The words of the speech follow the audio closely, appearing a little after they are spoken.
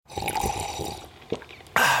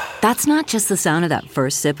That's not just the sound of that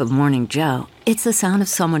first sip of Morning Joe. It's the sound of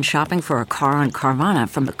someone shopping for a car on Carvana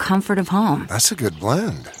from the comfort of home. That's a good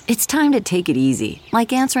blend. It's time to take it easy,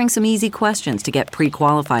 like answering some easy questions to get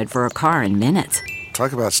pre-qualified for a car in minutes.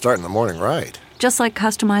 Talk about starting the morning right. Just like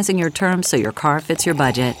customizing your terms so your car fits your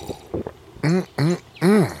budget.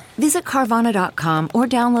 Visit Carvana.com or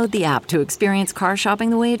download the app to experience car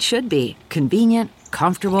shopping the way it should be. Convenient,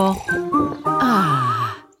 comfortable.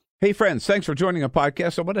 Hey, friends, thanks for joining our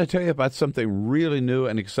podcast. I want to tell you about something really new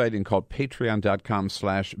and exciting called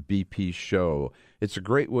patreon.com/BP Show. It's a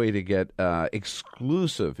great way to get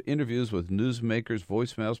exclusive interviews with newsmakers,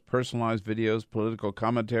 voicemails, personalized videos, political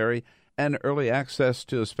commentary, and early access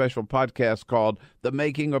to a special podcast called The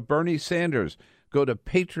Making of Bernie Sanders. Go to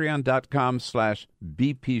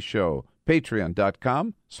patreon.com/BP Show.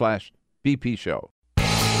 Patreon.com/BP Show.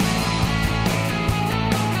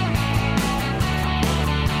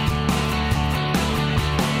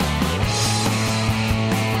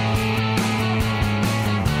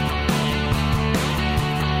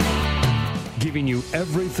 Giving you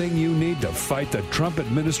everything you need to fight the Trump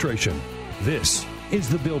administration. This is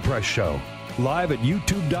The Bill Press Show. Live at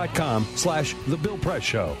youtube.com/The Bill Press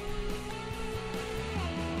Show.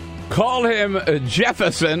 Call him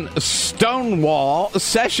Jefferson Stonewall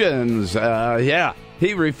Sessions.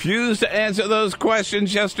 He refused to answer those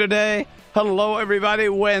questions yesterday. Hello, everybody.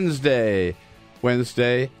 Wednesday,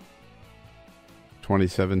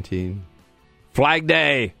 2017. Flag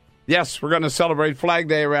Day. Yes, we're going to celebrate Flag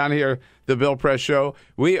Day around here, the Bill Press Show.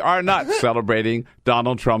 We are not celebrating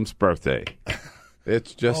Donald Trump's birthday.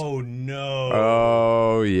 It's just... Oh, no.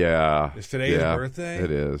 Oh, yeah. Is today his birthday? It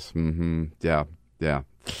is. Mm-hmm. Yeah.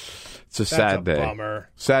 It's a sad day. Bummer.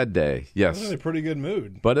 Sad day, yes. That's in a pretty good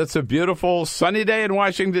mood. But it's a beautiful sunny day in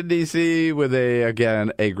Washington, D.C. with,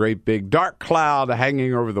 a great big dark cloud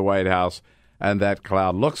hanging over the White House. And that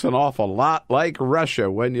cloud looks an awful lot like Russia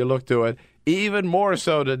when you look to it. Even more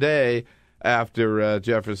so today after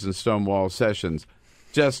Jefferson Stonewall Sessions.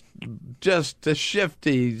 Just a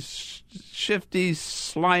shifty,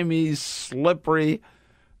 slimy, slippery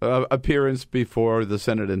appearance before the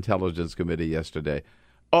Senate Intelligence Committee yesterday.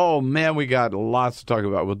 Oh, man, we got lots to talk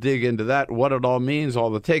about. We'll dig into that, what it all means, all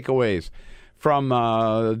the takeaways from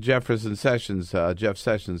Jeff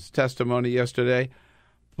Sessions' testimony yesterday.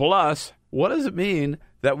 Plus, what does it mean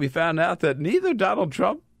that we found out that neither Donald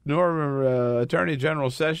Trump nor Attorney General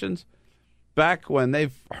Sessions, back when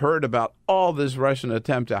they've heard about all this Russian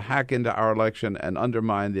attempt to hack into our election and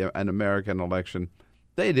undermine an American election,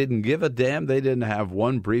 they didn't give a damn. They didn't have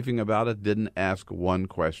one briefing about it, didn't ask one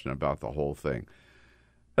question about the whole thing.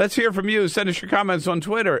 Let's hear from you. Send us your comments on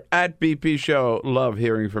Twitter at BP Show. Love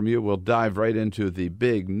hearing from you. We'll dive right into the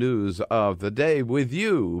big news of the day with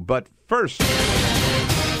you. But first,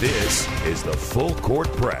 this is the Full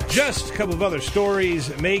Court Press. Just a couple of other stories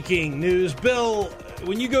making news. Bill,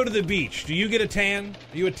 when you go to the beach, do you get a tan?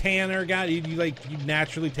 Are you a tanner guy? You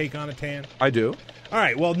naturally take on a tan? I do. All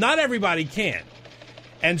right. Well, not everybody can.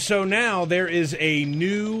 And so now there is a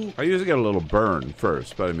new... I usually get a little burn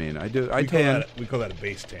first, but I tan. We call that a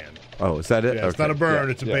base tan. Oh, is that it? Yeah, it's not a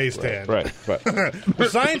burn, it's a base tan. Right. Well,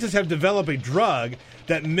 scientists have developed a drug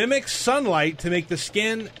that mimics sunlight to make the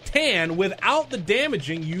skin tan without the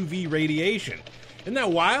damaging UV radiation. Isn't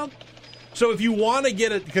that wild? So if you want to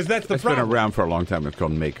get it, because that's the problem. It's been around for a long time. It's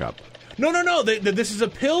called makeup. No. This is a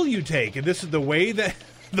pill you take, and this is the way that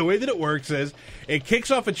it works is it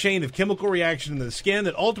kicks off a chain of chemical reaction in the skin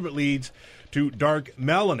that ultimately leads to dark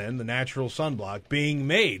melanin, the natural sunblock, being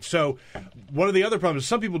made. So one of the other problems is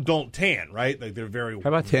some people don't tan, right? Like they're very... How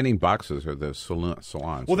about tanning boxes or the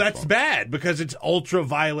salons? Well, that's bad because it's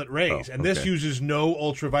ultraviolet rays, and this uses no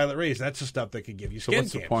ultraviolet rays. That's the stuff that can give you skin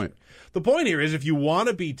cancer. What's the point? The point here is if you want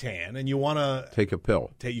to be tan and you want to... Take a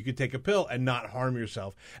pill. You could take a pill and not harm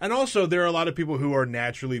yourself. And also, there are a lot of people who are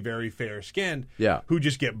naturally very fair-skinned who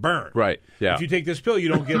just get burned. Right, yeah. If you take this pill, you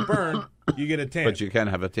don't get burned, you get a tan. But you can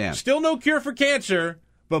have a tan. Still no cure for cancer,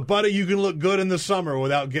 but, buddy, you can look good in the summer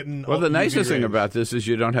without getting... Well, the nicest thing about this is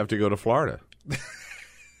you don't have to go to Florida.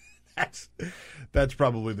 That's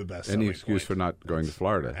probably the best. Any excuse for not going to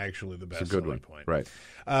Florida. Actually, the best. It's a good one. Point. Right.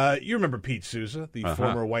 You remember Pete Souza, the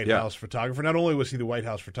former White House photographer. Not only was he the White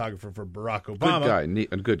House photographer for Barack Obama.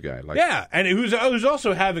 A good guy. And who's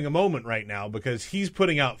also having a moment right now because he's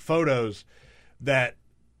putting out photos that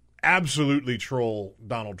absolutely troll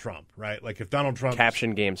Donald Trump, right? Like if Donald Trump...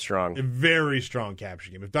 Caption game strong. A very strong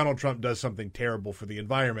caption game. If Donald Trump does something terrible for the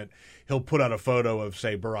environment, he'll put out a photo of,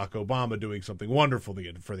 say, Barack Obama doing something wonderful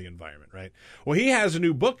for the environment, right? Well, he has a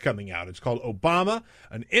new book coming out. It's called Obama,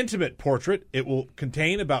 An Intimate Portrait. It will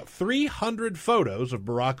contain about 300 photos of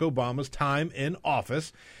Barack Obama's time in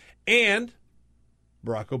office. And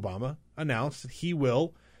Barack Obama announced that he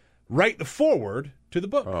will write the foreword to the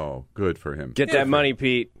book. Oh, good for him. Get that money,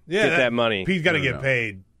 Pete. Yeah, Get that money. Pete's got to get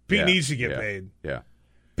paid. Pete needs to get paid.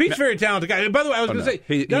 Pete's a very talented guy. By the way, I was going to say...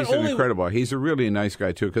 He's an incredible... He's a really nice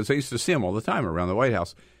guy, too, because I used to see him all the time around the White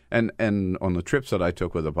House. And on the trips that I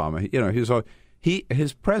took with Obama,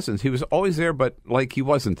 his presence, he was always there, but like he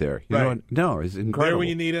wasn't there. You know? No, he's incredible. There when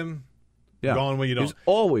you need him, gone when you don't. He's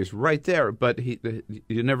always right there, but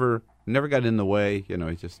you never got in the way.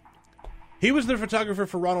 He was the photographer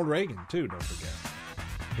for Ronald Reagan, too, don't forget.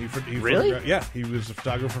 He really? Yeah, he was a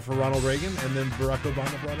photographer for Ronald Reagan, and then Barack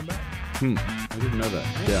Obama brought him back. I didn't know that.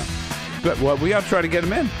 Yeah. But, well, we got to try to get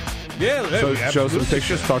him in. Yeah. So show some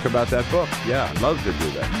pictures, talk about that book. Yeah, I'd love to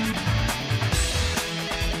do that.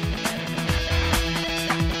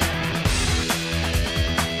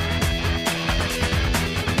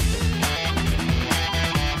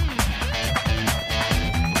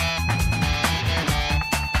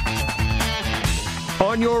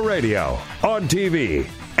 On your radio, on TV,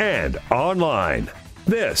 and online.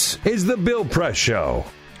 This is The Bill Press Show.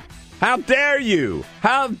 How dare you?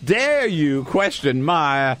 How dare you question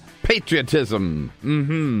my patriotism?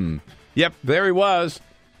 Yep, there he was.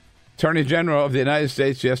 Attorney General of the United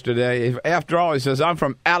States yesterday. After all, he says, I'm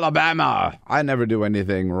from Alabama. I never do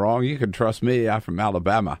anything wrong. You can trust me. I'm from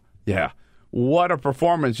Alabama. Yeah. What a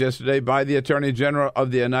performance yesterday by the Attorney General of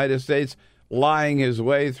the United States, lying his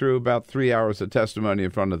way through about 3 hours of testimony in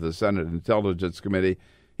front of the Senate Intelligence Committee.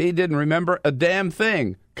 He didn't remember a damn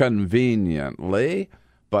thing, conveniently,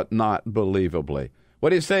 but not believably. What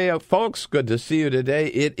do you say, folks? Good to see you today.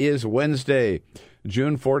 It is Wednesday,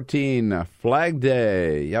 June 14, Flag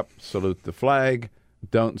Day. Yep, salute the flag.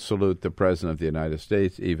 Don't salute the President of the United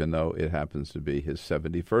States, even though it happens to be his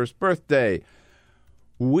 71st birthday.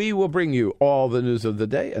 We will bring you all the news of the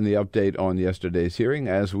day and the update on yesterday's hearing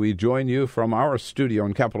as we join you from our studio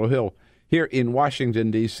on Capitol Hill here in Washington,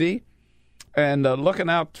 D.C., and looking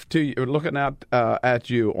out at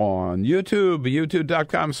you on YouTube,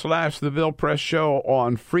 youtube.com/The Bill Press Show,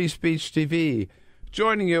 on Free Speech TV,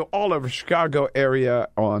 joining you all over Chicago area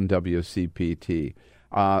on WCPT.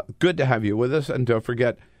 Good to have you with us, and don't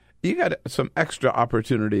forget, you got some extra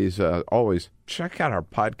opportunities. Always check out our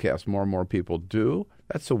podcast. More and more people do.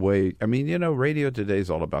 That's the way. I mean, radio today is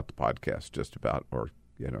all about the podcast, just about, or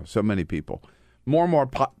so many people. More and more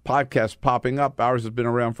podcasts popping up. Ours has been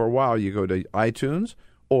around for a while. You go to iTunes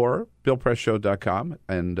or BillPressShow.com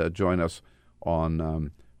and join us on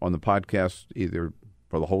the podcast, either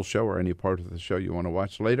for the whole show or any part of the show you want to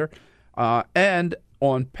watch later. And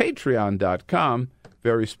on Patreon.com,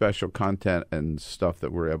 very special content and stuff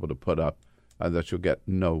that we're able to put up that you'll get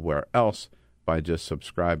nowhere else by just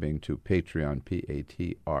subscribing to Patreon,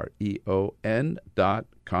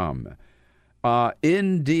 Patreon.com.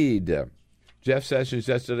 Indeed. Jeff Sessions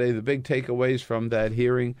yesterday, the big takeaways from that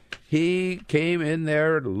hearing, he came in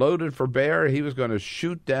there loaded for bear. He was going to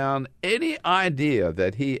shoot down any idea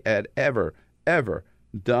that he had ever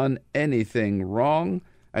done anything wrong.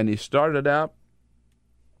 And he started out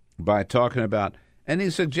by talking about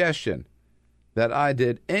any suggestion that I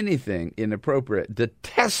did anything inappropriate,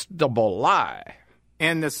 detestable lie.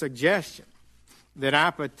 And the suggestion that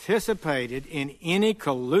I participated in any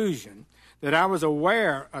collusion, that I was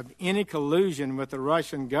aware of any collusion with the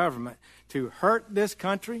Russian government to hurt this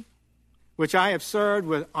country, which I have served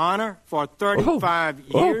with honor for 35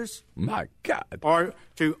 years. Oh, my God. Or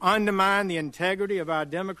to undermine the integrity of our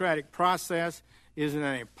democratic process is an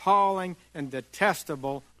appalling and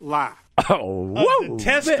detestable lie. Oh, whoa,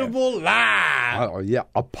 detestable lie. Oh, yeah,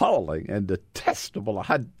 appalling and detestable.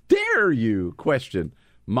 How dare you question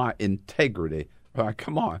my integrity?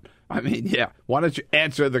 Come on. I mean, yeah. Why don't you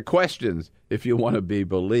answer the questions if you want to be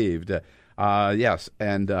believed? Yes,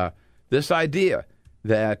 and this idea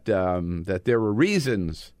that there were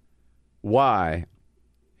reasons why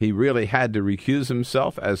he really had to recuse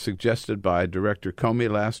himself, as suggested by Director Comey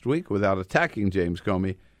last week, without attacking James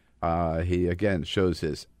Comey, he again shows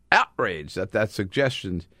his outrage at that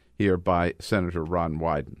suggestion here by Senator Ron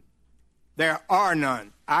Wyden. There are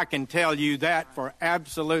none. I can tell you that for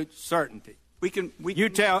absolute certainty. You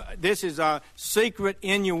tell this is a secret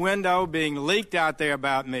innuendo being leaked out there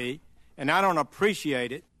about me, and I don't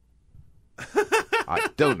appreciate it. I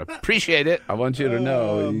don't appreciate it. I want you to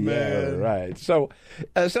know. Man. Yeah, right. So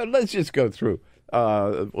let's just go through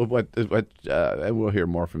what and we'll hear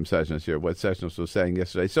more from Sessions here. What Sessions was saying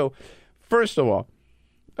yesterday. So first of all,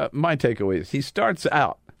 my takeaway is he starts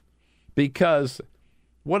out because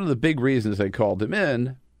one of the big reasons they called him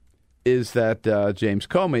in is that James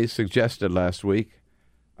Comey suggested last week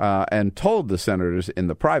and told the senators in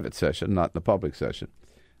the private session, not in the public session,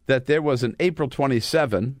 that there was an April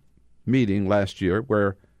 27 meeting last year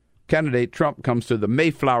where candidate Trump comes to the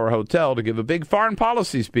Mayflower Hotel to give a big foreign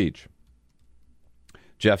policy speech.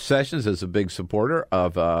 Jeff Sessions, as a big supporter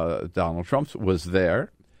of Donald Trump, was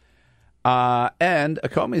there. And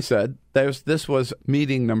Comey said this was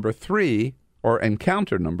meeting number 3, or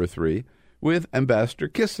encounter number 3, with Ambassador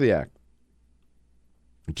Kislyak.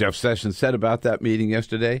 Jeff Sessions said about that meeting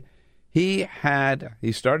yesterday, he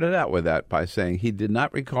started out with that by saying he did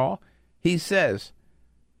not recall. He says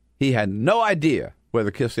he had no idea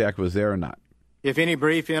whether Kislyak was there or not. If any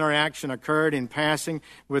brief interaction occurred in passing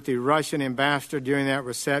with the Russian ambassador during that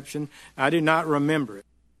reception, I do not remember it.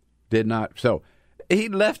 Did not. So he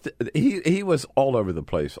left. He was all over the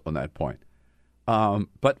place on that point.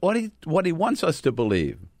 But what he wants us to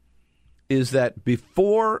believe is that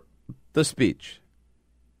before the speech,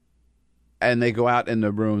 and they go out in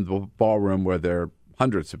the ballroom where there are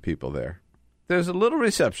hundreds of people there, there's a little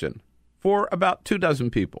reception for about 24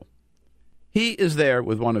 people. He is there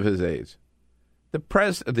with one of his aides.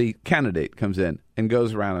 The candidate comes in and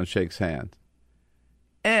goes around and shakes hands.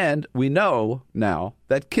 And we know now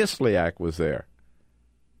that Kislyak was there.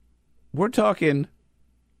 We're talking,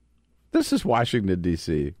 this is Washington,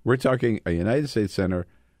 D.C. We're talking a United States Senator,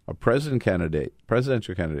 a presidential candidate,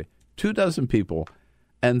 24 people,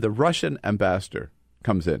 and the Russian ambassador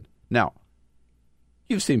comes in. Now,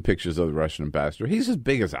 you've seen pictures of the Russian ambassador. He's as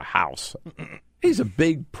big as a house. He's a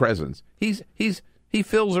big presence. He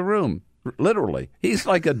fills a room, literally. He's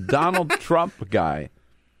like a Donald Trump guy.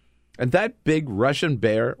 And that big Russian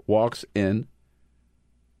bear walks in,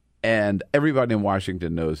 and everybody in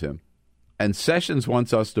Washington knows him. And Sessions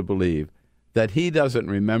wants us to believe that he doesn't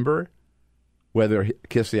remember whether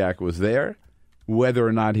Kislyak was there, whether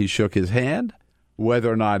or not he shook his hand,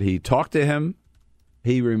 whether or not he talked to him.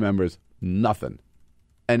 He remembers nothing.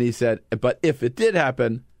 And he said, but if it did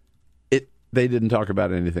happen, they didn't talk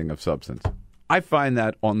about anything of substance. I find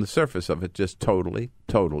that on the surface of it just totally,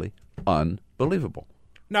 totally unbelievable.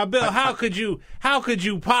 Now, Bill, how could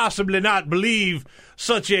you possibly not believe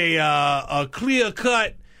such a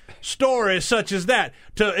clear-cut story such as that?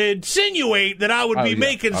 To insinuate that I would be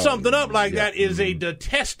making something up like that is a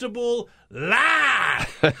detestable lie.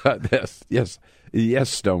 Yes,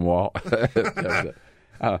 Stonewall.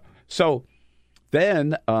 So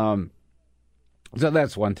then, so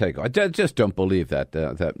that's one take. I just don't believe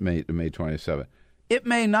that May 27. It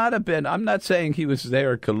may not have been. I'm not saying he was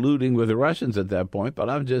there colluding with the Russians at that point, but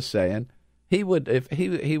I'm just saying he would know if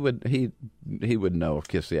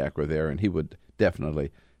Kislyak were there, and he would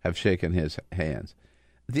definitely have shaken his hands.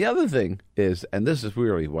 The other thing is, and this is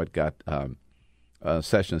really what got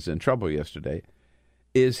Sessions in trouble yesterday,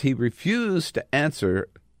 is he refused to answer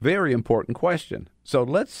a very important question. So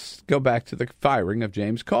let's go back to the firing of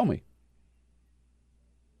James Comey.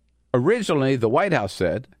 Originally, the White House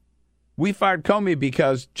said, we fired Comey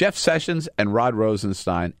because Jeff Sessions and Rod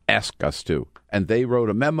Rosenstein asked us to. And they wrote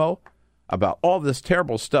a memo about all this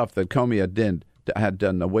terrible stuff that Comey had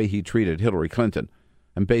done, the way he treated Hillary Clinton.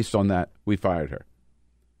 And based on that, we fired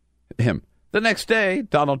him. The next day,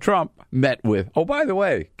 Donald Trump met with, oh, by the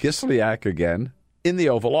way, Kislyak again in the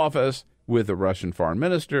Oval Office with the Russian foreign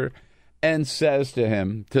minister, and says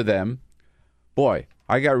to them, boy,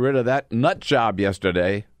 I got rid of that nut job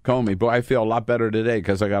yesterday, Comey. Boy, I feel a lot better today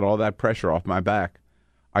because I got all that pressure off my back.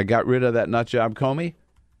 I got rid of that nut job, Comey,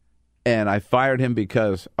 and I fired him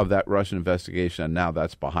because of that Russian investigation, and now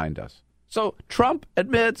that's behind us. So Trump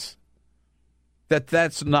admits that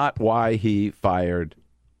that's not why he fired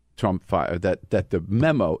Trump. That the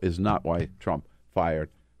memo is not why Trump fired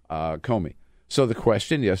Comey. So the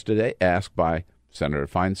question yesterday asked by Senator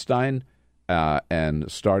Feinstein, and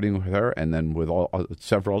starting with her, and then with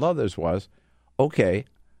several others, was, okay,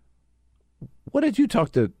 what did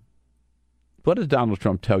Donald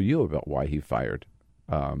Trump tell you about why he fired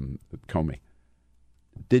Comey?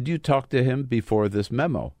 Did you talk to him before this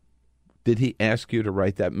memo? Did he ask you to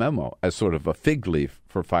write that memo as sort of a fig leaf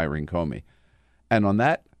for firing Comey? And on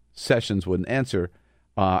that, Sessions wouldn't answer,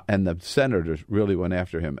 and the senators really went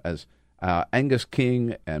after him, as Angus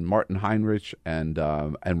King and Martin Heinrich and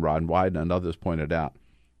Ron Wyden and others pointed out.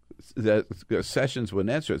 Sessions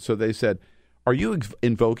wouldn't answer it. So they said, are you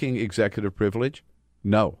invoking executive privilege?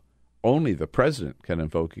 No. Only the president can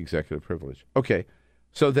invoke executive privilege. Okay.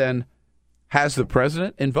 So then, has the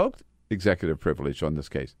president invoked executive privilege on this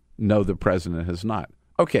case? No, the president has not.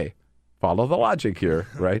 Okay. Follow the logic here,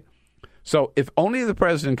 right? So if only the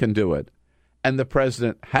president can do it, and the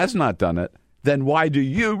president has not done it, then why do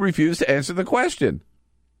you refuse to answer the question?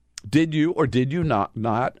 Did you or did you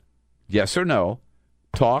not, yes or no,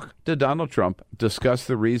 talk to Donald Trump, discuss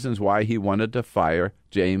the reasons why he wanted to fire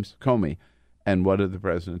James Comey. And what did the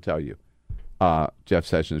president tell you? Jeff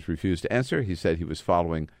Sessions refused to answer. He said he was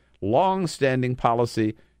following long-standing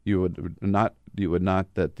policy. You would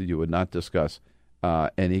not discuss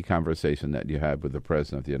any conversation that you had with the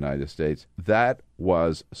president of the United States. That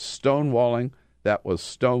was stonewalling.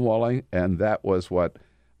 And that was what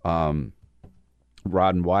Rod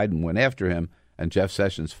and Wyden went after him. And Jeff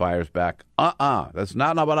Sessions fires back, that's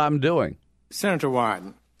not what I'm doing. Senator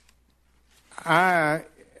Wyden, I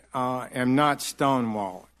am not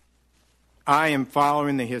stonewalling. I am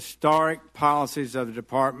following the historic policies of the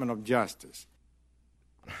Department of Justice.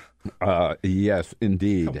 Yes,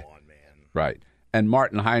 indeed. Come on, man. Right. And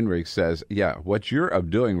Martin Heinrich says, what you're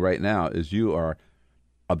doing right now is you are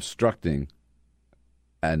obstructing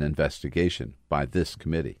an investigation by this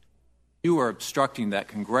committee. You are obstructing that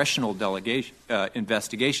congressional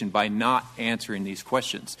investigation by not answering these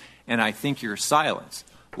questions. And I think your silence,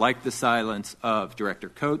 like the silence of Director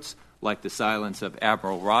Coates, like the silence of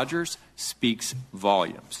Admiral Rogers, speaks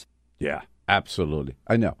volumes. Yeah, absolutely.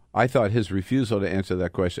 I know. I thought his refusal to answer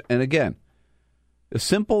that question, and again, a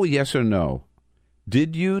simple yes or no,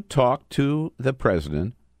 did you talk to the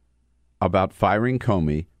president about firing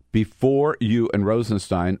Comey before you and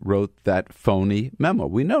Rosenstein wrote that phony memo?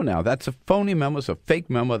 We know now that's a phony memo. It's a fake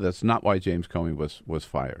memo. That's not why James Comey was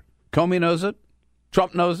fired. Comey knows it.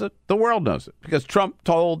 Trump knows it. The world knows it because Trump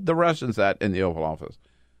told the Russians that in the Oval Office.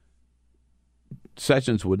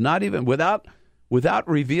 Sessions would not even, without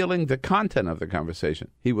revealing the content of the conversation,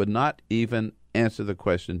 he would not even answer the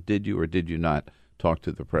question, did you or did you not talk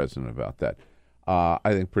to the president about that? I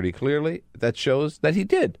think pretty clearly that shows that he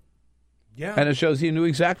did. Yeah. And it shows he knew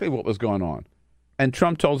exactly what was going on. And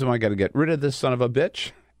Trump told him, I got to get rid of this son of a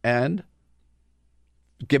bitch and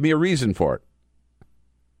give me a reason for it.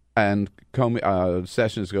 And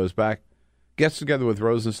Sessions goes back, gets together with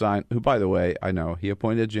Rosenstein, who, by the way, I know, he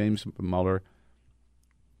appointed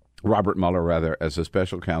Robert Mueller, as a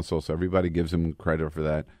special counsel, so everybody gives him credit for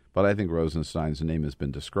that. But I think Rosenstein's name has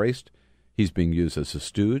been disgraced. He's being used as a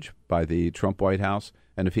stooge by the Trump White House,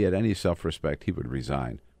 and if he had any self-respect, he would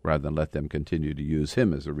resign rather than let them continue to use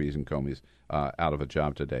him as the reason Comey's out of a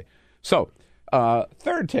job today. So,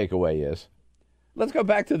 third takeaway is, let's go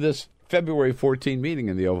back to this February 14 meeting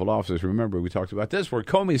in the Oval Office. Remember, we talked about this, where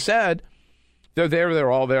Comey said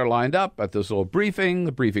they're all there lined up at this little briefing.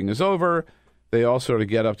 The briefing is over. They all sort of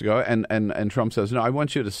get up to go, and Trump says, no, I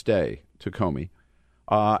want you to stay, to Comey.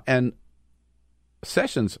 And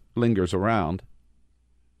Sessions lingers around,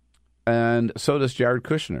 and so does Jared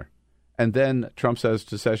Kushner. And then Trump says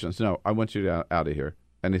to Sessions, no, I want you out of here.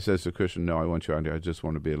 And he says to Kushner, no, I want you out of here. I just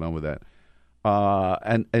want to be alone with that.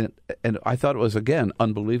 And I thought it was, again,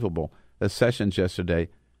 unbelievable that Sessions yesterday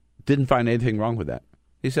didn't find anything wrong with that.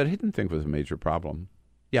 He said he didn't think it was a major problem.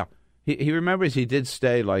 Yeah, he remembers he did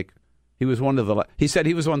stay like he was one of the. He said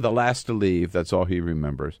he was one of the last to leave. That's all he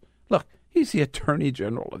remembers. Look, he's the Attorney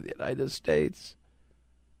General of the United States.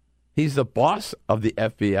 He's the boss of the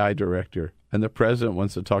FBI director, and the president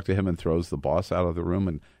wants to talk to him and throws the boss out of the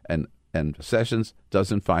room. And Sessions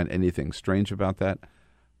doesn't find anything strange about that.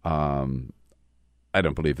 I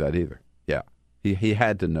don't believe that either. Yeah, he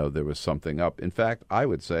had to know there was something up. In fact, I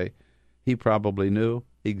would say he probably knew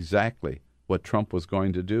exactly what Trump was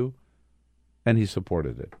going to do, and he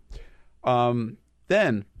supported it.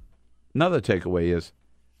 Then another takeaway is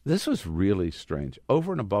this was really strange.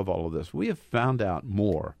 Over and above all of this, we have found out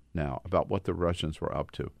more now about what the Russians were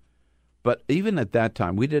up to. But even at that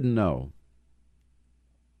time, we didn't know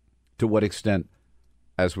to what extent,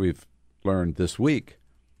 as we've learned this week,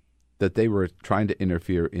 that they were trying to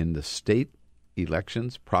interfere in the state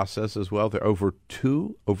elections process as well. There are over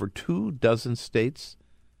two dozen states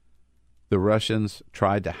the Russians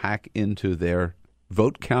tried to hack into their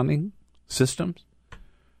vote counting systems.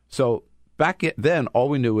 So back then, all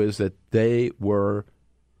we knew is that they were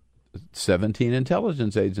 17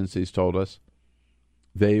 intelligence agencies told us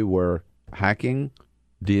they were hacking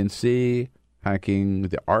DNC, hacking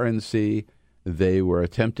the RNC. They were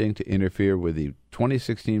attempting to interfere with the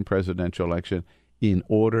 2016 presidential election in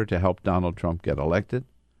order to help Donald Trump get elected.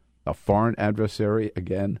 A foreign adversary,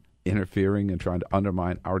 again, interfering and trying to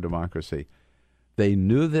undermine our democracy. They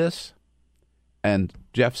knew this, and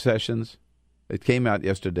Jeff Sessions, it came out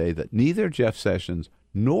yesterday that neither Jeff Sessions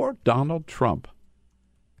nor Donald Trump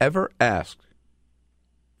ever asked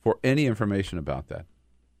for any information about that.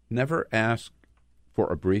 Never asked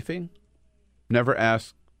for a briefing, never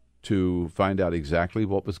asked to find out exactly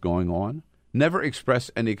what was going on, never expressed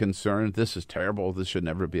any concern, this is terrible, this should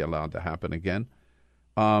never be allowed to happen again.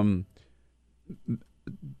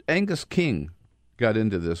 Angus King got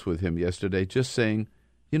into this with him yesterday, just saying,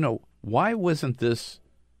 why wasn't this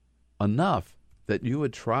enough that you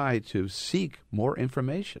would try to seek more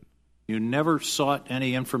information? You never sought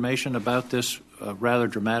any information about this rather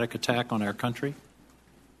dramatic attack on our country?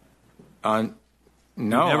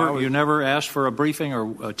 No. You never asked for a briefing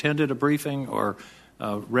or attended a briefing or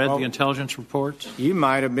read the intelligence reports? You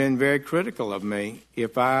might have been very critical of me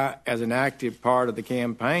if I, as an active part of the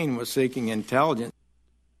campaign, was seeking intelligence.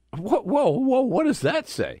 Whoa, what does that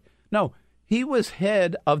say? No, he was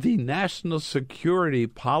head of the National Security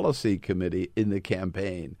Policy Committee in the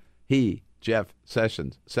campaign.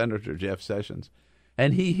 Senator Jeff Sessions.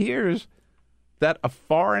 And he hears that a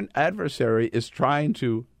foreign adversary is trying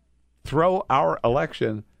to throw our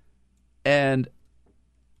election, and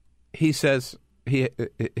he says he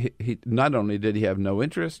not only did he have no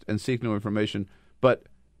interest and seek no information, but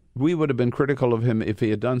we would have been critical of him if he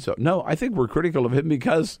had done so. No, I think we're critical of him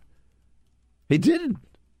because he didn't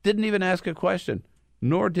even ask a question,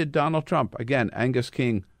 nor did Donald Trump. Again, Angus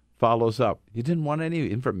King follows up. You didn't want any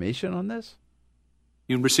information on this?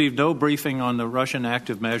 You received no briefing on the Russian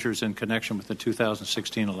active measures in connection with the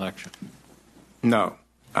 2016 election? No,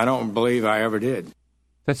 I don't believe I ever did.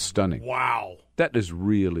 That's stunning. Wow. That is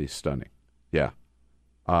really stunning. Yeah.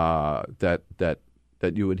 That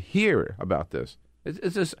you would hear about this.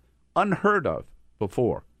 It's just unheard of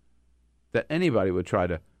before that anybody would try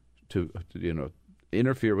to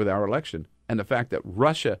interfere with our election. And the fact that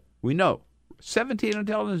Russia, we know, 17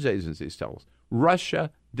 intelligence agencies tell us,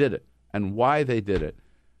 Russia did it and why they did it.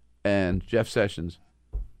 And Jeff Sessions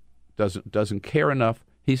doesn't care enough.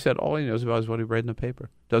 He said all he knows about is what he read in the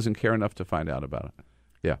paper. Doesn't care enough to find out about it.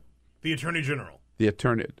 Yeah. The Attorney General.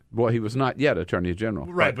 Well, he was not yet Attorney General.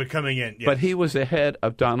 Right, but coming in. Yes. But he was the head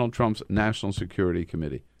of Donald Trump's National Security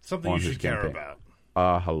Committee. Something you should care about.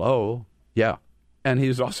 Hello? Yeah. And he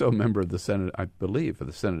was also a member of the Senate, I believe, of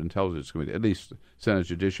the Senate Intelligence Committee, at least the Senate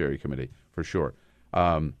Judiciary Committee, for sure.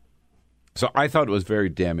 So I thought it was very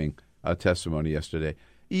damning testimony yesterday.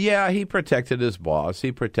 Yeah, he protected his boss.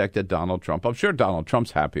 He protected Donald Trump. I'm sure Donald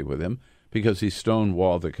Trump's happy with him because he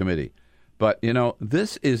stonewalled the committee. But,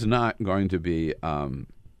 this is not going to be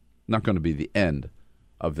the end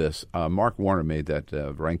of this. Mark Warner made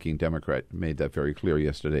that, ranking Democrat, made that very clear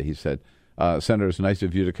yesterday. He said, Senator, it's nice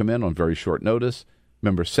of you to come in on very short notice.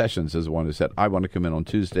 Remember, Sessions is the one who said, I want to come in on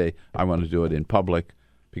Tuesday. I want to do it in public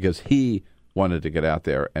because he wanted to get out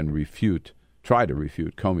there and try to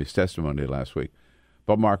refute Comey's testimony last week.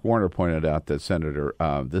 But Mark Warner pointed out that, Senator,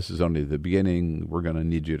 this is only the beginning. We're going to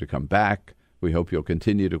need you to come back. We hope you'll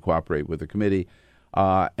continue to cooperate with the committee.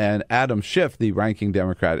 And Adam Schiff, the ranking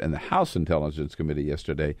Democrat in the House Intelligence Committee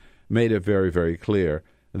yesterday, made it very, very clear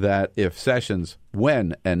that if Sessions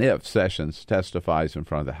testifies in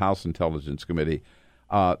front of the House Intelligence Committee,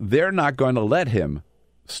 they're not going to let him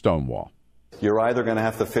stonewall. You're either going to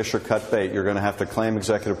have to fish or cut bait. You're going to have to claim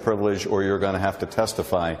executive privilege or you're going to have to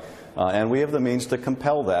testify. And we have the means to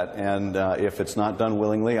compel that. And if it's not done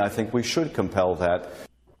willingly, I think we should compel that.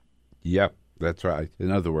 Yep, that's right.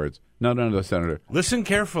 In other words, no, Senator. Listen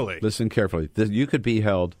carefully. You could be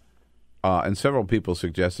held, and several people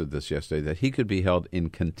suggested this yesterday, that he could be held in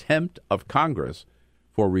contempt of Congress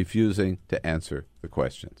for refusing to answer the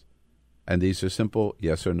questions. And these are simple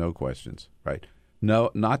yes or no questions, right?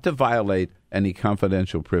 No, not to violate any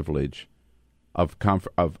confidential privilege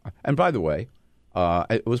and by the way,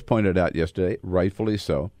 it was pointed out yesterday, rightfully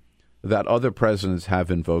so, that other presidents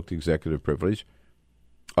have invoked executive privilege.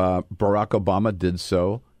 Barack Obama did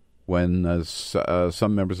so when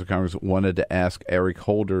some members of Congress wanted to ask Eric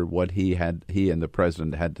Holder what he and the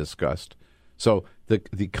president had discussed. So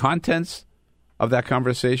the contents of that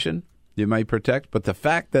conversation you might protect, but the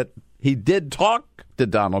fact that he did talk to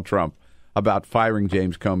Donald Trump about firing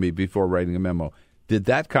James Comey before writing a memo, did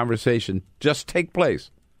that conversation just take place?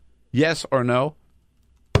 Yes or no?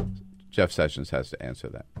 Jeff Sessions has to answer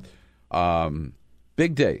that.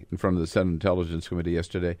 Big day in front of the Senate Intelligence Committee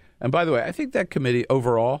yesterday. And by the way, I think that committee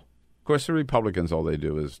overall, of course, the Republicans, all they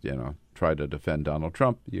do is, try to defend Donald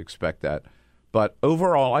Trump. You expect that. But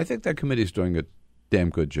overall, I think that committee is doing a damn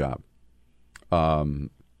good job.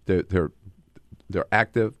 They're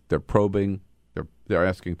active. They're probing. They're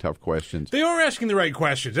asking tough questions. They are asking the right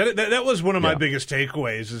questions. That was one of my biggest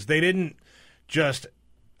takeaways is they didn't just –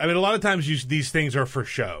 I mean, a lot of times these things are for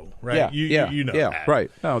show, right? You know that. Right.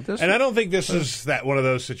 No, and I don't think this is one of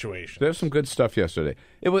those situations. There's some good stuff yesterday.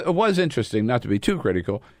 It was interesting, not to be too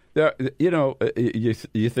critical.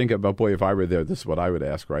 You think about, boy, if I were there, this is what I would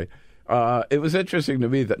ask, right? It was interesting to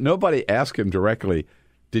me that nobody asked him directly,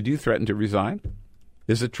 did you threaten to resign?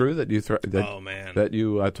 Is it true that you that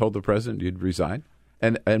you told the president you'd resign?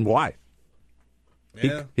 And why?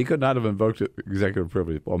 Yeah. He could not have invoked executive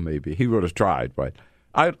privilege. Well, maybe he would have tried, right?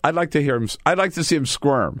 I'd like to hear him. I'd like to see him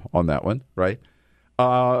squirm on that one, right?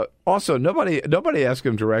 Also, nobody asked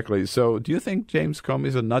him directly. So, do you think James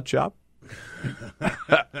Comey's a nut job?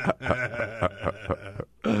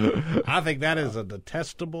 I think that is a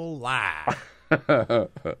detestable lie. That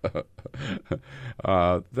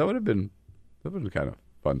would have been kind of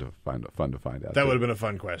fun to find out. That would have been a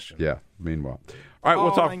fun question. Yeah. Meanwhile, all right,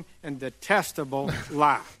 we'll talk. And detestable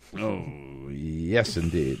lie. Oh, yes,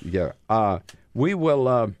 indeed. Yeah. We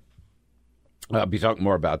will be talking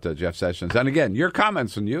more about Jeff Sessions. And again, your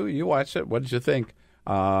comments, and you watched it. What did you think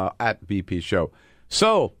at BP Show?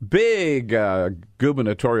 So, big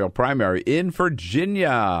gubernatorial primary in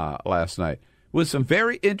Virginia last night with some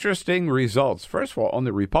very interesting results. First of all, on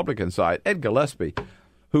the Republican side, Ed Gillespie,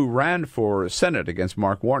 who ran for Senate against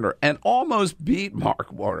Mark Warner and almost beat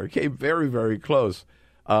Mark Warner, came very, very close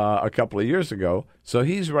a couple of years ago. So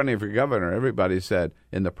he's running for governor. Everybody said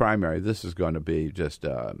in the primary, this is going to be just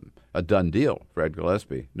a done deal for Ed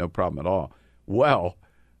Gillespie. No problem at all. Well,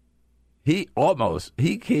 he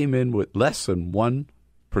came in with less than 1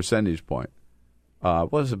 percentage point.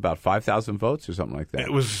 What was it, about 5,000 votes or something like that?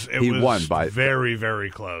 He won by very,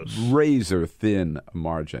 very close, razor thin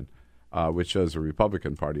margin, which shows the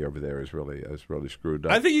Republican Party over there is really screwed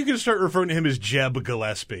up. I think you can start referring to him as Jeb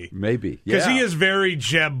Gillespie. Maybe, because he is very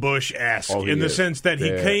Jeb Bush-esque in the sense that he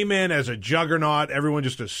came in as a juggernaut. Everyone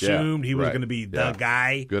just assumed he was going to be the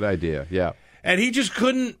guy. Good idea, yeah. And he just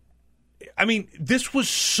couldn't. I mean, this was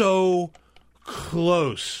so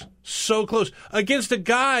close against a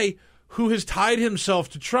guy who has tied himself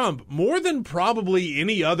to Trump more than probably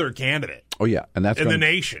any other candidate. Oh yeah, and that's in the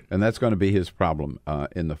nation, and that's going to be his problem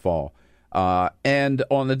in the fall. And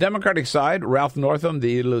on the Democratic side, Ralph Northam,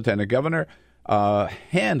 the lieutenant governor,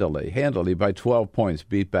 handily by 12 points,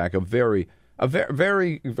 beat back a very,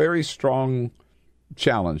 very strong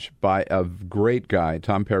challenge by a great guy,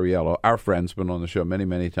 Tom Perriello. Our friend's been on the show many,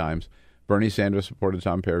 many times. Bernie Sanders supported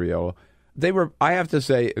Tom Perriello. I have to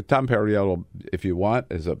say, Tom Perriello, if you want,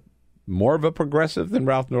 is more of a progressive than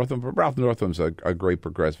Ralph Northam, but Ralph Northam's a great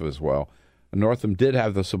progressive as well. Northam did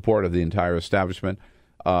have the support of the entire establishment,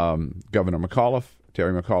 Governor McAuliffe,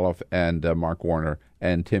 Terry McAuliffe, and Mark Warner,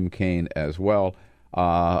 and Tim Kaine as well.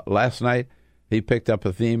 Last night, he picked up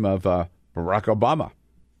a theme of Barack Obama.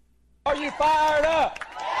 Are you fired up?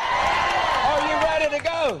 Are you ready to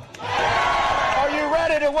go? Are you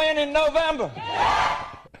ready to win in November?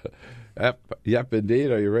 Yep,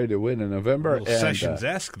 indeed. Are you ready to win in November?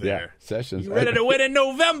 Sessions-esque there. Yeah, Sessions. You ready to win in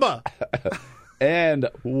November? And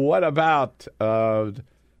what about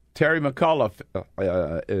Terry McAuliffe,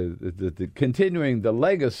 continuing the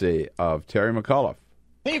legacy of Terry McAuliffe?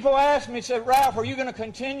 People ask me, said, Ralph, are you going to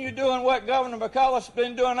continue doing what Governor McAuliffe's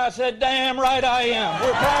been doing? I said, damn right I am.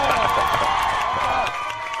 We're proud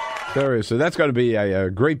of it. So that's going to be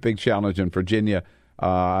a great big challenge in Virginia.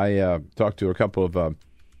 I talked to a couple of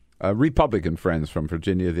Republican friends from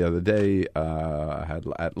Virginia the other day, had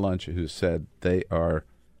at lunch, who said they're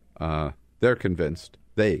convinced,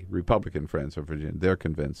 Republican friends of Virginia, they're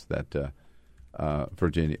convinced that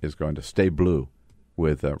Virginia is going to stay blue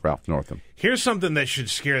with Ralph Northam. Here's something that should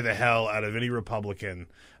scare the hell out of any Republican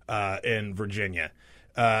in Virginia.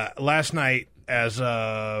 Last night, as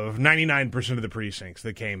of 99% of the precincts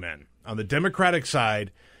that came in, on the Democratic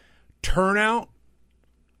side, turnout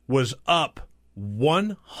was up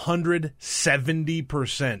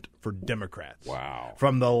 170% for Democrats. Wow.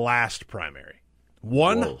 From the last primary.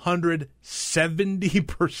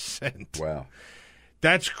 170%. Wow.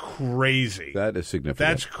 That's crazy. That is significant.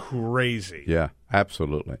 That's crazy. Yeah,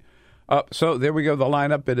 absolutely. So there we go. The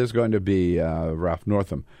lineup, it is going to be Ralph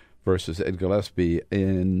Northam versus Ed Gillespie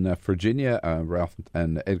in Virginia. Ralph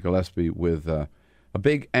and Ed Gillespie with a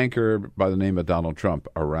big anchor by the name of Donald Trump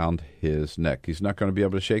around his neck. He's not going to be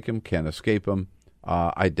able to shake him, can't escape him.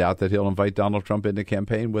 I doubt that he'll invite Donald Trump into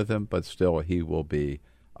campaign with him, but still he will be,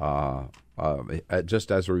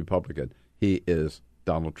 just as a Republican, he is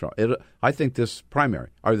Donald Trump. I think this primary,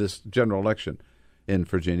 or this general election in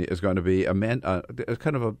Virginia, is going to be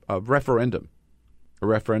kind of a referendum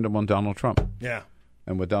on Donald Trump. Yeah.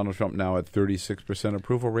 And with Donald Trump now at 36%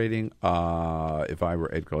 approval rating, if I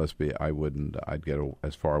were Ed Gillespie, I'd get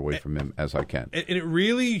as far away from him as I can. And it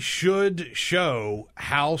really should show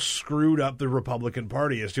how screwed up the Republican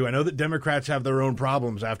Party is, too. I know that Democrats have their own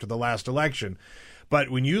problems after the last election, but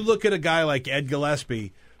when you look at a guy like Ed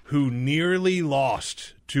Gillespie, who nearly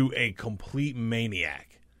lost to a complete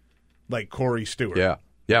maniac like Corey Stewart. Yeah,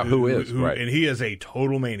 who is, right. And he is a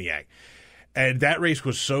total maniac. And that race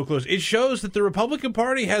was so close. It shows that the Republican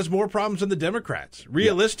Party has more problems than the Democrats.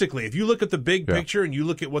 Realistically, if you look at the big picture and you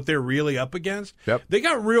look at what they're really up against, they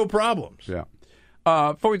got real problems. Yeah.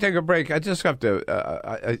 Before we take a break, I just have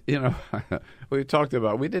to, we talked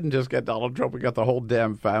about, we didn't just get Donald Trump, we got the whole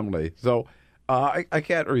damn family. So I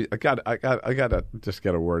got to just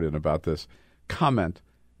get a word in about this comment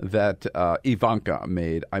that Ivanka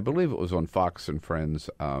made. I believe it was on Fox and Friends,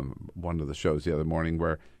 one of the shows the other morning,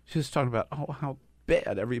 where she was talking about, how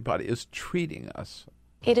bad everybody is treating us.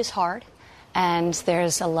 It is hard, and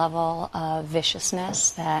there's a level of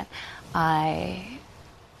viciousness that I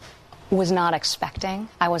was not expecting.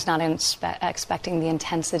 I was not expecting the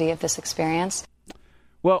intensity of this experience.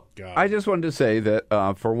 Well, I just wanted to say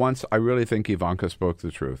that for once, I really think Ivanka spoke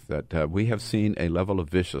the truth, that we have seen a level of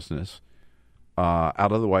viciousness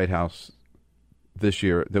out of the White House this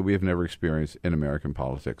year that we have never experienced in American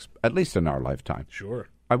politics, at least in our lifetime. Sure.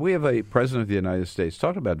 We have a president of the United States,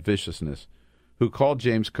 talking about viciousness, who called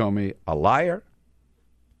James Comey a liar,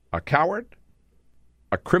 a coward,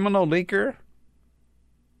 a criminal leaker,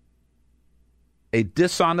 a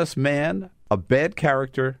dishonest man, a bad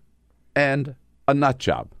character, and a nut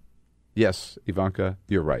job. Yes, Ivanka,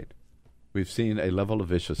 you're right. We've seen a level of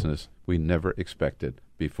viciousness we never expected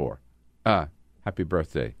before. Happy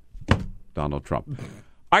birthday, Donald Trump.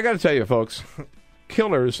 I got to tell you, folks,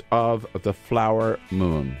 Killers of the Flower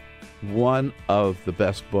Moon, one of the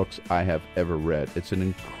best books I have ever read. It's an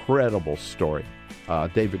incredible story.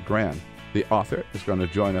 David Grann, the author, is going to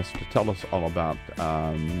join us to tell us all about,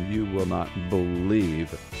 you will not believe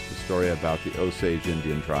the story about the Osage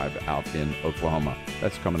Indian tribe out in Oklahoma.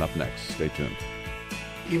 That's coming up next. Stay tuned.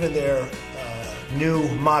 Even their new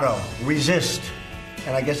motto, resist.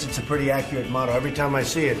 And I guess it's a pretty accurate motto. Every time I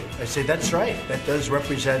see it, I say, that's right. That does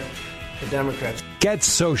represent the Democrats. Get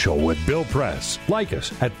social with Bill Press. Like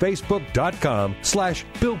us at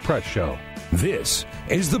Facebook.com/Bill Press Show. This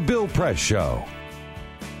is The Bill Press Show.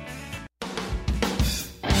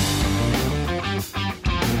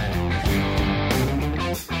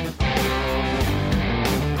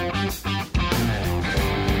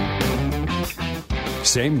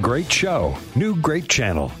 Same great show, new great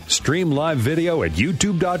channel. Stream live video at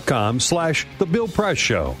youtube.com/The Bill Press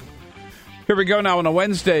Show. Here we go now on a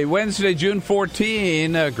Wednesday, June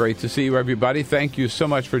 14. Great to see you, everybody. Thank you so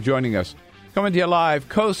much for joining us. Coming to you live,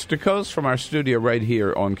 coast to coast from our studio right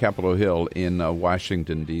here on Capitol Hill in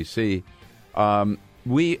Washington, D.C.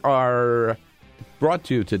 We are brought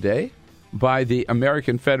to you today by the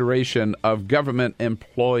American Federation of Government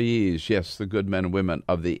Employees. Yes, the good men and women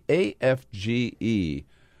of the AFGE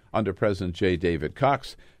under President J. David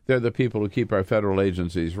Cox. They're the people who keep our federal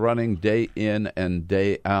agencies running day in and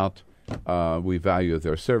day out. We value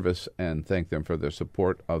their service and thank them for their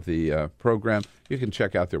support of the program. You can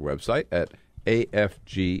check out their website at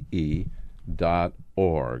afge.org.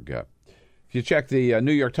 If you check the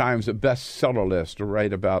New York Times bestseller list,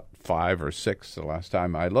 right about 5 or 6 the last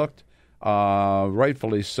time I looked,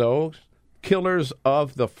 rightfully so, Killers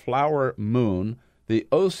of the Flower Moon, the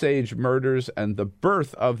Osage Murders and the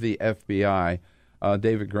Birth of the FBI.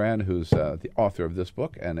 David Grann, who's the author of this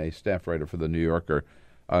book and a staff writer for The New Yorker,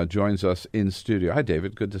 joins us in studio. Hi,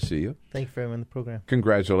 David. Good to see you. Thank you for having me on the program.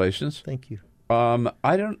 Congratulations. Thank you. I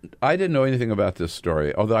didn't know anything about this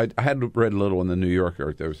story, although I had read a little in The New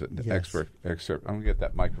Yorker. There was an excerpt. I'm going to get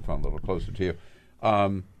that microphone a little closer to you.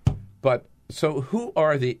 But so who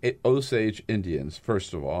are the Osage Indians,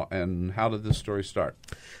 first of all, and how did this story start?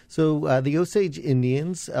 So the Osage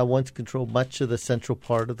Indians once controlled much of the central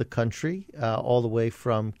part of the country, all the way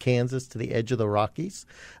from Kansas to the edge of the Rockies.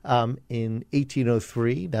 In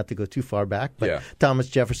 1803, not to go too far back, but Thomas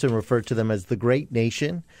Jefferson referred to them as the Great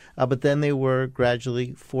Nation. But then they were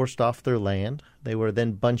gradually forced off their land. They were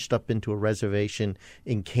then bunched up into a reservation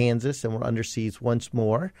in Kansas and were under siege once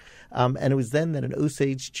more. And it was then that an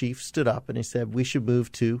Osage chief stood up and he said, we should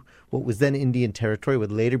move to what was then Indian Territory,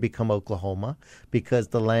 would later become Oklahoma, because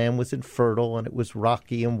the land was infertile and it was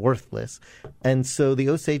rocky and worthless. And so the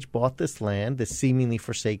Osage bought this land, this seemingly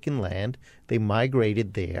forsaken land. They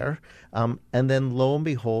migrated there. And then, lo and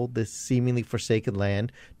behold, this seemingly forsaken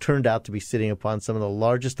land turned out to be sitting upon some of the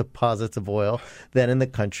largest deposits of oil then in the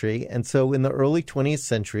country. And so in the early 20th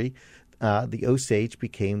century, the Osage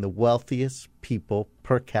became the wealthiest people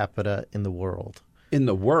per capita in the world. In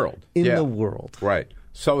the world? In the world. Right.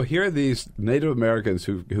 So here are these Native Americans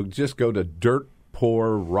who just go to dirt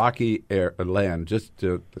poor, rocky land just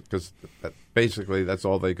because basically that's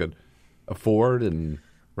all they could afford, and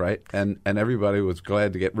right, and everybody was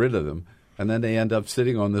glad to get rid of them. And then they end up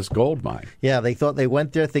sitting on this gold mine. Yeah, they thought they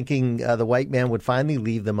went there thinking the white man would finally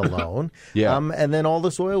leave them alone. Yeah. And then all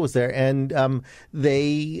this oil was there. And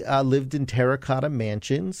they lived in terracotta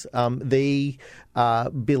mansions. They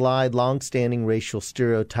belied longstanding racial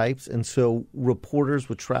stereotypes. And so reporters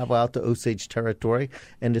would travel out to Osage territory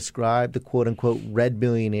and describe the quote-unquote red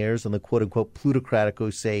millionaires on the quote-unquote plutocratic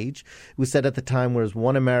Osage. It was said at the time, whereas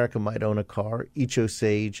one American might own a car, each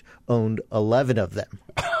Osage owned 11 of them.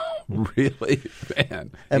 Really?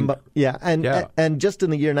 Man. And just in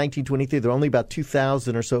the year 1923, there were only about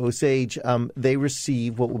 2,000 or so Osage. They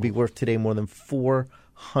received what would be worth today more than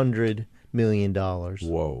 $400 million.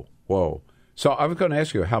 Whoa. So I was going to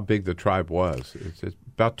ask you how big the tribe was. It's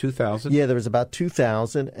about 2,000? Yeah, there was about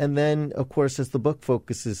 2,000. And then, of course, as the book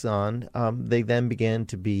focuses on, they then began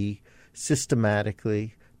to be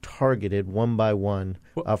systematically targeted one by one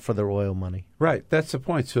for their oil money. Right, that's the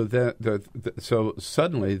point. So so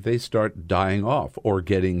suddenly they start dying off or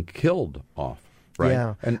getting killed off, right?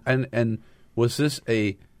 Yeah. And was this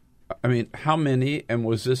how many? And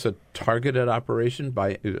was this a targeted operation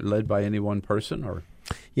led by any one person, or?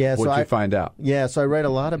 Yeah, what did you find out? Yeah, so I read a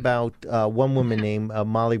lot about one woman named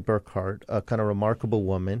Molly Burkhart, a kind of remarkable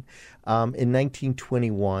woman. In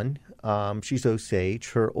 1921, she's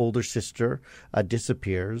Osage. Her older sister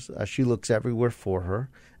disappears. She looks everywhere for her.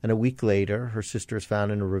 And a week later, her sister is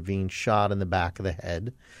found in a ravine, shot in the back of the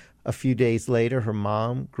head. A few days later, her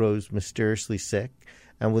mom grows mysteriously sick,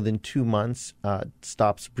 and within 2 months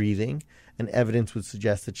stops breathing. And evidence would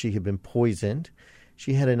suggest that she had been poisoned.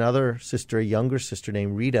 She had another sister, a younger sister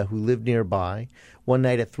named Rita, who lived nearby. One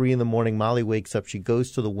night at 3 a.m, Molly wakes up. She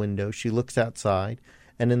goes to the window. She looks outside,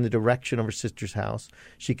 and in the direction of her sister's house,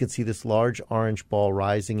 she can see this large orange ball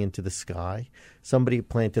rising into the sky. Somebody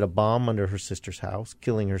planted a bomb under her sister's house,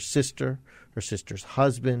 killing her sister's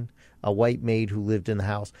husband, a white maid who lived in the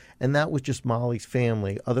house. And that was just Molly's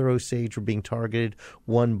family. Other Osage were being targeted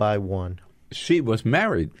one by one. She was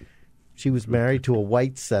married. She was married to a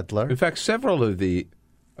white settler. In fact, several of the,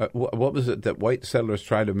 what was it that white settlers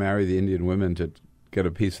tried to marry the Indian women to get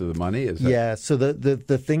a piece of the money? Yeah, so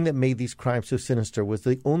the thing that made these crimes so sinister was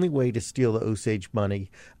the only way to steal the Osage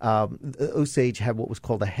money. The Osage had what was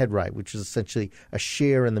called a head right, which is essentially a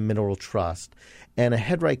share in the mineral trust. And a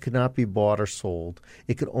head right could not be bought or sold.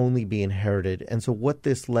 It could only be inherited. And so what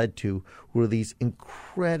this led to were these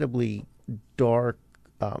incredibly dark,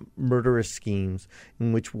 murderous schemes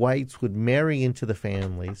in which whites would marry into the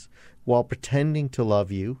families while pretending to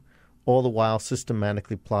love you, all the while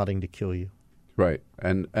systematically plotting to kill you. Right.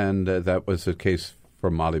 And that was the case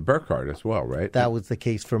for Molly Burkhart as well, right? That was the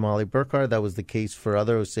case for Molly Burkhart. That was the case for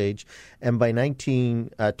other Osage. And by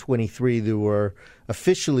 1923, there were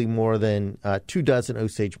officially more than 24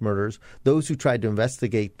 Osage murders. Those who tried to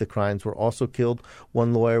investigate the crimes were also killed.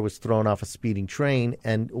 One lawyer was thrown off a speeding train.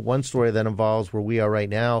 And one story that involves where we are right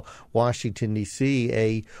now, Washington, D.C.,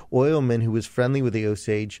 a oilman who was friendly with the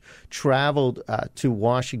Osage traveled to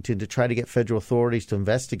Washington to try to get federal authorities to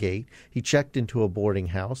investigate. He checked into a boarding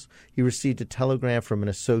house. He received a telegram from an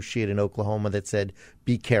associate in Oklahoma that said,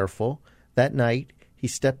 "Be careful." That night, he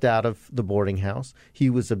stepped out of the boarding house. He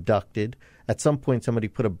was abducted. At some point, somebody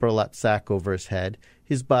put a burlap sack over his head.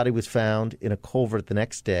 His body was found in a culvert the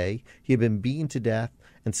next day. He had been beaten to death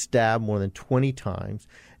and stabbed more than 20 times.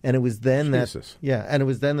 And it was then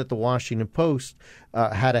that the Washington Post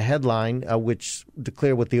had a headline which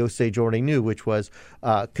declared what the Osage already knew, which was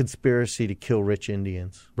conspiracy to kill rich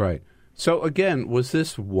Indians. Right. So again, was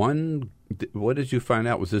this one? What did you find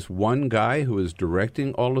out? Was this one guy who was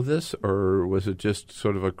directing all of this, or was it just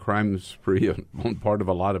sort of a crime spree on part of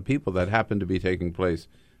a lot of people that happened to be taking place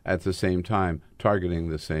at the same time, targeting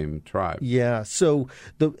the same tribe? Yeah, so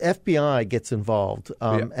the FBI gets involved,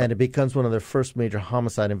 and it becomes one of their first major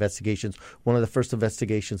homicide investigations, one of the first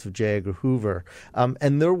investigations of J. Edgar Hoover.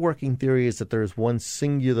 And their working theory is that there is one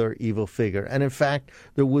singular evil figure. And in fact,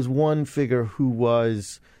 there was one figure who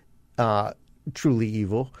was truly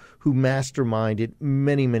evil, who masterminded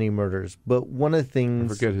many, many murders. But one of the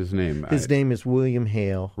things... I forget his name. His name is William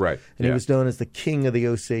Hale. Right. And he was known as the King of the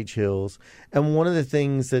Osage Hills. And one of the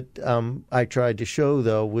things that I tried to show,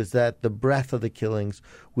 though, was that the breadth of the killings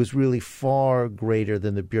was really far greater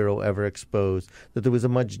than the Bureau ever exposed, that there was a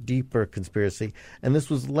much deeper conspiracy. And this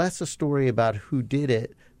was less a story about who did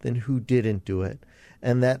it than who didn't do it.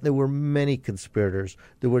 And that there were many conspirators.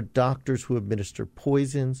 There were doctors who administered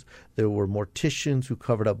poisons. There were morticians who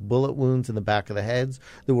covered up bullet wounds in the back of the heads.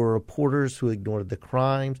 There were reporters who ignored the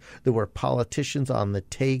crimes. There were politicians on the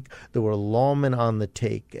take. There were lawmen on the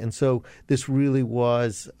take. And so this really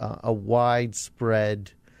was a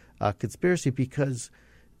widespread conspiracy because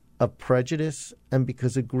of prejudice and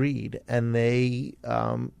because of greed. And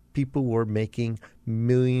people were making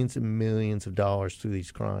millions and millions of dollars through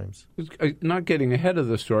these crimes. Not getting ahead of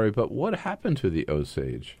the story, but what happened to the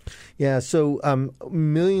Osage? Yeah, so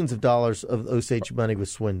millions of dollars of Osage money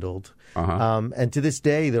was swindled. And to this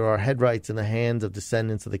day, there are head rights in the hands of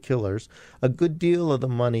descendants of the killers. A good deal of the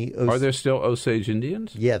money... Are there still Osage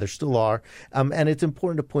Indians? Yeah, there still are. And it's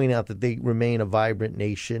important to point out that they remain a vibrant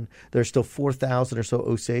nation. There are still 4,000 or so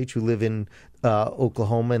Osage who live in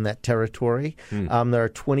Oklahoma in that territory. There are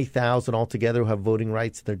 20,000 altogether who have voting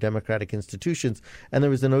rights in their democratic institutions. And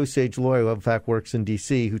there was an Osage lawyer who, in fact, works in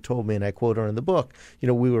D.C. who told me, and I quote her in the book,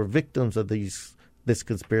 we were victims of this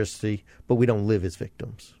conspiracy, but we don't live as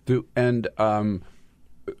victims. Are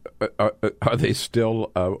they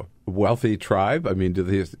still a wealthy tribe? I mean,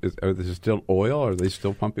 are there still oil? Are they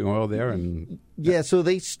still pumping oil there? Yeah, so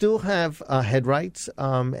they still have head rights,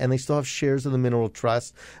 and they still have shares of the mineral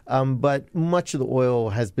trust, but much of the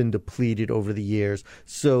oil has been depleted over the years,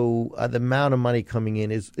 so the amount of money coming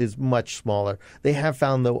in is much smaller. They have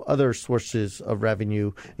found, though, other sources of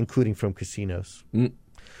revenue, including from casinos.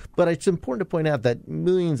 But it's important to point out that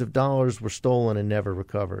millions of dollars were stolen and never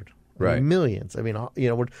recovered. Right. Millions. I mean,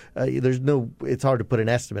 it's hard to put an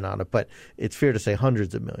estimate on it, but it's fair to say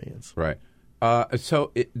hundreds of millions. Right. How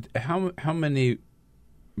many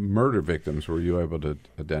murder victims were you able to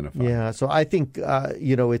identify? Yeah, so I think,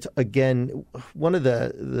 it's, again, one of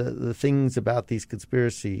the things about these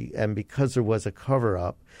conspiracy, and because there was a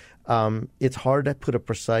cover-up, it's hard to put a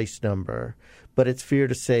precise number, but it's fair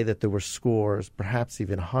to say that there were scores, perhaps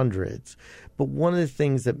even hundreds. But one of the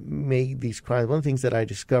things that made these crimes, one of the things that I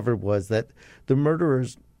discovered was that the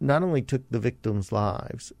murderers not only took the victims'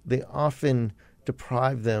 lives, they often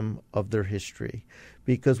deprived them of their history.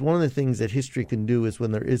 Because one of the things that history can do is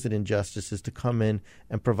when there is an injustice is to come in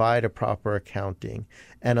and provide a proper accounting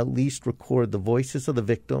and at least record the voices of the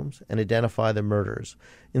victims and identify the murderers.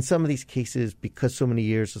 In some of these cases, because so many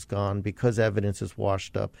years has gone, because evidence is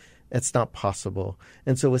washed up, it's not possible.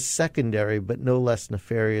 And so a secondary but no less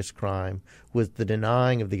nefarious crime was the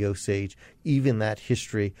denying of the Osage even that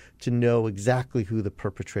history to know exactly who the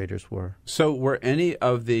perpetrators were. So were any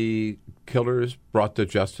of the killers brought to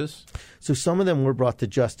justice? So some of them were brought to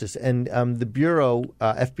justice. And the Bureau,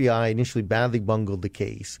 FBI, initially badly bungled the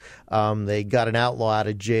case. They got an outlaw out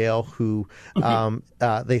of jail who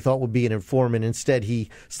they thought would be an informant. Instead, he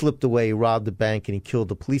slipped away, robbed the bank, and he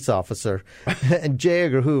killed a police officer. And J.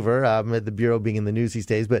 Edgar Hoover, the Bureau being in the news these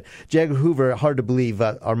days, but J. Edgar Hoover, hard to believe,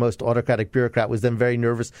 our most autocratic bureaucrat, was then very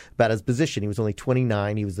nervous about his position. He was only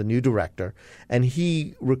 29. He was the new director. And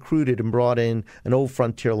he recruited and brought in an old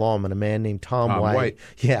frontier lawman, a man named Tom White.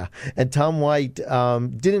 Yeah. And Tom White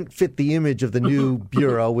didn't fit the image of the new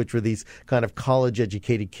Bureau, which were these kind of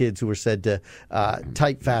college-educated kids who were said to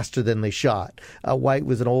type faster than they shot. White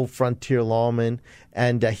was an old frontier lawman,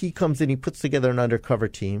 and he comes in, he puts together an undercover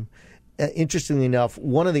team. Interestingly enough,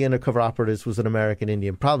 one of the undercover operatives was an American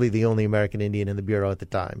Indian, probably the only American Indian in the Bureau at the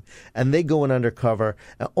time. And they go in undercover.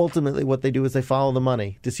 And ultimately, what they do is they follow the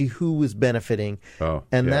money to see who was benefiting.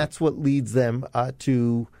 That's what leads them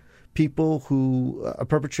to people a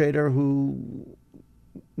perpetrator who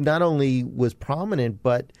not only was prominent,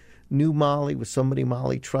 but knew Molly, was somebody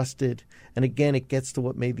Molly trusted. And again, it gets to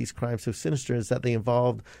what made these crimes so sinister, is that they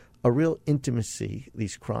involved a real intimacy,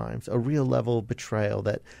 these crimes, a real level of betrayal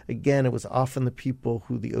that, again, it was often the people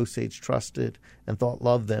who the Osage trusted and thought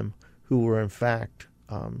loved them who were, in fact,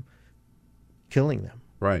 killing them.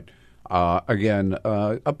 Right. Again,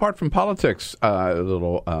 apart from politics, a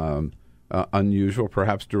little unusual,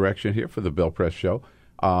 perhaps, direction here for the Bill Press Show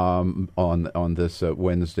on this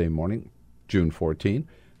Wednesday morning, June 14.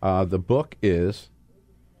 The book is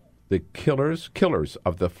The Killers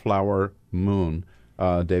of the Flower Moon.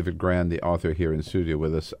 David Grann, the author, here in studio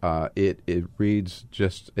with us. It reads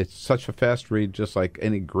it's such a fast read, just like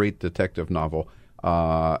any great detective novel.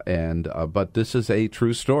 But this is a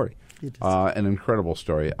true story, an incredible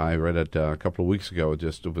story. I read it a couple of weeks ago.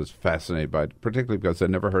 Just was fascinated by it, particularly because I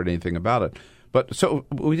never heard anything about it. But so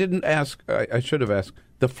we didn't ask. I should have asked.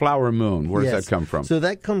 The flower moon. Where does that come from? So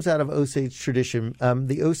that comes out of Osage tradition.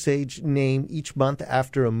 The Osage name each month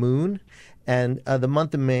after a moon. And the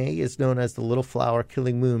month of May is known as the Little Flower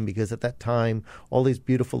Killing Moon because at that time, all these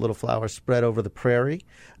beautiful little flowers spread over the prairie.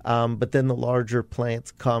 But then the larger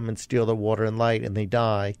plants come and steal their water and light, and they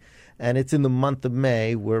die. And it's in the month of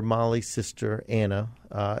May where Molly's sister, Anna,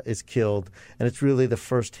 is killed. And it's really the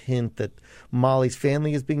first hint that Molly's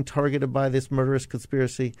family is being targeted by this murderous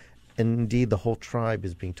conspiracy. And indeed, the whole tribe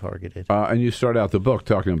is being targeted. And you start out the book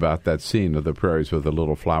talking about that scene of the prairies with the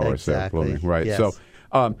little flowers there blooming. Right. Yes. So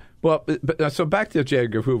So back to J.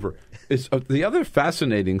 Edgar Hoover. The other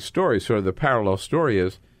fascinating story, sort of the parallel story,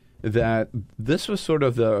 is that this was sort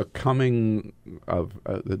of the coming of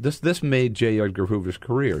this made J. Edgar Hoover's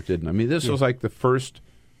career, didn't it? I mean, this was like the first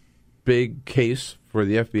big case for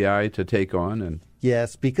the FBI to take on, and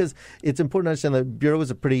yes, because it's important to understand the Bureau was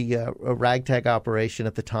a pretty ragtag operation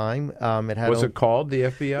at the time. It called the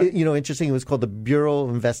FBI? Interesting. It was called the Bureau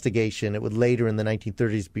of Investigation. It would later in the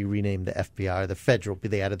 1930s be renamed the FBI, or the Federal.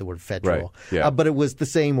 They added the word federal. Right. Yeah. But it was the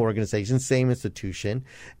same organization, same institution.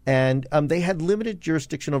 And they had limited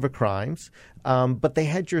jurisdiction over crimes, but they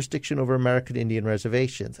had jurisdiction over American Indian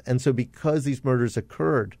reservations. And so because these murders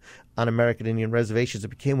occurred on American Indian reservations, it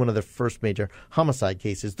became one of the first major homicide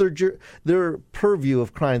cases. Their purview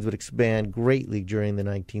of crimes would expand greatly during the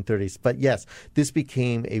 1930s. But yes, this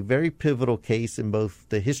became a very pivotal case in both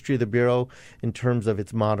the history of the Bureau in terms of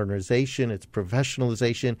its modernization, its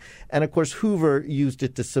professionalization, and of course Hoover used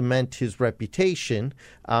it to cement his reputation.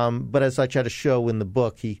 But as I try to show in the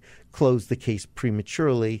book, he closed the case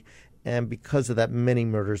prematurely. And because of that, many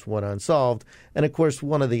murders went unsolved. And, of course,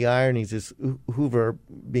 one of the ironies is Hoover,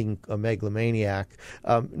 being a megalomaniac,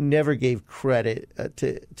 never gave credit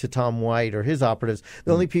to Tom White or his operatives.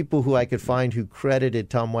 The only people who I could find who credited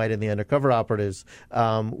Tom White and the undercover operatives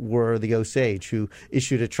were the Osage, who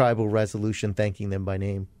issued a tribal resolution thanking them by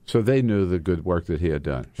name. So they knew the good work that he had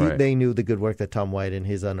done. Right? They knew the good work that Tom White and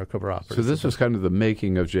his undercover operatives. So this was kind of the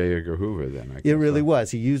making of J. Edgar Hoover then, I guess. It really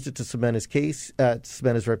was. He used it to cement his case, to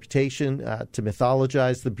cement his reputation, to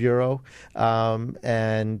mythologize the Bureau.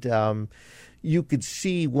 You could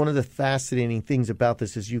see one of the fascinating things about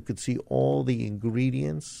this is you could see all the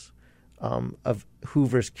ingredients of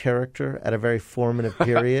Hoover's character at a very formative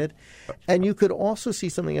period. And you could also see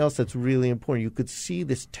something else that's really important. You could see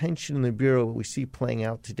this tension in the Bureau we see playing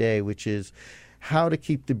out today, which is how to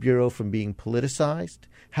keep the Bureau from being politicized,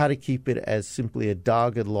 how to keep it as simply a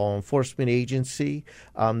dogged law enforcement agency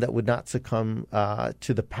that would not succumb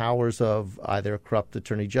to the powers of either a corrupt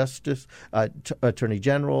attorney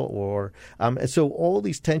general, or so all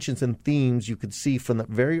these tensions and themes you could see from the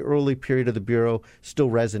very early period of the Bureau still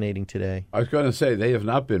resonating today. I was going to say they have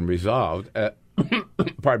not been resolved.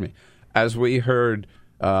 Pardon me. As we heard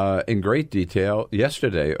in great detail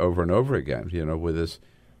yesterday over and over again, with this,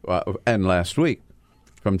 and last week,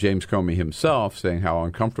 from James Comey himself, saying how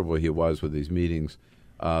uncomfortable he was with these meetings,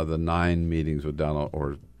 the 9 meetings with Donald,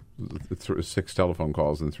 or 6 telephone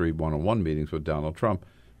calls and 3 one-on-one meetings with Donald Trump,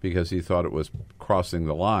 because he thought it was crossing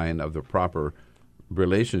the line of the proper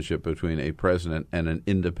relationship between a president and an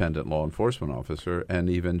independent law enforcement officer. And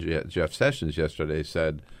even Jeff Sessions yesterday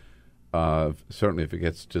said, certainly if it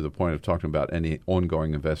gets to the point of talking about any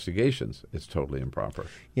ongoing investigations, it's totally improper.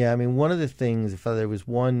 Yeah, I mean, one of the things, if there was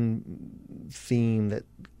one theme that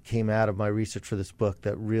came out of my research for this book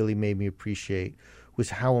that really made me appreciate was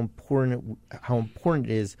how important it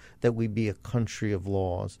is that we be a country of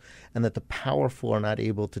laws and that the powerful are not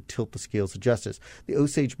able to tilt the scales of justice. The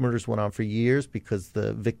Osage murders went on for years because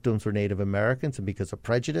the victims were Native Americans and because of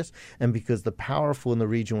prejudice and because the powerful in the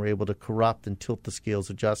region were able to corrupt and tilt the scales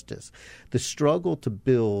of justice. The struggle to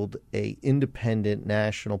build an independent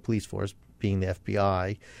national police force, being the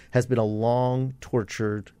FBI, has been a long,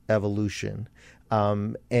 tortured evolution.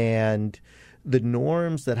 And the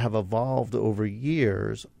norms that have evolved over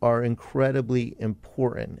years are incredibly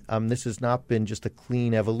important. This has not been just a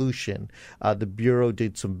clean evolution. The Bureau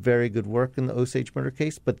did some very good work in the Osage murder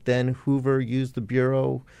case, but then Hoover used the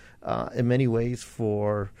Bureau in many ways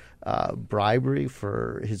for bribery,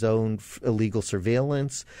 for his own illegal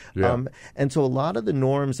surveillance. Yeah. And so a lot of the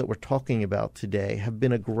norms that we're talking about today have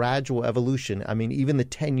been a gradual evolution. I mean, even the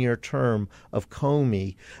 10-year term of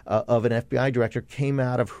Comey, of an FBI director, came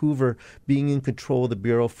out of Hoover being in control of the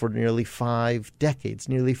Bureau for nearly 5 decades,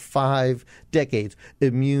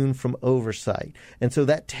 immune from oversight. And so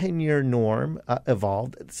that 10-year norm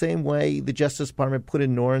evolved. The same way the Justice Department put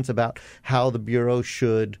in norms about how the Bureau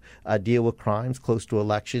should deal with crimes close to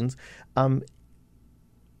elections.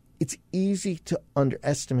 It's easy to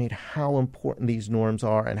underestimate how important these norms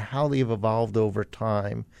are and how they've evolved over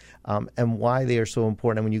time, and why they are so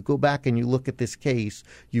important. And when you go back and you look at this case,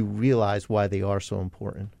 you realize why they are so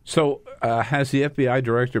important. So has the FBI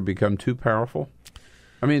director become too powerful?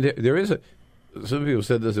 I mean, there is some people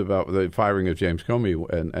said this about the firing of James Comey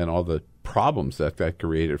and all the problems that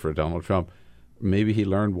created for Donald Trump. Maybe he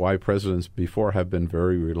learned why presidents before have been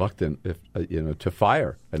very reluctant, to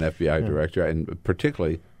fire an FBI director, and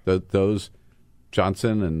particularly those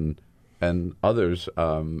Johnson and others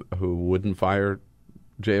who wouldn't fire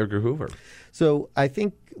J. Edgar Hoover? So I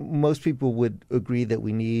think most people would agree that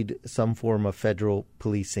we need some form of federal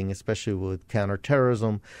policing, especially with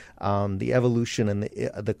counterterrorism. The evolution in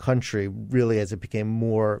the country really, as it became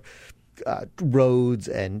more roads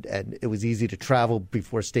and it was easy to travel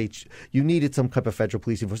before states, you needed some type of federal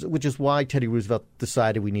policing force, which is why Teddy Roosevelt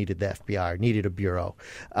decided we needed the FBI, or needed a bureau.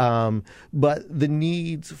 But the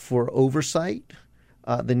needs for oversight,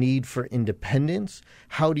 the need for independence.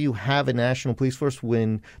 How do you have a national police force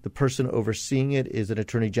when the person overseeing it is an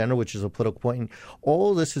attorney general, which is a political appointment?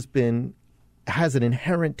 All this has an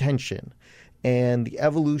inherent tension. And the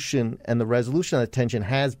evolution and the resolution of that tension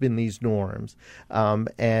has been these norms.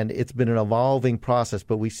 And it's been an evolving process.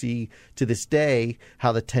 But we see to this day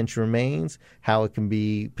how the tension remains, how it can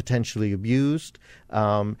be potentially abused.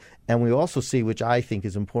 And we also see, which I think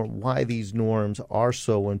is important, why these norms are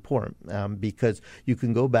so important. Because you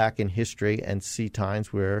can go back in history and see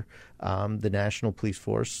times where the National Police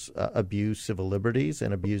Force abused civil liberties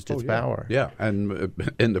and abused its power. Yeah, and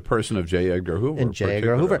in the person of J. Edgar Hoover. And J.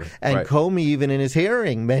 Edgar Hoover. And right. Comey, even in his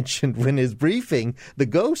hearing, mentioned in his briefing the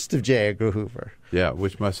ghost of J. Edgar Hoover. Yeah,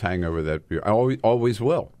 which must hang over that bureau. Always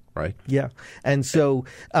will. Right. Yeah, and so,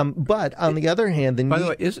 but on the other hand, by the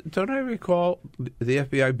way, don't I recall the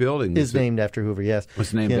FBI building is named after Hoover? Yes,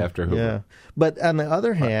 was named after Hoover. Yeah, but on the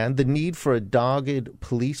other hand, the need for a dogged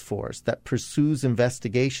police force that pursues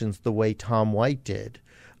investigations the way Tom White did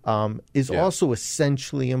is also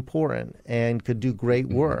essentially important and could do great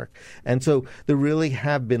work. And so there really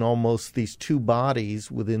have been almost these two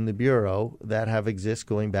bodies within the Bureau that have exist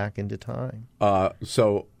going back into time.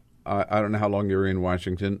 I don't know how long you were in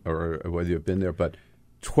Washington or whether you've been there, but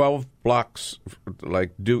 12 blocks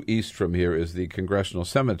due east from here is the Congressional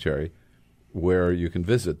Cemetery, where you can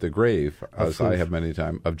visit the grave, as I have many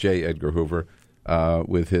times, of J. Edgar Hoover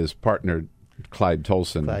with his partner Clyde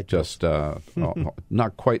Tolson,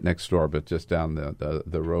 not quite next door, but just down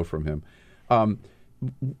the row from him.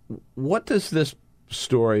 What does this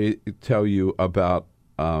story tell you about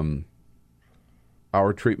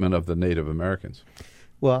our treatment of the Native Americans?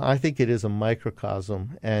 Well, I think it is a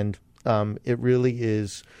microcosm, and it really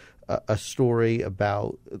is a story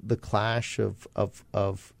about the clash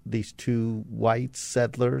of these two white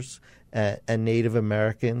settlers and Native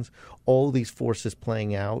Americans, all these forces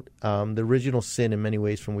playing out. The original sin, in many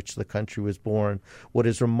ways, from which the country was born. What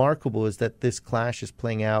is remarkable is that this clash is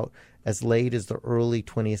playing out as late as the early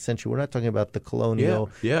 20th century. We're not talking about the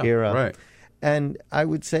colonial era. Right. And I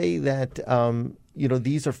would say that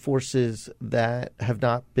these are forces that have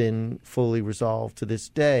not been fully resolved to this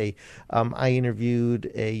day. I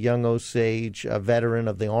interviewed a young Osage veteran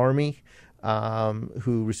of the Army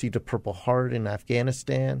who received a Purple Heart in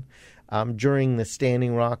Afghanistan. During the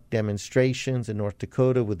Standing Rock demonstrations in North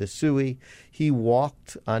Dakota with the Sioux, he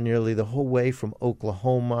walked nearly the whole way from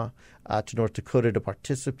Oklahoma to North Dakota to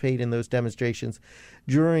participate in those demonstrations.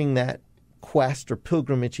 During that quest or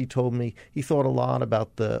pilgrimage, he told me he thought a lot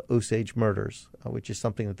about the Osage murders, which is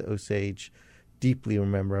something that the Osage deeply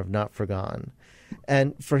remember, have not forgotten.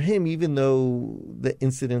 And for him, even though the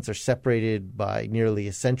incidents are separated by nearly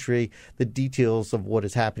a century, the details of what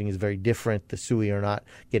is happening is very different. The Sioux are not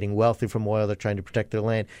getting wealthy from oil. They're trying to protect their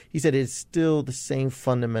land. He said it's still the same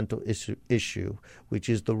fundamental issue, which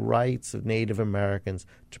is the rights of Native Americans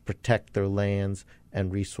to protect their lands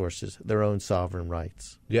and resources, their own sovereign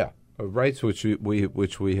rights. Yeah. Rights which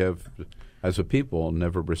we have, as a people,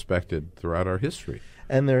 never respected throughout our history.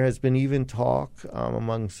 And there has been even talk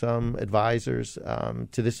among some advisors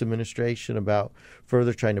to this administration about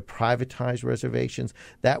further trying to privatize reservations.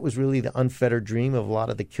 That was really the unfettered dream of a lot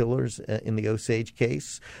of the killers in the Osage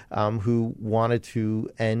case, who wanted to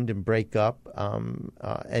end and break up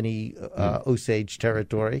any Osage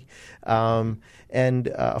territory. And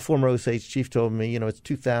a former Osage chief told me, it's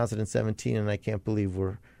 2017 and I can't believe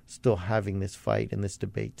we're still having this fight and this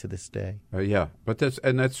debate to this day. But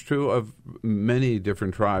that's true of many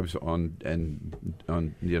different tribes on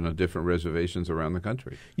different reservations around the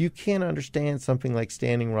country. You can't understand something like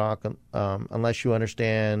Standing Rock unless you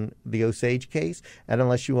understand the Osage case and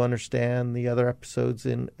unless you understand the other episodes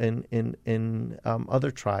in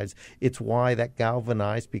other tribes. It's why that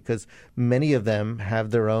galvanized, because many of them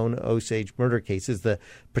have their own Osage murder cases. The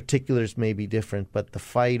particulars may be different, but the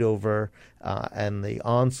fight over and the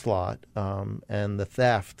onslaught and the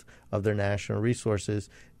theft of their national resources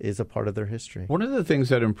is a part of their history. One of the things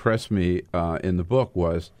that impressed me in the book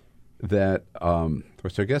was that,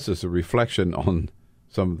 which I guess is a reflection on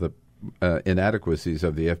some of the inadequacies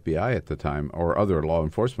of the FBI at the time or other law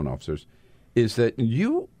enforcement officers, is that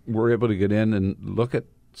you were able to get in and look at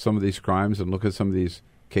some of these crimes and look at some of these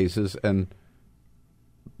cases and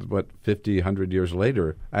 50, 100 years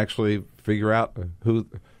later, actually figure out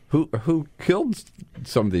who killed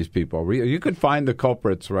some of these people. You could find the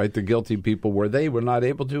culprits, right, the guilty people, where they were not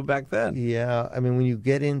able to back then. Yeah, I mean, when you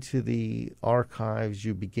get into the archives,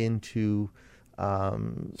 you begin to...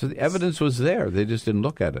 so the evidence was there. They just didn't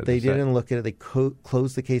look at it. They didn't look at it. They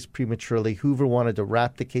closed the case prematurely. Hoover wanted to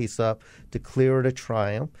wrap the case up, declare it a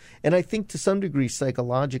triumph. And I think to some degree,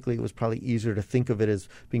 psychologically, it was probably easier to think of it as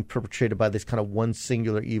being perpetrated by this kind of one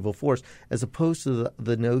singular evil force, as opposed to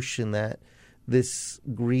the notion that this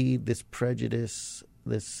greed, this prejudice,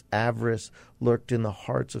 this avarice lurked in the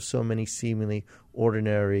hearts of so many seemingly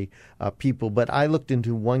ordinary people. But I looked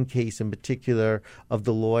into one case in particular of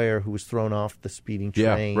the lawyer who was thrown off the speeding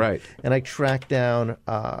train. Yeah, right. And I tracked down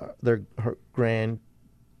her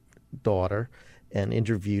granddaughter and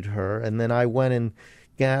interviewed her. And then I went and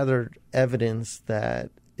gathered evidence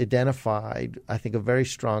that identified, I think, a very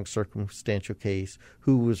strong circumstantial case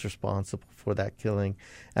who was responsible for that killing.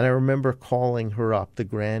 And I remember calling her up, the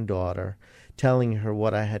granddaughter, telling her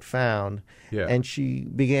what I had found. Yeah. And she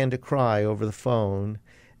began to cry over the phone.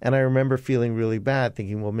 And I remember feeling really bad,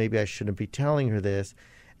 thinking, well, maybe I shouldn't be telling her this.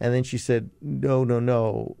 And then she said,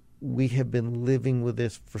 no, we have been living with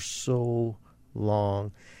this for so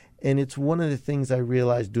long. And it's one of the things I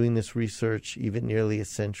realized doing this research, even nearly a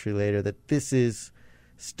century later, that this is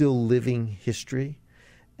still living history,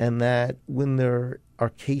 and that when there are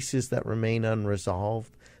cases that remain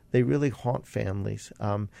unresolved, they really haunt families.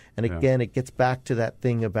 And again, it gets back to that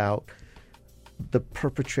thing about the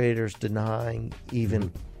perpetrators denying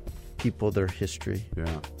even people their history.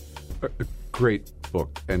 Yeah. Great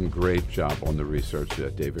book and great job on the research,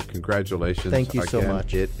 David. Congratulations. Thank you so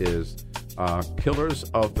much. It is Killers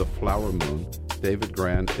of the Flower Moon. David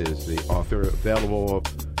Grann is the author. Available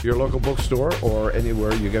at your local bookstore or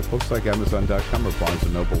anywhere you get books, like Amazon.com or Barnes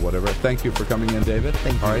 & Noble, whatever. Thank you for coming in, David.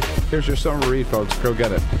 Thank you. All right, here's your summer read, folks. Go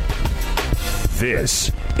get it.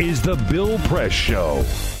 This is the Bill Press Show.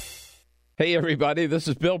 Hey, everybody, this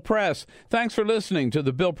is Bill Press. Thanks for listening to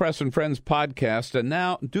the Bill Press and Friends podcast. And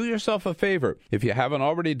now, do yourself a favor. If you haven't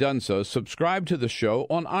already done so, subscribe to the show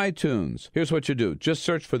on iTunes. Here's what you do. Just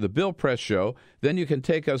search for the Bill Press Show. Then you can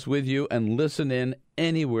take us with you and listen in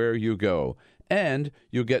anywhere you go. And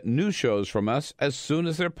you'll get new shows from us as soon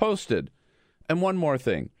as they're posted. And one more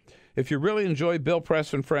thing. If you really enjoy Bill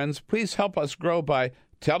Press and Friends, please help us grow by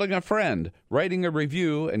telling a friend, writing a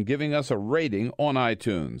review, and giving us a rating on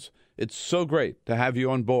iTunes. It's so great to have you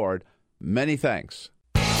on board. Many thanks.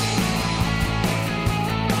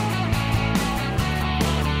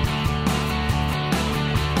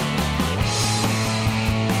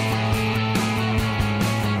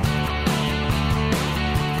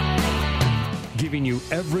 Giving you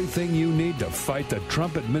everything you need to fight the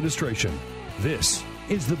Trump administration. This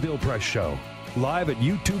is The Bill Press Show. Live at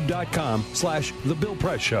youtube.com/The Bill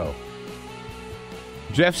Press Show.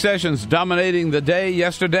 Jeff Sessions dominating the day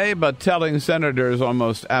yesterday, but telling senators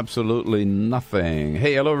almost absolutely nothing.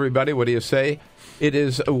 Hey, hello, everybody. What do you say? It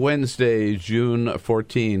is Wednesday, June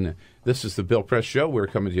 14. This is the Bill Press Show. We're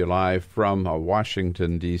coming to you live from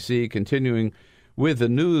Washington, D.C., continuing with the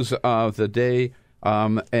news of the day.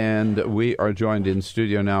 And we are joined in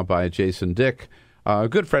studio now by Jason Dick, a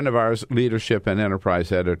good friend of ours, leadership and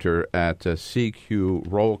enterprise editor at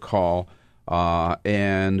CQ Roll Call.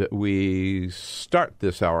 And we start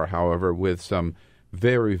this hour, however, with some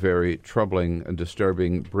very, very troubling and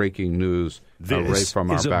disturbing breaking news right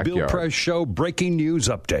from our backyard. This is a Bill Press Show breaking news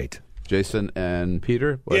update. Jason and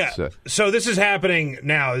Peter? So this is happening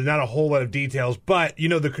now. There's not a whole lot of details, but,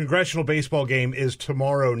 the congressional baseball game is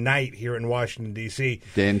tomorrow night here in Washington, D.C.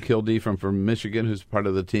 Dan Kildee from Michigan, who's part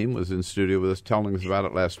of the team, was in studio with us telling us about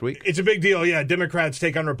it last week. It's a big deal, yeah. Democrats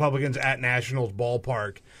take on Republicans at Nationals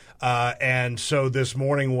Ballpark. And so this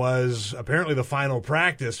morning was apparently the final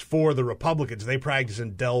practice for the Republicans. They practice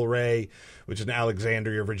in Delray, which is in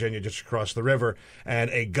Alexandria, Virginia, just across the river.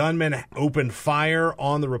 And a gunman opened fire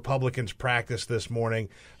on the Republicans' practice this morning,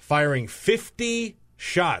 firing 50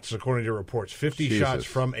 shots, according to reports, 50 shots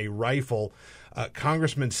from a rifle.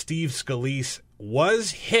 Congressman Steve Scalise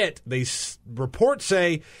was hit. Reports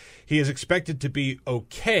say he is expected to be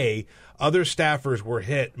okay. Other staffers were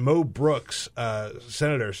hit. Mo Brooks,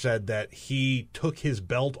 senator, said that he took his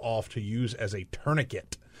belt off to use as a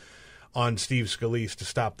tourniquet on Steve Scalise to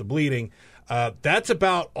stop the bleeding. That's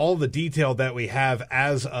about all the detail that we have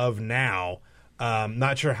as of now.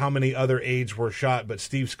 Not sure how many other aides were shot, but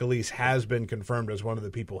Steve Scalise has been confirmed as one of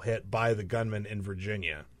the people hit by the gunman in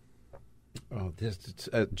Virginia. Oh,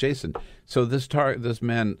 Jason. So this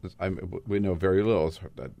man, we know very little,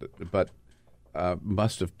 but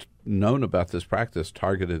must have known about this practice,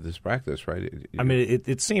 targeted this practice, right? I mean,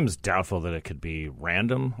 it seems doubtful that it could be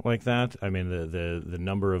random like that. I mean, the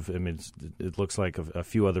number of it looks like a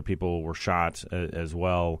few other people were shot as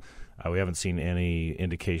well. We haven't seen any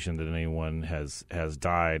indication that anyone has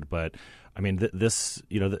died, but I mean,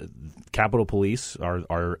 the Capitol Police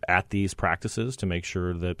are at these practices to make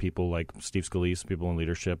sure that people like Steve Scalise, people in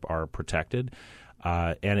leadership, are protected.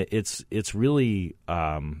 And it's really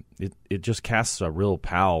it just casts a real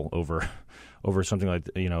pall over something like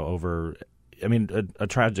a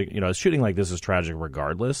tragic a shooting like this is tragic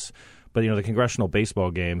regardless. But the congressional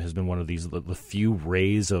baseball game has been one of these the few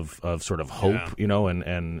rays of sort of hope in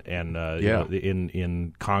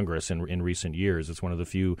Congress in recent years. It's one of the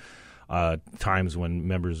few times when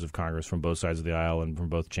members of Congress from both sides of the aisle and from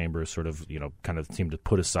both chambers sort of kind of seem to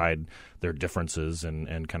put aside their differences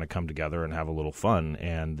and kind of come together and have a little fun.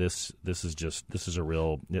 And this is a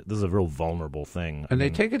real vulnerable thing. And they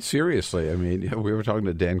take it seriously. I mean, we were talking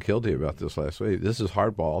to Dan Kildee about this last week. This is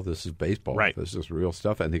hardball. This is baseball. Right. This is real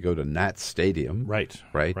stuff. And they go to Nat Stadium. Right.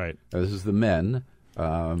 This is the men.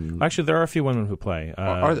 Actually, there are a few women who play.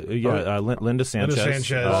 Linda Sanchez.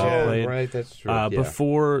 Played. Right, that's true.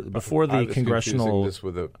 Before the congressional. This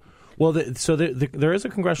with a, there is a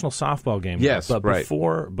congressional softball game. Yes, but right.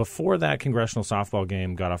 before that congressional softball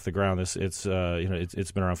game got off the ground, it's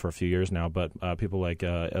been around for a few years now. But people like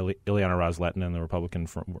Ileana Ros-Lehtinen, the Republican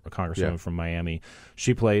congresswoman from Miami,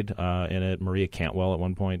 she played in it. Maria Cantwell at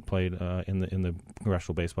one point played in the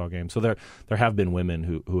congressional baseball game. So there have been women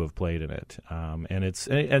who have played in it, and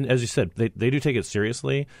as you said, they do take it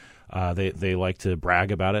seriously. They like to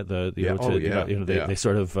brag about it. They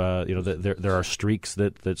sort of there are streaks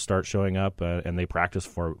that start showing up, and they practice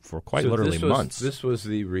for quite literally months. This was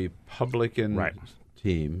the Republican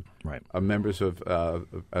team, members of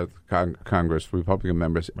Congress, Republican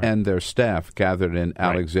members, and their staff gathered in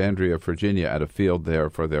Alexandria, Virginia, at a field there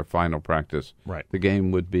for their final practice. Right. The game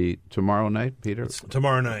would be tomorrow night, Peter.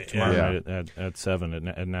 Tomorrow night at 7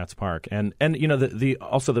 at Nats Park, and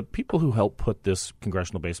also the people who helped put this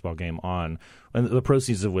congressional baseball game on, and the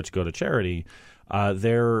proceeds of which go to charity.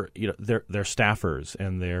 They're staffers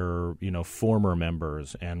and they're former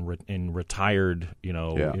members and retired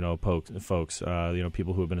folks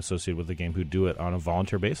people who have been associated with the game who do it on a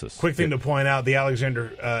volunteer basis. Quick thing to point out: the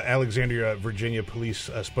Alexandria, Virginia police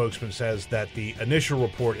spokesman says that the initial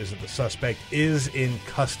report is that the suspect is in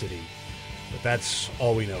custody, but that's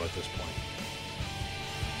all we know at this point.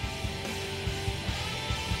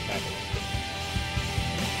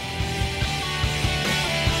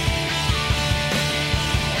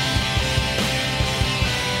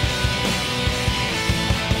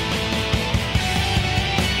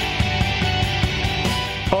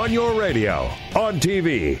 On your radio, on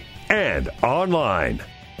TV, and online.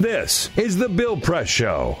 This is The Bill Press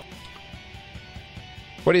Show.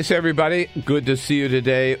 What do you say, everybody? Good to see you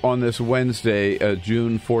today on this Wednesday,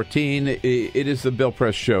 June 14. It is The Bill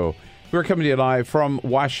Press Show. We're coming to you live from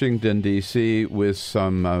Washington, D.C. with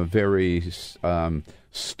some very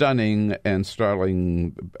stunning and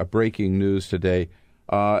startling breaking news today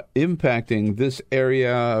impacting this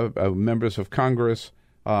area, members of Congress,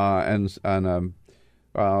 and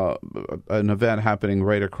an event happening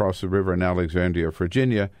right across the river in Alexandria,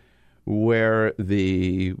 Virginia, where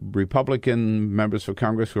the Republican members of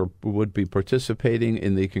Congress who would be participating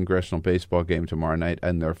in the congressional baseball game tomorrow night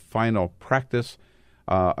and their final practice,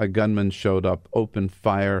 a gunman showed up, opened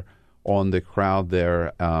fire on the crowd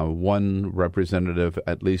there. One representative,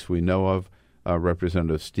 at least we know of,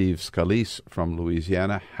 Representative Steve Scalise from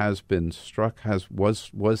Louisiana, has been struck,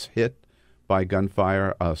 was hit by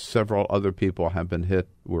gunfire. Several other people have been hit.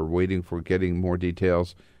 We're waiting for getting more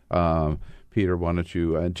details. Peter, why don't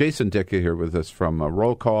you... Jason Dicker here with us from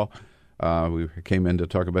Roll Call. We came in to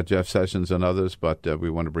talk about Jeff Sessions and others, but we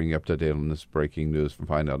want to bring you up to date on this breaking news and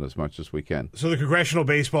find out as much as we can. So the congressional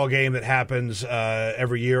baseball game that happens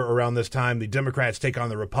every year around this time, the Democrats take on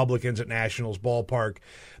the Republicans at Nationals Ballpark.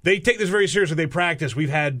 They take this very seriously. They practice. We've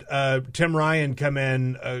had Tim Ryan come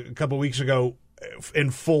in a couple weeks ago in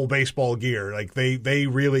full baseball gear. Like they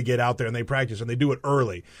really get out there and they practice, and they do it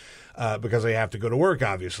early because they have to go to work,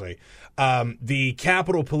 obviously. The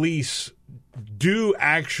Capitol Police do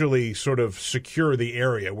actually sort of secure the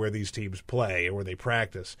area where these teams play and where they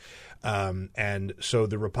practice. And so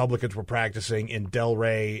the Republicans were practicing in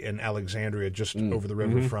Delray and Alexandria, just over the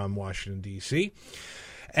river from Washington, D.C.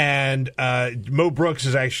 And Mo Brooks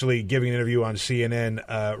is actually giving an interview on CNN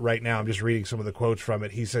right now. I'm just reading some of the quotes from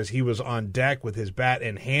it. He says he was on deck with his bat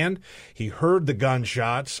in hand. He heard the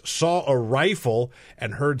gunshots, saw a rifle,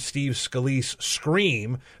 and heard Steve Scalise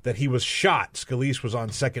scream that he was shot. Scalise was on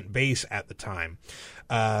second base at the time.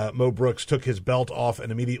 Mo Brooks took his belt off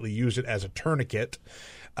and immediately used it as a tourniquet.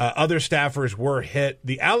 Other staffers were hit.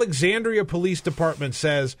 The Alexandria Police Department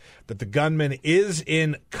says that the gunman is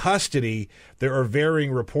in custody. There are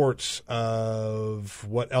varying reports of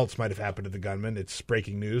what else might have happened to the gunman. It's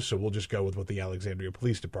breaking news, so we'll just go with what the Alexandria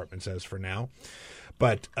Police Department says for now.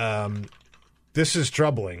 But this is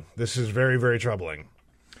troubling. This is very, very troubling.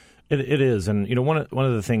 It is, and one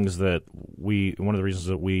of the things that one of the reasons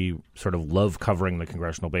that we sort of love covering the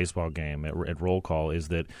congressional baseball game at Roll Call is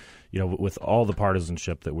that with all the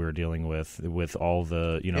partisanship that we're dealing with all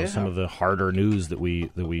the some of the harder news that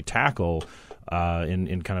we tackle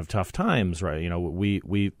in kind of tough times, right?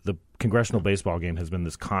 The congressional baseball game has been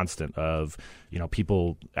this constant of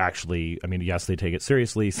people actually. I mean, yes, they take it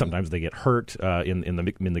seriously. Sometimes they get hurt in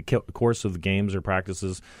the course of the games or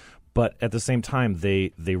practices. But at the same time,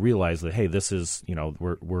 they realize that, hey, this is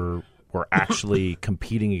we're actually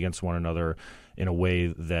competing against one another in a way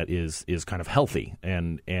that is kind of healthy,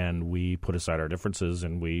 and we put aside our differences,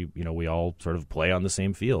 and we all sort of play on the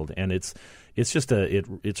same field, and it's just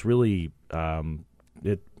it's really I don't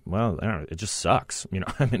know, it just sucks,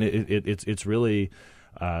 I mean it's really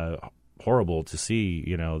horrible to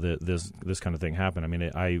see this kind of thing happen. I mean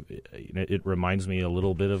it reminds me a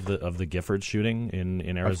little bit of the Gifford shooting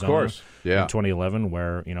in Arizona, of course. Yeah. In 2011,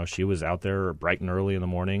 where she was out there bright and early in the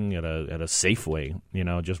morning at a Safeway,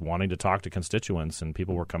 just wanting to talk to constituents, and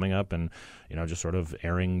people were coming up and just sort of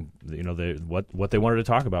airing what they wanted to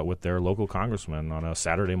talk about with their local congressman on a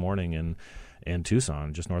Saturday morning in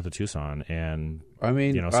Tucson, just north of Tucson, and I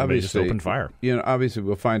mean somebody just opened fire. Obviously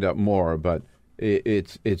we'll find out more, but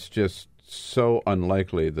it's just so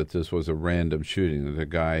unlikely that this was a random shooting, that a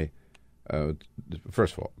guy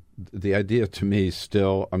first of all, the idea to me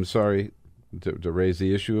still, I'm sorry to raise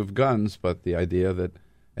the issue of guns, but the idea that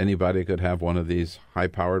anybody could have one of these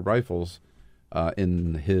high-powered rifles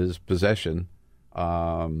in his possession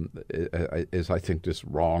is, I think, just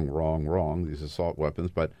wrong, these assault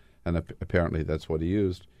weapons, and apparently that's what he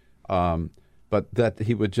used. But that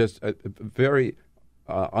he would just, very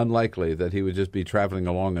unlikely that he would just be traveling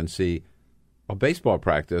along and see a baseball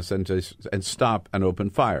practice and stop and open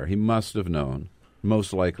fire. He must have known,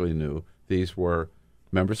 most likely knew, these were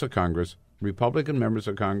members of Congress, Republican members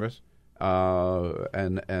of Congress,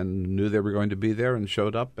 and knew they were going to be there and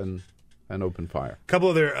showed up and opened fire. A couple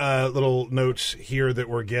other little notes here that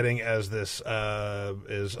we're getting as this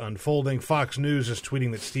is unfolding. Fox News is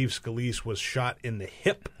tweeting that Steve Scalise was shot in the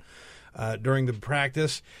hip during the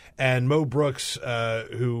practice, and Mo Brooks,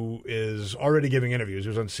 who is already giving interviews,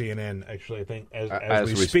 who's on CNN, actually, I think, as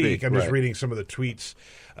we speak. I'm just reading some of the tweets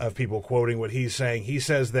of people quoting what he's saying. He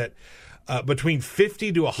says that between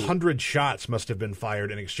 50 to 100 shots must have been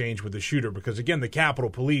fired in exchange with the shooter, because, again, the Capitol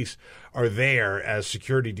Police are there as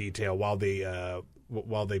security detail while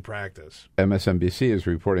they practice. MSNBC is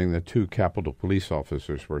reporting that 2 Capitol Police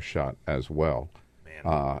officers were shot as well.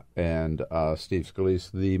 And Steve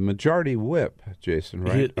Scalise, the majority whip, Jason,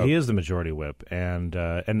 right? He is the majority whip, and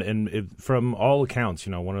from all accounts,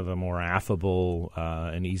 one of the more affable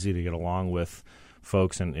and easy to get along with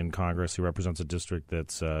folks in Congress. He represents a district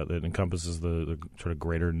that encompasses the sort of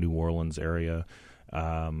greater New Orleans area,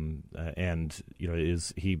 and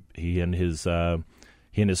he and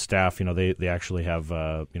his staff, they actually have,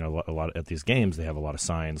 a lot at these games. They have a lot of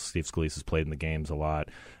signs. Steve Scalise has played in the games a lot,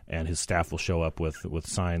 and his staff will show up with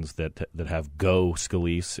signs that have "Go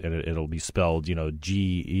Scalise," and it'll be spelled, G-E-A-U-X.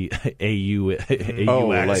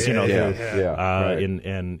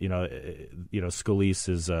 Scalise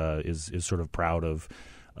is sort of proud of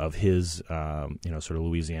his, sort of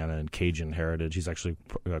Louisiana and Cajun heritage. He's actually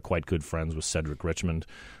quite good friends with Cedric Richmond,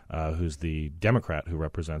 who's the Democrat who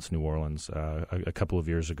represents New Orleans. A couple of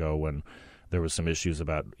years ago, when there was some issues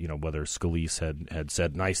about whether Scalise had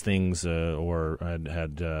said nice things or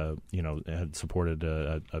had supported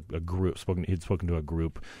a group. He'd spoken to a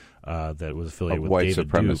group that was affiliated with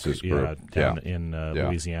David Duke down in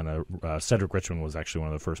Louisiana. Cedric Richmond was actually one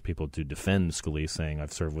of the first people to defend Scalise, saying,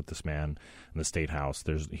 "I've served with this man in the State House.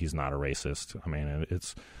 He's not a racist." I mean,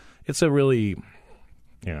 it's a really,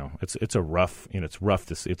 it's a rough,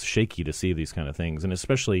 it's shaky to see these kind of things, and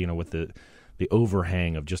especially with the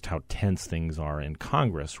overhang of just how tense things are in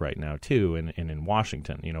Congress right now too, and in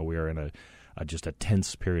Washington. We are in just a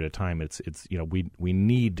tense period of time. It's we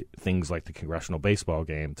need things like the congressional baseball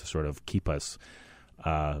game to sort of keep us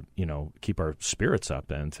keep our spirits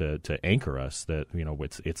up and to anchor us that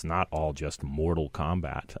it's not all just mortal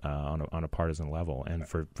combat on a partisan level, and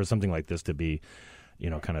for something like this to be to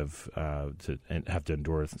have to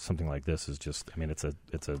endure something like this is just, it's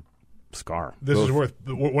a scar. This is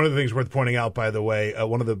one of the things worth pointing out, by the way.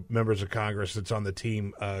 One of the members of Congress that's on the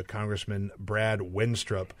team, Congressman Brad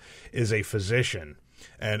Winstrup, is a physician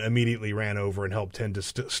and immediately ran over and helped tend to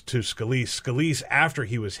Scalise. Scalise, after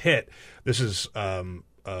he was hit, this is a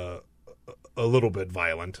little bit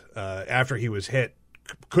violent. After he was hit,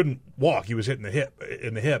 couldn't walk. He was hit in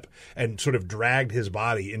the hip, and sort of dragged his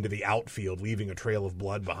body into the outfield, leaving a trail of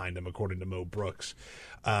blood behind him, according to Mo Brooks.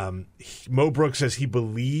 Mo Brooks says he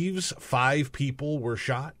believes 5 people were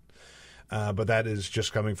shot, but that is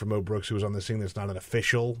just coming from Mo Brooks, who was on the scene. That's not an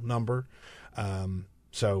official number.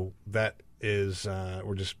 So that is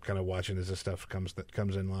we're just kind of watching as this stuff comes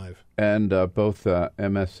in live. And both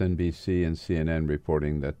MSNBC and CNN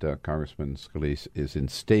reporting that Congressman Scalise is in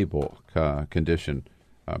stable condition,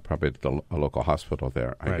 probably at a local hospital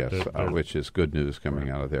there, I guess, which is good news coming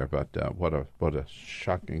out of there. But what a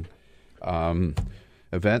shocking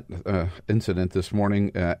incident this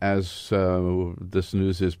morning. As this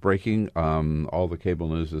news is breaking, all the cable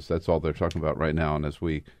news that's all they're talking about right now. And as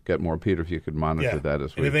we get more, Peter, if you could monitor that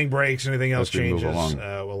as anything breaks, anything else changes,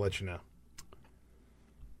 we'll let you know.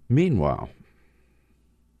 Meanwhile,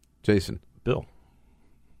 Jason, Bill,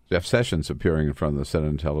 Jeff Sessions appearing in front of the Senate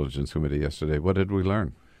Intelligence Committee yesterday. What did we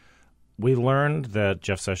learn? We learned that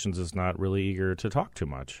Jeff Sessions is not really eager to talk too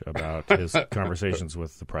much about his conversations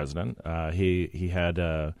with the president. He had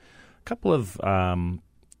a couple of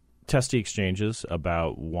testy exchanges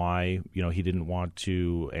about why he didn't want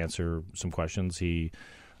to answer some questions. He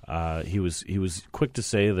was quick to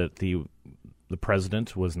say that the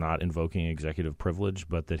president was not invoking executive privilege,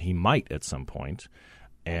 but that he might at some point.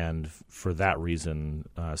 And for that reason,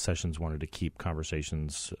 Sessions wanted to keep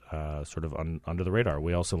conversations sort of under the radar.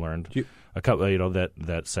 We also learned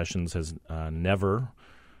that Sessions has never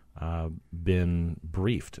been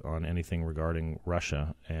briefed on anything regarding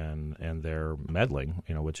Russia and their meddling,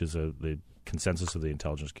 which is the consensus of the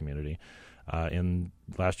intelligence community in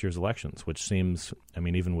last year's elections. Which seems,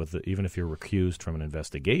 even if you're recused from an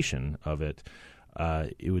investigation of it,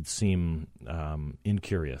 it would seem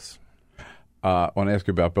incurious. I want to ask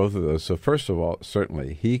you about both of those. So first of all,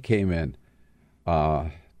 certainly he came in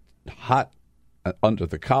hot under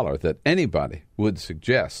the collar that anybody would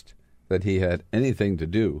suggest that he had anything to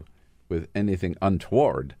do with anything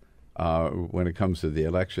untoward when it comes to the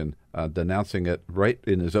election, denouncing it right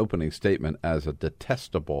in his opening statement as a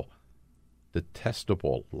detestable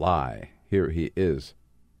lie. Here he is.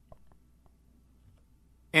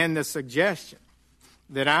 And the suggestion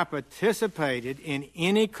that I participated in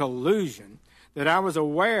any collusion, that I was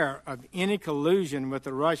aware of any collusion with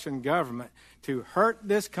the Russian government to hurt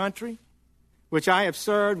this country, which I have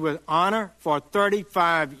served with honor for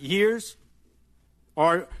 35 years,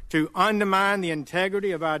 or to undermine the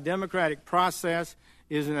integrity of our democratic process,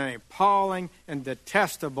 is an appalling and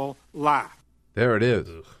detestable lie. There it is.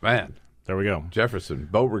 Man. There we go. Jefferson,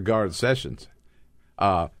 Beauregard Sessions,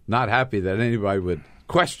 not happy that anybody would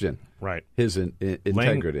question his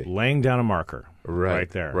integrity. Laying down a marker right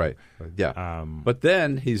there. Right, yeah. But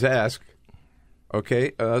then he's asked,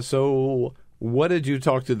 okay, so what did you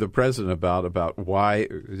talk to the president about why?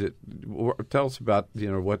 Tell us about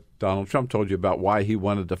what Donald Trump told you about why he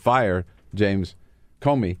wanted to fire James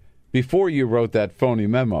Comey before you wrote that phony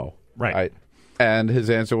memo. Right. And his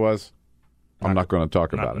answer was, I'm not going to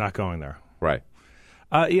talk about it. Not going there. Right.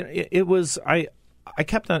 It was, I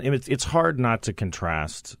kept on, it's hard not to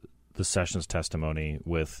contrast the Sessions testimony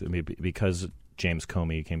with, because James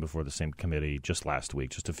Comey came before the same committee just last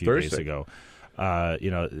week, just a few days ago.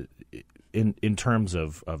 In terms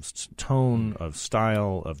of tone, of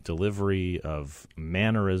style, of delivery, of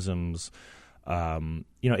mannerisms,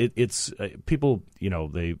 it's people.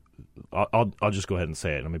 I'll just go ahead and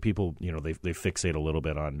say it. People, they fixate a little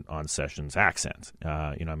bit on Sessions' accent.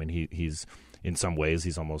 He's in some ways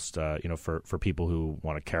he's almost for people who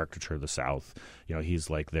want to caricature the South, he's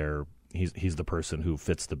like he's the person who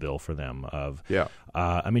fits the bill for them.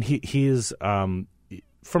 He is.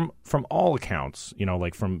 From all accounts,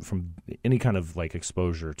 from any kind of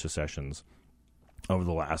exposure to Sessions over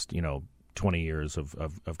the last 20 years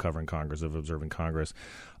of covering Congress, of observing Congress,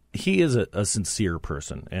 he is a sincere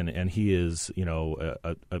person, and he is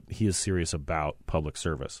he is serious about public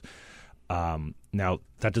service. Now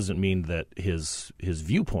that doesn't mean that his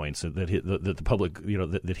viewpoints, that the public,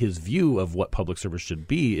 that his view of what public service should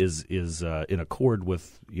be is in accord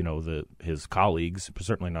with his colleagues,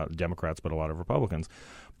 certainly not Democrats, but a lot of Republicans.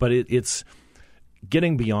 But it's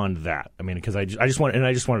getting beyond that, I mean, because I just wanted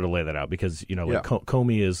to lay that out because like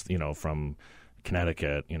Comey is from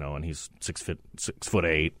Connecticut, and he's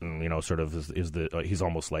 6'8", and sort of is he's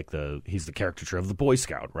almost like he's the caricature of the Boy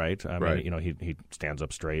Scout, right? I mean, he stands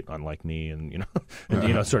up straight, unlike me, and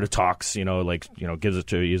and sort of talks, gives it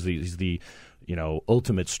to he's the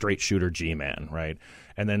ultimate straight shooter G-man, right?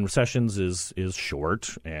 And then Sessions is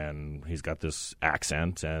short, and he's got this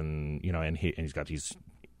accent, and and he's got these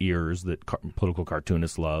ears that political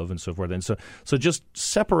cartoonists love, and so forth. And so just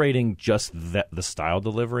separating just the style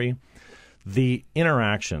delivery. The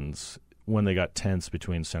interactions when they got tense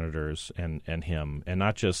between senators and him, and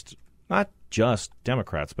not just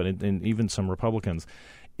Democrats, but even some Republicans,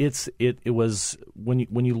 it was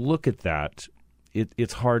when you look at that,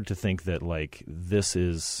 it's hard to think that like this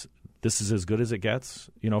is as good as it gets,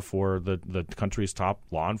 for the country's top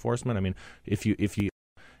law enforcement. I mean,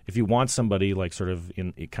 if you want somebody like sort of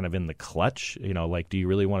in the clutch, like, do you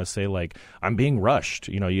really want to say like I'm being rushed?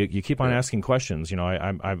 You keep on asking questions.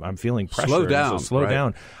 I'm feeling pressure. Slow down. So slow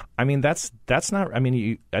down. I mean, that's not. I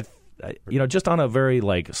mean, just on a very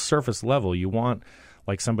like surface level, you want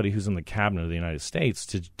like somebody who's in the cabinet of the United States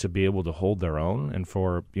to be able to hold their own, and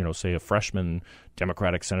for say a freshman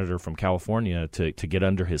Democratic senator from California to get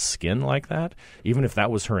under his skin like that, even if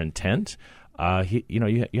that was her intent.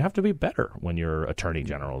 You have to be better when you're Attorney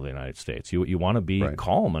General of the United States. You want to be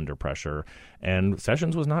calm under pressure, and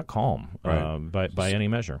Sessions was not calm by any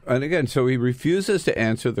measure. And again, so he refuses to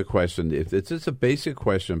answer the question. If it's just a basic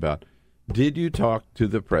question about, did you talk to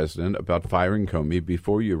the president about firing Comey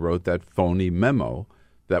before you wrote that phony memo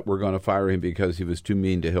that we're going to fire him because he was too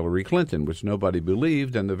mean to Hillary Clinton, which nobody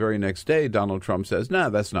believed, and the very next day Donald Trump says,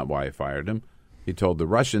 no, that's not why I fired him. He told the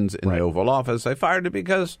Russians in the Oval Office, I fired him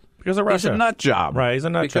because of Russia. He's a nut job. Right, he's a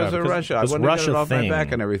nut because job. Of Russia. I wanted to get it off my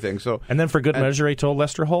back and everything. And then for good measure, he told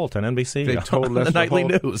Lester Holt on NBC. They told Lester the nightly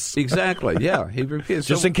Holt. News. Exactly, yeah. He repeats.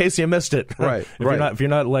 Just in case you missed it. Right, if you're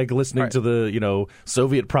not like listening to the,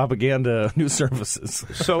 Soviet propaganda news services.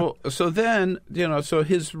 So then, so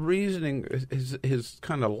his reasoning, his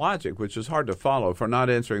kind of logic, which is hard to follow for not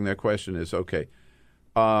answering that question is, okay,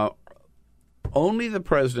 only the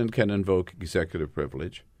president can invoke executive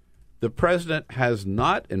privilege. The president has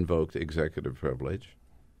not invoked executive privilege,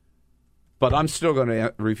 but I'm still going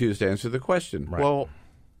to refuse to answer the question. Right. Well,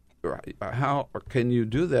 how can you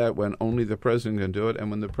do that when only the president can do it and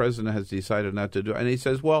when the president has decided not to do it? And he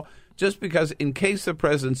says, well, just because in case the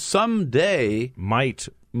president someday might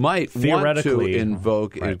theoretically want to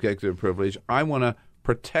invoke executive privilege, I want to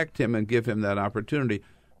protect him and give him that opportunity.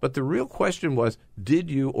 But the real question was, did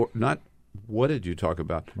you or not, what did you talk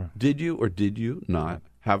about? Right. Did you or did you not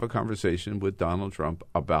have a conversation with Donald Trump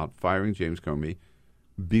about firing James Comey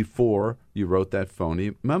before you wrote that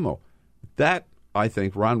phony memo? That, I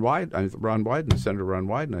think, Senator Ron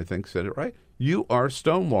Wyden, I think, said it right. You are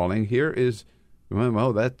stonewalling. Here is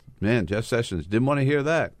memo that, man, Jeff Sessions didn't want to hear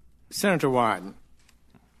that. Senator Wyden,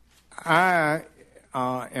 I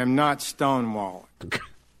am not stonewalling.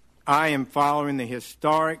 I am following the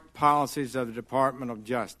historic policies of the Department of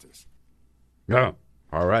Justice. Oh.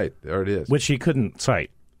 All right, there it is. Which he couldn't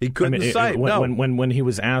cite. He couldn't cite. When he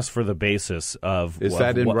was asked for the basis of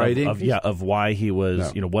writing? Of why he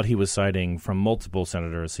was what he was citing from multiple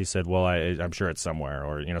senators, he said, "Well, I'm sure it's somewhere,"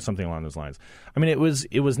 or something along those lines. I mean, it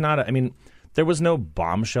was not. There was no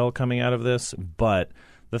bombshell coming out of this, but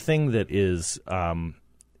the thing that is,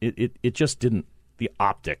 it just didn't, the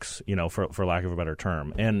optics, for lack of a better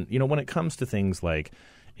term, and when it comes to things like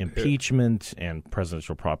impeachment and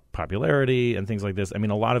presidential popularity and things like this, a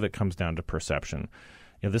lot of it comes down to perception.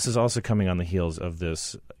 This is also coming on the heels of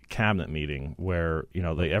this cabinet meeting where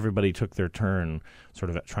everybody took their turn, sort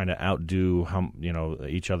of trying to outdo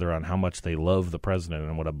each other on how much they love the president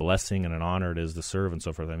and what a blessing and an honor it is to serve and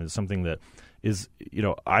so forth. It's something that is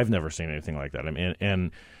I've never seen anything like that.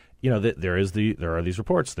 There are these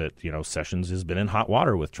reports that Sessions has been in hot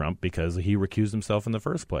water with Trump because he recused himself in the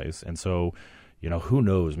first place, and so. Who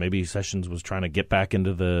knows? Maybe Sessions was trying to get back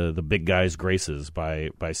into the big guy's graces by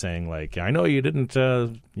saying, like, I know you didn't,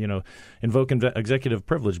 invoke executive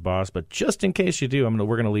privilege, boss, but just in case you do,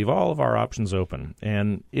 we're going to leave all of our options open.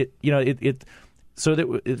 And so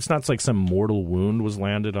that it's not like some mortal wound was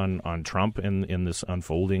landed on Trump in this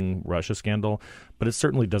unfolding Russia scandal, but it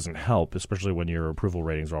certainly doesn't help, especially when your approval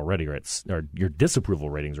ratings or your disapproval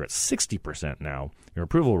ratings are at 60% now. Your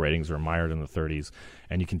approval ratings are mired in the 30s,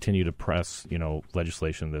 and you continue to press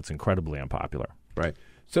legislation that's incredibly unpopular. Right.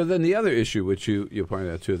 So then the other issue, which you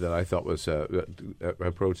pointed out too, that I thought was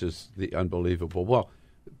approaches the unbelievable. Well,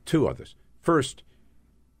 two others. First,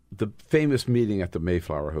 the famous meeting at the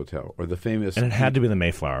Mayflower Hotel, or the famous, and it had to be the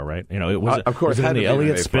Mayflower, right? You know, it was. Of course, was it in the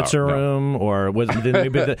Elliott Spitzer No. room, or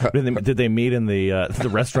did they meet in the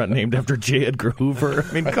restaurant named after J. Edgar Hoover?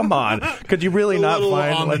 I mean, come on, could you really not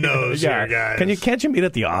find on the nose here, guys? Can't you meet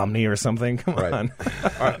at the Omni or something? Come on.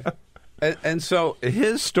 And so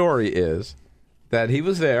his story is that he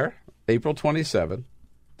was there April 27th.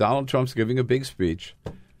 Donald Trump's giving a big speech.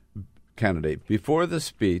 Candidate, before the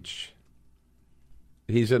speech,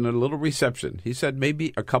 he's in a little reception. He said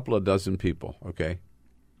maybe a couple of dozen people, okay?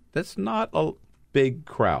 That's not a big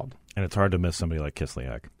crowd. And it's hard to miss somebody like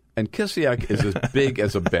Kislyak. And Kislyak is as big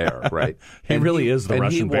as a bear, right? He really is the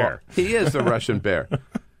Russian bear. He is the Russian bear.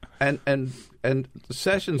 And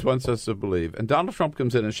Sessions wants us to believe, and Donald Trump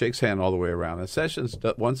comes in and shakes hand all the way around, and Sessions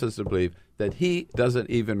wants us to believe that he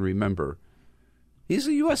doesn't even remember. He's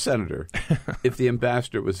a U.S. Senator. If the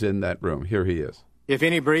ambassador was in that room, here he is. If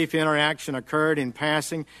any brief interaction occurred in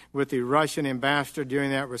passing with the Russian ambassador during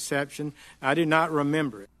that reception, I do not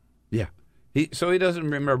remember it. Yeah. So he doesn't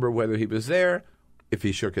remember whether he was there, if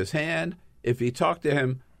he shook his hand, if he talked to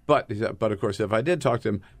him. But of course, if I did talk to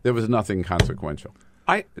him, there was nothing consequential.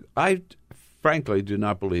 I frankly do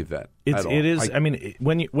not believe that. At all. It is. I mean,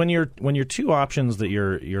 when your two options that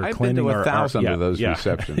you're I've claiming been to are 1,000 of those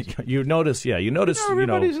receptions. You notice.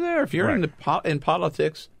 Everybody's there. If you're in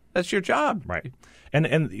politics, that's your job, right?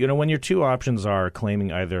 And when your two options are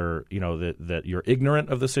claiming either that you're ignorant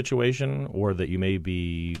of the situation or that you may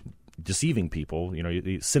be deceiving people,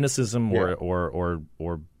 cynicism or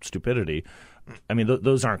stupidity. I mean,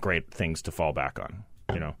 those aren't great things to fall back on.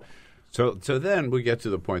 So then we get to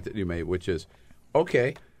the point that you made, which is,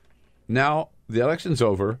 okay, now the election's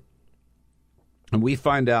over, and we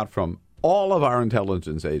find out from all of our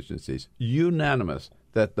intelligence agencies, unanimous,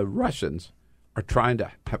 that the Russians are trying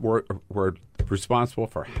to were responsible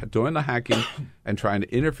for doing the hacking and trying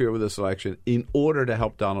to interfere with this election in order to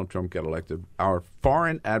help Donald Trump get elected. Our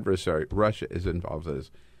foreign adversary, Russia, is involved in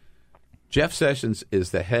this. Jeff Sessions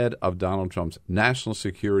is the head of Donald Trump's national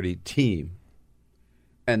security team,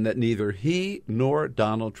 and that neither he nor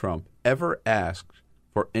Donald Trump ever asked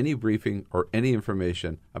for any briefing or any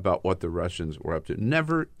information about what the Russians were up to.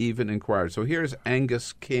 Never even inquired. So here's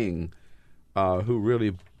Angus King, who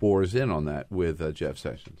really bores in on that with Jeff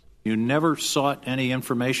Sessions. You never sought any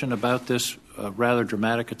information about this rather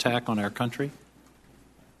dramatic attack on our country?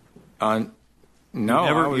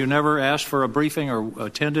 No. You never asked for a briefing or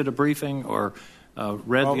attended a briefing or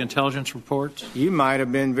read the intelligence reports? You might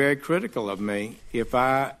have been very critical of me if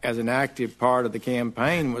I, as an active part of the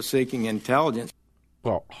campaign, was seeking intelligence.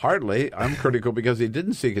 Well, hardly. I'm critical because he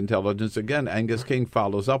didn't seek intelligence. Again, Angus King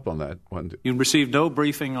follows up on that one. You received no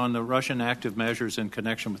briefing on the Russian active measures in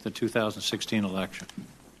connection with the 2016 election?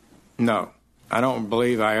 No. I don't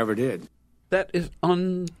believe I ever did. That is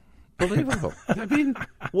unbelievable. I mean,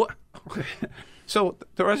 what? So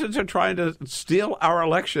the Russians are trying to steal our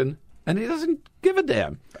election, and he doesn't give a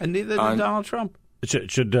damn, and neither did Donald Trump.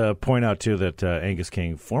 Should point out, too, that Angus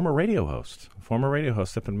King, former radio host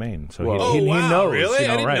up in Maine. So wow. he knows. Really?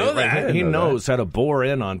 I didn't know that. He knows how to bore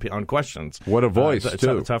in on questions. What a voice, too. It's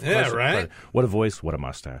a tough yeah, question. right? What a voice, what a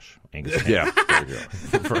mustache. Angus King. Yeah, there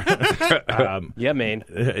you go. Yeah, Maine.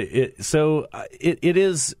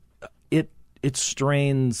 It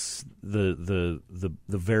strains the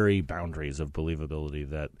very boundaries of believability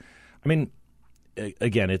that, I mean,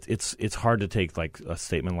 again, it's hard to take like a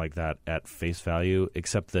statement like that at face value,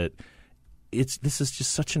 except that this is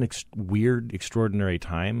just such an weird, extraordinary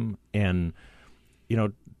time, and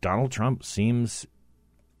Donald Trump seems.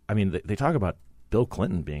 I mean, they talk about Bill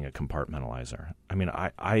Clinton being a compartmentalizer. I mean,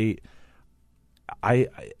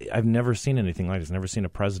 I've never seen anything like this. Never seen a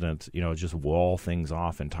president, just wall things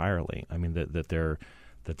off entirely. I mean, that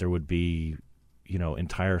there would be,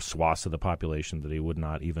 entire swaths of the population that he would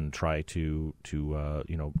not even try to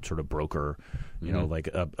sort of broker, like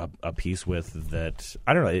a peace with. That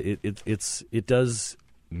I don't know. It does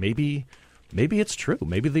maybe it's true.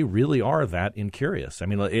 Maybe they really are that incurious. I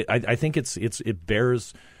mean, I think it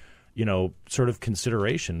bears. Sort of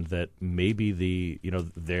consideration that maybe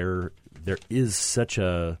there is such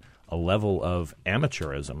a level of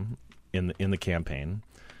amateurism in the campaign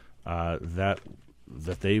that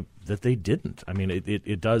they didn't. I mean,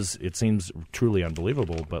 it seems truly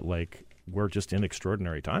unbelievable, but like we're just in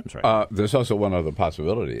extraordinary times right now. There's also one other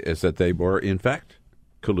possibility is that they were in fact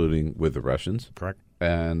colluding with the Russians. Correct.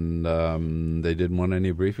 And they didn't want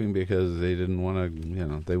any briefing because they didn't want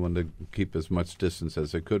to, they wanted to keep as much distance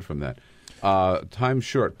as they could from that. Time's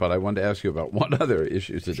short, but I wanted to ask you about one other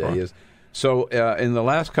issue today. Sure. So in the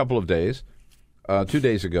last couple of days, 2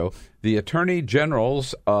 days ago, the attorney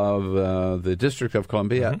generals of the District of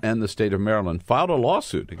Columbia and the state of Maryland filed a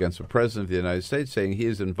lawsuit against the President of the United States saying he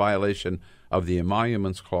is in violation of the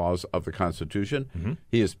Emoluments Clause of the Constitution.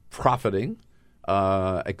 He is profiting,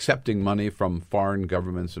 accepting money from foreign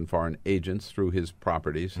governments and foreign agents through his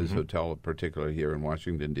properties, his hotel particularly here in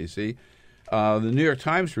Washington, D.C. The New York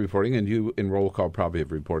Times reporting, and you in Roll Call probably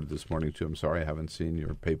have reported this morning too. I'm sorry, I haven't seen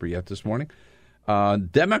your paper yet this morning.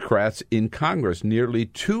 Democrats in Congress, nearly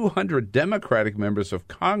 200 Democratic members of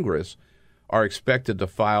Congress are expected to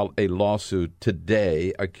file a lawsuit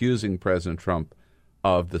today accusing President Trump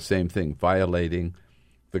of the same thing, violating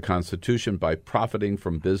the Constitution by profiting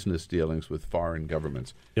from business dealings with foreign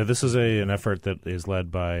governments. Yeah, this is an effort that is led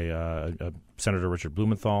by Senator Richard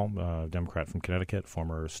Blumenthal, a Democrat from Connecticut,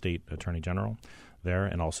 former state attorney general there,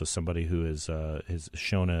 and also somebody who has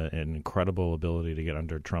shown an incredible ability to get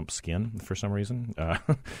under Trump's skin for some reason.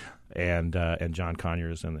 And John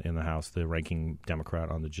Conyers in the House, the ranking Democrat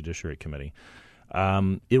on the Judiciary Committee.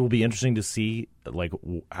 It will be interesting to see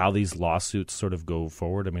how these lawsuits sort of go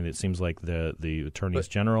forward. I mean, it seems like the attorneys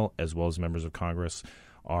general as well as members of Congress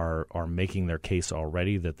are making their case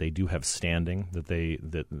already that they do have standing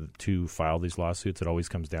to file these lawsuits. It always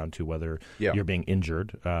comes down to whether you're being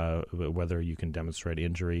injured, whether you can demonstrate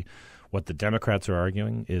injury. What the Democrats are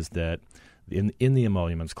arguing is that in the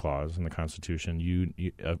Emoluments Clause in the Constitution,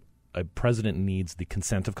 a president needs the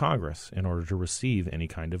consent of Congress in order to receive any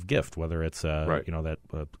kind of gift, whether it's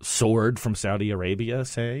that sword from Saudi Arabia,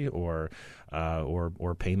 say, or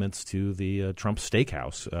payments to the Trump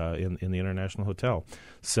Steakhouse in the International Hotel.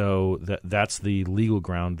 So that's the legal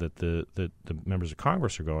ground that the members of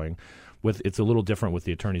Congress are going with. It's a little different with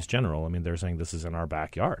the attorneys general. I mean, they're saying this is in our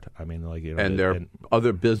backyard. I mean, and there are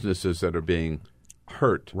other businesses that are being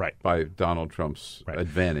hurt by Donald Trump's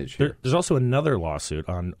advantage here. There's also another lawsuit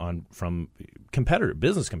from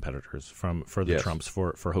business competitors for the Trumps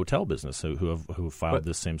for hotel business who filed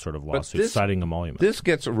this same sort of lawsuit citing emoluments. This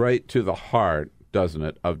gets right to the heart, doesn't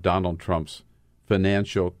it, of Donald Trump's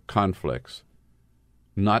financial conflicts,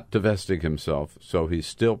 not divesting himself, so he's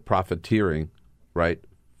still profiteering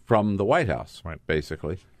from the White House,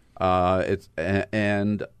 basically.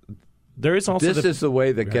 There is also this is the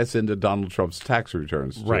way that gets into Donald Trump's tax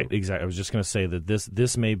returns, too. Right, exactly. I was just going to say that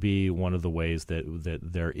this may be one of the ways that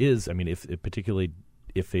there is. I mean, particularly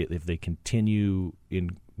if they continue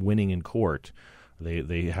in winning in court,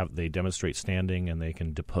 they demonstrate standing and they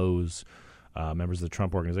can depose members of the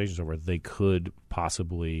Trump organization, so where they could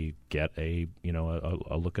possibly get a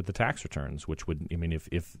look at the tax returns, which would, I mean,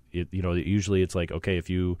 if usually it's like, okay, if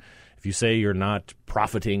you say you're not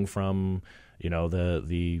profiting from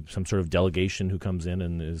some sort of delegation who comes in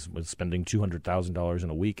and is spending $200,000 in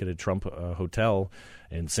a week at a Trump hotel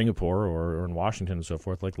in Singapore or in Washington and so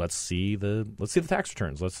forth. Let's see the tax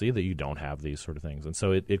returns. Let's see that you don't have these sort of things. And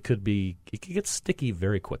so it could get sticky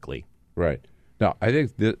very quickly. Right. Now, I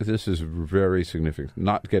think this is very significant.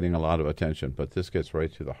 Not getting a lot of attention, but this gets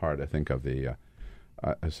right to the heart, I think, of the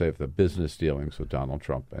of the business dealings with Donald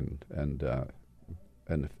Trump, and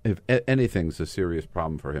if anything's a serious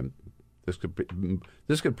problem for him,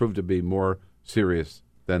 this could prove to be more serious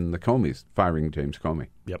than the Comeys firing James Comey.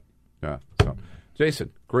 Yep. Yeah. So,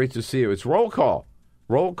 Jason, great to see you. It's Roll Call.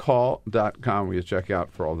 Rollcall.com, where you check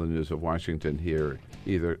out for all the news of Washington here,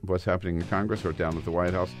 either what's happening in Congress or down at the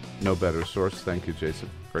White House. No better source. Thank you, Jason.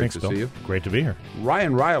 Thanks, to Bill. see you. Great to be here.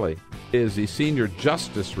 Ryan Reilly is the senior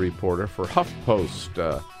justice reporter for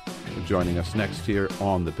HuffPost, joining us next here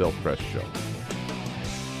on the Bill Press Show.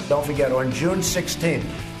 Don't forget, on June 16th,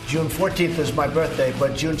 June 14th is my birthday,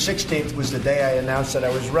 but June 16th was the day I announced that I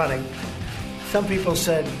was running. Some people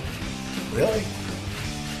said, really?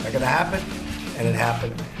 Is that going to happen? And it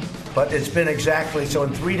happened. But it's been so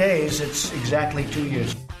in 3 days, it's exactly 2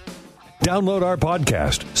 years. Download our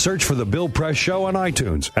podcast, search for The Bill Press Show on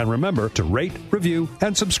iTunes, and remember to rate, review,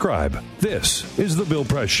 and subscribe. This is The Bill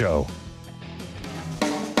Press Show.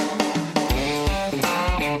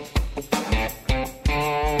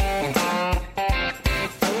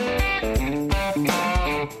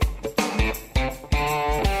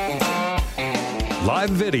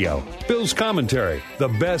 Live video, Bill's commentary, the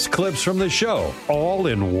best clips from the show, all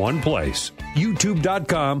in one place.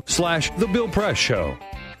 YouTube.com/The Bill Press Show.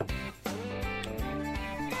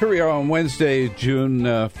 Here we are on Wednesday,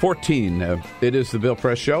 June 14. It is the Bill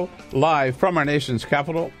Press Show, live from our nation's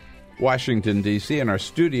capital, Washington, D.C., in our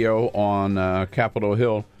studio on Capitol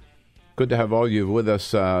Hill. Good to have all you with us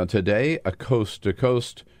today, coast to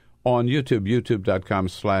coast, on YouTube,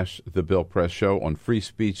 youtube.com/The Bill Press Show, on Free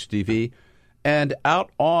Speech TV, and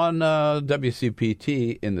out on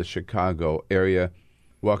WCPT in the Chicago area.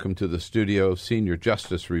 welcome to the studio senior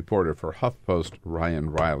justice reporter for HuffPost,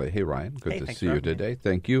 Ryan Reilly. Hey, Ryan. Good to see you today.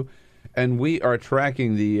 Thank you. And we are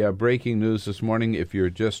tracking the breaking news this morning. If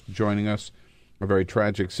you're just joining us, a very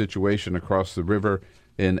tragic situation across the river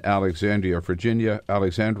in Alexandria, Virginia,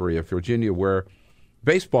 where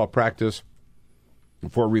baseball practice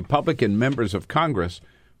for Republican members of Congress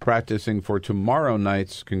practicing for tomorrow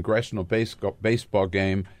night's congressional baseball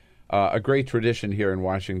game, a great tradition here in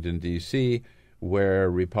Washington, D.C., where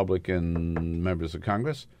Republican members of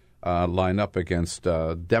Congress line up against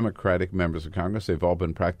Democratic members of Congress. They've all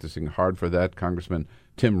been practicing hard for that. Congressman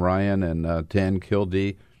Tim Ryan and Dan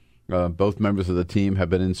Kildee, both members of the team, have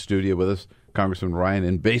been in studio with us. Congressman Ryan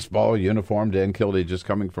in baseball uniform, Dan Kildee just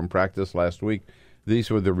coming from practice last week. These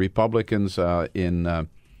were the Republicans in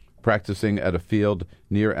practicing at a field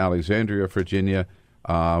near Alexandria, Virginia,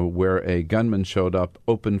 where a gunman showed up,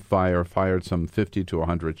 opened fire, fired some 50 to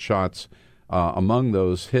 100 shots. Among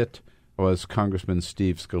those hit was Congressman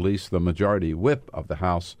Steve Scalise, the majority whip of the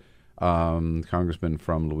House, congressman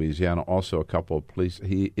from Louisiana, also a couple of police.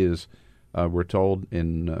 He is, we're told,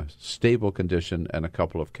 in stable condition, and a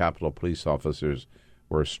couple of Capitol police officers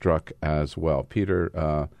were struck as well.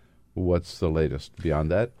 Peter, what's the latest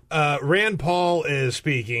beyond that? Rand Paul is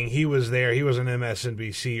speaking. He was there. He was on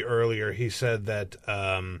MSNBC earlier. He said that,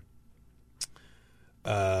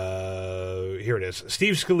 here it is.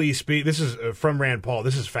 Steve Scalise, this is from Rand Paul.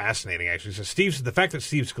 This is fascinating, actually. So the fact that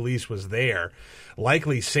Steve Scalise was there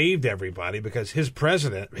likely saved everybody because his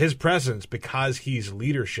presence, because he's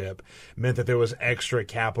leadership, meant that there was extra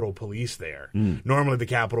Capitol Police there. Normally the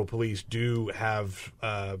Capitol Police do have,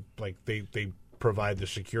 they provide the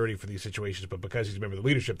security for these situations, but because he's a member of the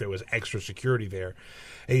leadership, there was extra security there.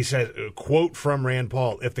 And he said, quote from Rand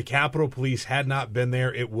Paul, "If the Capitol Police had not been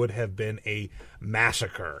there, it would have been a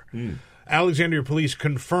massacre." Alexandria police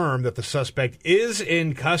confirmed that the suspect is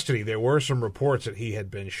in custody. There were some reports that he had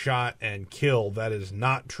been shot and killed. That is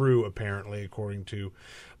not true, apparently, according to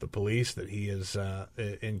the police, that he is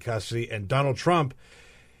in custody. And Donald Trump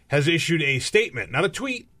has issued a statement, not a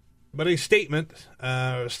tweet, but a statement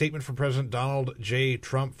from President Donald J.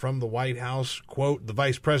 Trump from the White House. Quote, "The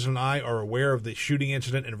Vice President and I are aware of the shooting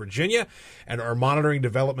incident in Virginia and are monitoring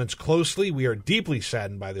developments closely. We are deeply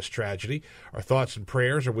saddened by this tragedy. Our thoughts and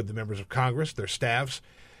prayers are with the members of Congress, their staffs,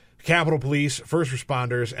 Capitol Police, first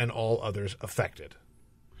responders, and all others affected."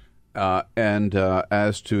 And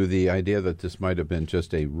as to the idea that this might have been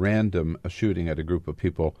just a random shooting at a group of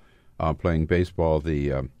people playing baseball,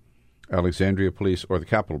 the Alexandria Police or the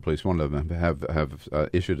Capitol Police, one of them, have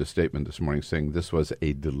issued a statement this morning saying this was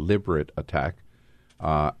a deliberate attack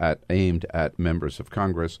aimed at members of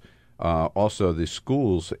Congress. Also, the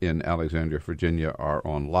schools in Alexandria, Virginia, are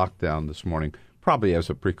on lockdown this morning, probably as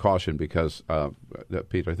a precaution because,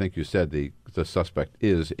 Peter, I think you said the suspect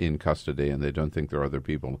is in custody and they don't think there are other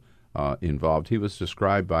people involved. He was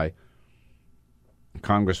described by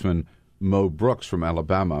Congressman Mo Brooks from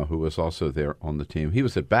Alabama, who was also there on the team. He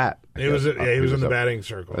was at bat. He was in the batting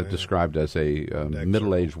circle. Described as a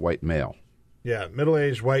middle-aged white male. Yeah,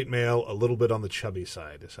 middle-aged white male, a little bit on the chubby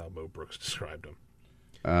side is how Mo Brooks described him.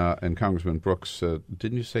 And Congressman Brooks,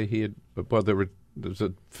 didn't you say he had? Well, there was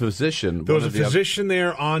a physician. There was a physician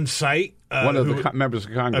there on site. One of the members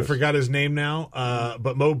of Congress. I forgot his name now.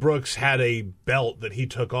 But Mo Brooks had a belt that he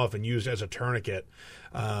took off and used as a tourniquet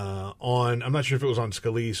I'm not sure if it was on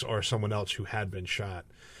Scalise or someone else who had been shot.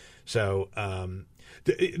 So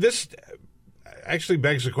this actually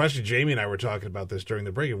begs the question. Jamie and I were talking about this during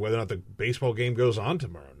the break of whether or not the baseball game goes on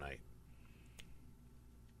tomorrow night.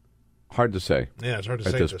 Hard to say. Yeah, it's hard to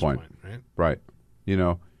say at this point, right? Right. You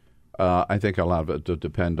know, I think a lot of it will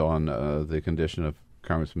depend on the condition of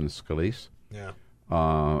Congressman Scalise. Yeah.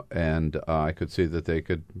 And I could see that they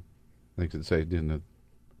could say,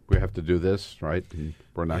 we have to do this, right? And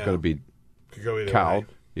we're not going to be cowed.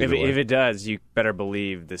 If it does, you better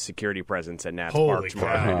believe the security presence at Nats Park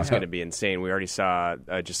tomorrow night is going to be insane. We already just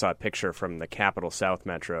saw a picture from the Capitol South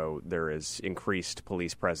Metro. There is increased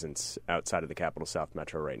police presence outside of the Capitol South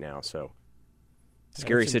Metro right now. So,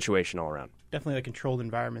 scary situation all around. Definitely a controlled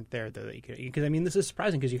environment there, though. Because this is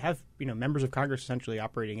surprising because you have members of Congress essentially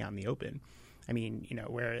operating out in the open.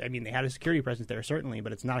 They had a security presence there certainly,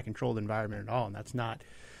 but it's not a controlled environment at all, and that's not.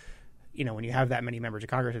 When you have that many members of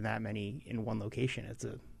Congress and that many in one location, it's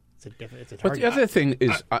a target. But the other thing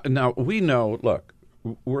is, now we know, look,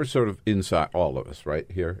 we're sort of inside, all of us right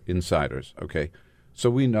here, insiders, okay? So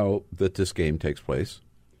we know that this game takes place,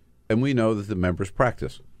 and we know that the members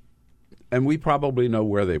practice. And we probably know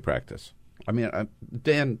where they practice.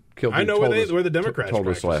 Dan Kildee I know where the Democrats told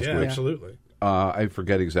us last week. Absolutely. I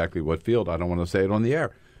forget exactly what field. I don't want to say it on the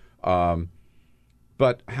air.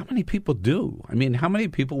 But how many people do? I mean, how many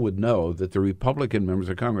people would know that the Republican members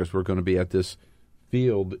of Congress were going to be at this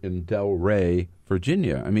field in Delray,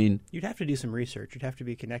 Virginia? I mean, you'd have to do some research. You'd have to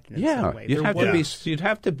be connected in some way. You'd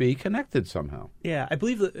have to be connected somehow. Yeah, I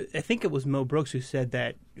think it was Mo Brooks who said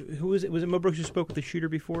that. Who was it? Was it Mo Brooks who spoke with the shooter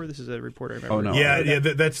before? This is a report I remember. Oh no, yeah,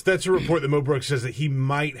 that's a report that Mo Brooks says that he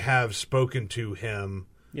might have spoken to him.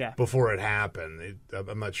 Yeah. Before it happened,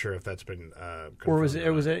 I'm not sure if that's been confirmed. Or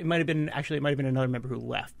it might have been another member who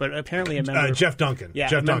left, but apparently a member Jeff Duncan. Yeah,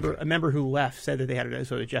 Jeff a member who left said that they had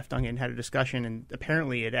Jeff Duncan had a discussion, and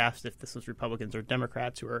apparently it asked if this was Republicans or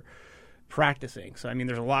Democrats who were practicing. So I mean,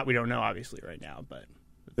 there's a lot we don't know obviously right now, but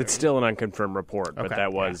it's still an unconfirmed report. But Okay,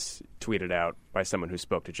 that was tweeted out by someone who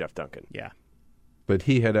spoke to Jeff Duncan. Yeah, but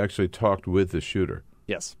he had actually talked with the shooter.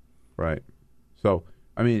 Yes, right. So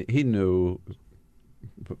I mean, he knew.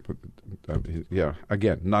 Yeah,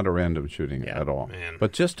 again, not a random shooting at all. Man.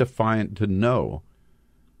 But just to know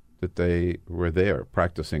that they were there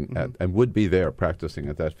practicing and would be there practicing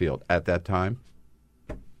at that field at that time.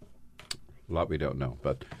 A lot we don't know,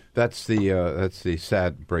 but that's the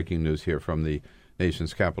sad breaking news here from the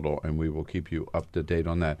nation's capital, and we will keep you up to date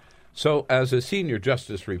on that. So, as a senior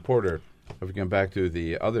justice reporter, if we come back to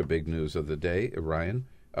the other big news of the day, Ryan.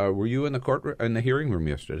 Were you in the hearing room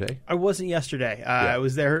yesterday? I wasn't yesterday. I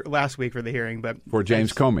was there last week for the hearing, but for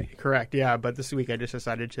James Comey. Correct. Yeah, but this week I just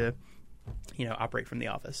decided to, operate from the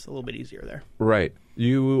office. A little bit easier there. Right.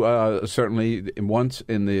 You certainly once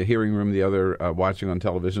in the hearing room, the other watching on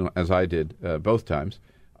television, as I did both times.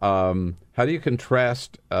 How do you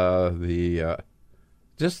contrast the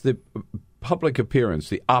public appearance,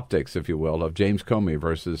 the optics, if you will, of James Comey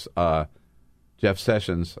versus Jeff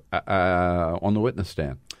Sessions on the witness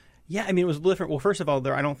stand? Yeah, I mean, it was different. Well, first of all,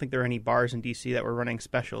 I don't think there are any bars in D.C. that were running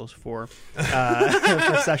specials for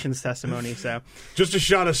for Sessions' testimony. So just a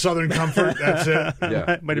shot of Southern comfort. That's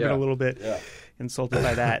it. Might have been a little bit insulted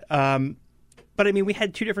by that. But I mean, we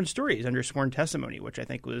had two different stories under sworn testimony, which I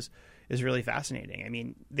think is really fascinating. I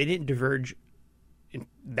mean, they didn't diverge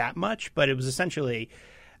that much, but it was essentially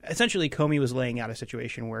Comey was laying out a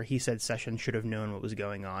situation where he said Sessions should have known what was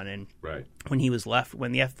going on, and when he was left,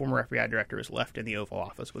 when the former FBI director was left in the Oval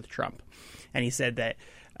Office with Trump, and he said that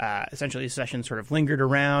essentially Sessions sort of lingered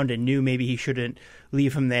around and knew maybe he shouldn't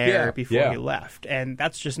leave him there before he left, and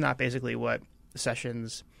that's just not basically what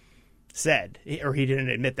Sessions said, or he didn't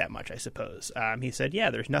admit that much, I suppose. He said,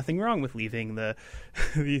 there's nothing wrong with leaving the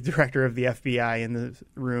director of the FBI in the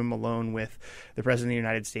room alone with the President of the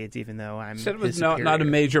United States, even though I'm said it was not a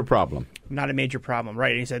major problem. Not a major problem,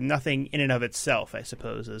 right. And he said nothing in and of itself, I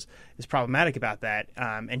suppose, is problematic about that.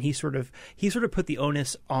 And he sort of put the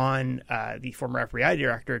onus on the former FBI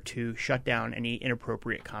director to shut down any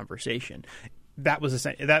inappropriate conversation. That was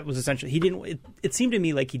essentially he didn't. It seemed to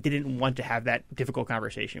me like he didn't want to have that difficult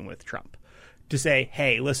conversation with Trump, to say,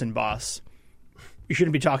 "Hey, listen, boss, you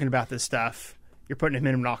shouldn't be talking about this stuff. You're putting him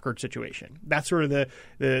in an awkward situation." That's sort of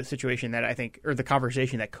the situation that I think, or the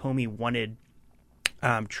conversation that Comey wanted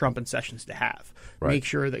Trump and Sessions to have. Right. Make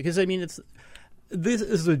sure that, because I mean, this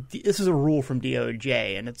is a rule from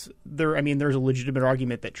DOJ, and there's a legitimate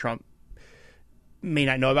argument that Trump may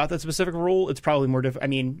not know about that specific rule. It's probably more difficult. I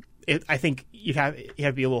mean, I think you have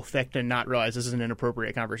to be a little thick to not realize this is an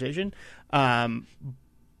inappropriate conversation.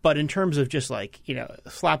 But in terms of just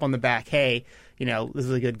slap on the back, hey, this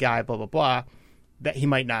is a good guy, blah, blah, blah, that he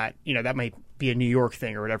might not, that might be a New York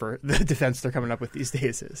thing or whatever the defense they're coming up with these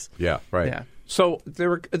days is. Yeah, right. Yeah. So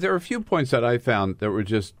there are a few points that I found that were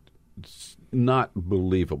just not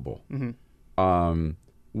believable. Mm-hmm.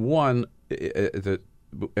 One,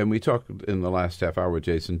 and we talked in the last half hour with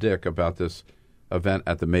Jason Dick about this event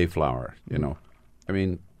at the Mayflower. I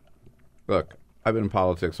mean, look, I've been in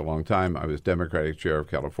politics a long time. I was Democratic chair of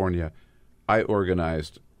California. I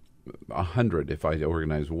organized 100, if I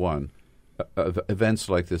organized one, events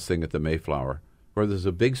like this thing at the Mayflower, where there's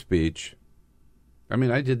a big speech. I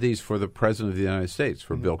mean, I did these for the President of the United States,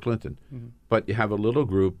 for Bill Clinton. Mm-hmm. But you have a little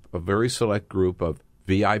group, a very select group of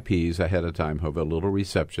VIPs ahead of time who have a little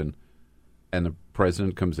reception, and the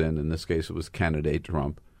president comes in this case it was candidate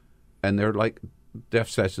Trump, and they're like, Jeff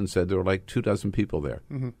Sessions said there were like 24 people there.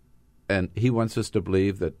 Mm-hmm. And he wants us to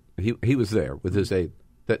believe that he was there with his aide,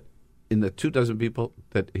 that in the 24 people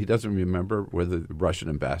that he doesn't remember whether the Russian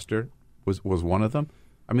ambassador was one of them.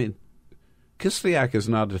 I mean, Kislyak is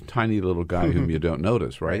not a tiny little guy whom you don't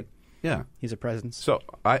notice, right? Yeah. He's a presence. So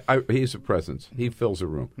he's a presence. He fills a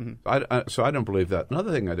room. Mm-hmm. So I don't believe that.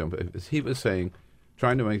 Another thing I don't believe is he was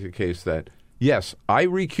trying to make the case that, yes, I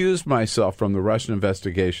recused myself from the Russian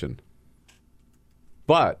investigation,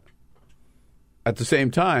 but at the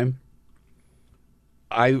same time,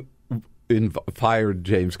 I fired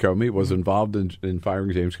James Comey, was involved in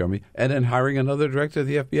firing James Comey, and then hiring another director of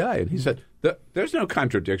the FBI. And he said, there's no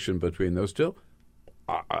contradiction between those two.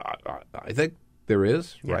 I think there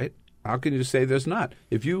is, right? How can you say there's not?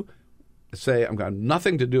 If you say, I've got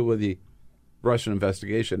nothing to do with the Russian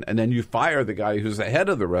investigation, and then you fire the guy who's the head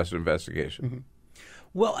of the Russian investigation. Mm-hmm.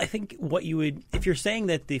 Well, I think what you would, if you're saying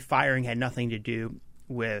that the firing had nothing to do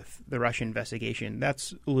with the Russian investigation,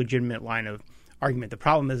 that's a legitimate line of argument. The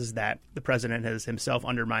problem is that the president has himself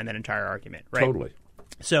undermined that entire argument, right? Totally.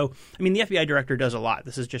 So, I mean, the FBI director does a lot.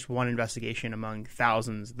 This is just one investigation among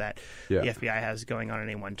thousands that the FBI has going on at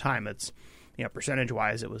any one time. It's,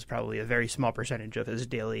 percentage-wise, it was probably a very small percentage of his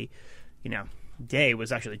daily, day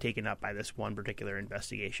was actually taken up by this one particular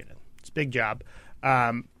investigation. It's a big job.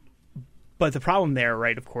 But the problem there,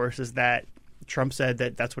 right, of course, is that Trump said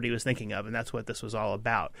that that's what he was thinking of, and that's what this was all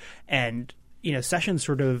about. And, Sessions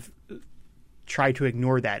sort of tried to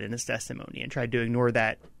ignore that in his testimony and tried to ignore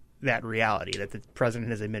that reality, that the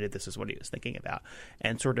president has admitted this is what he was thinking about,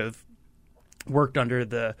 and sort of worked under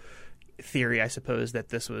the theory, I suppose, that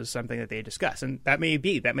this was something that they discussed. And that may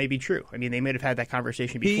be true. I mean, they may have had that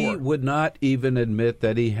conversation before. He would not even admit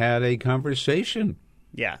that he had a conversation.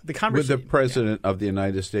 Yeah, with the president of the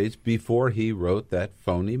United States before he wrote that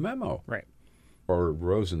phony memo. Right. Or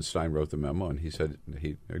Rosenstein wrote the memo, and he said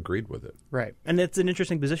he agreed with it. Right. And it's an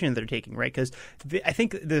interesting position they're taking, right? Because I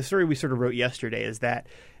think the story we sort of wrote yesterday is that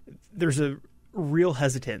there's a real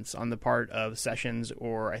hesitance on the part of Sessions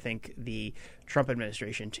or I think the Trump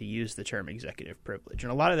administration to use the term executive privilege.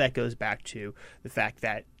 And a lot of that goes back to the fact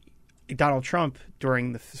that Donald Trump,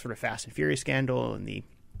 during the sort of Fast and Furious scandal and the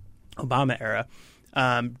Obama era,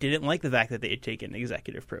 didn't like the fact that they had taken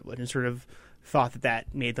executive privilege and sort of thought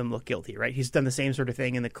that made them look guilty, right? He's done the same sort of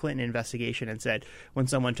thing in the Clinton investigation and said when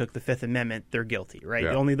someone took the Fifth Amendment, they're guilty, right?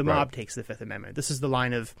 Yeah, only the mob takes the Fifth Amendment. This is the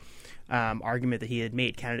line of argument that he had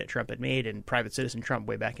made, candidate Trump had made, and private citizen Trump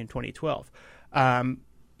way back in 2012.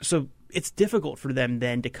 So it's difficult for them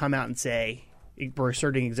then to come out and say we're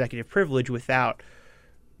asserting executive privilege without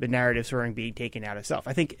the narrative sort of being taken out itself.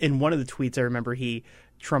 I think in one of the tweets I remember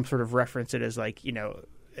Trump sort of referenced it as like,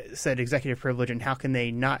 said executive privilege and how can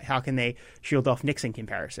they shield off Nixon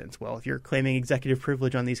comparisons? Well, if you're claiming executive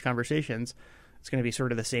privilege on these conversations, it's going to be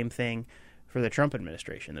sort of the same thing for the Trump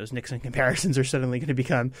administration. Those Nixon comparisons are suddenly going to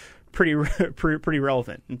become pretty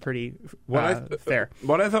relevant and pretty fair.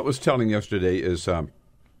 What I thought was telling yesterday is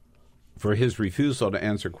for his refusal to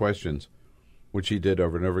answer questions, which he did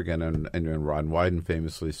over and over again, and Ron Wyden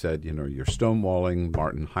famously said, you're stonewalling.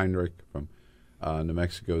 Martin Heinrich from New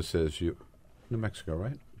Mexico says New Mexico,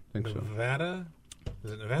 right? I think so. Nevada?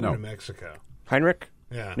 Is it Nevada or New Mexico? Heinrich?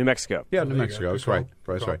 Yeah. New Mexico. Yeah, New Mexico. That's right.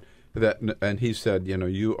 That's right. And he said,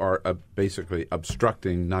 you are basically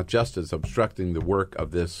obstructing, not just as obstructing the work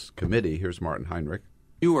of this committee. Here's Martin Heinrich.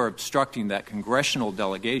 You are obstructing that congressional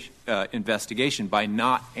investigation by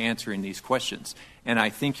not answering these questions. And I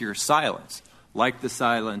think your silence, like the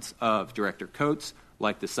silence of Director Coates,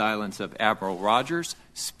 like the silence of Admiral Rogers,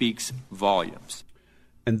 speaks volumes.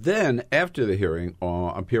 And then after the hearing,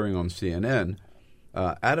 appearing on CNN,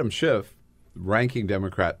 Adam Schiff, ranking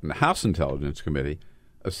Democrat in the House Intelligence Committee,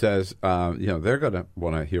 says, they're going to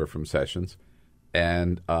want to hear from Sessions.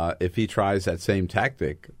 And if he tries that same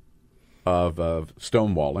tactic of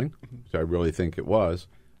stonewalling, which I really think it was,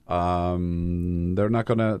 they're not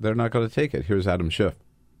going to take it. Here's Adam Schiff.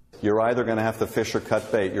 You're either going to have to fish or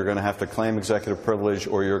cut bait. You're going to have to claim executive privilege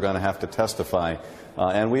or you're going to have to testify.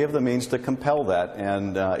 And we have the means to compel that.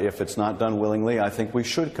 And if it's not done willingly, I think we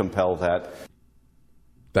should compel that.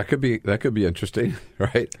 That could be interesting,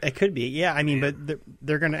 right? It could be, yeah. I mean, but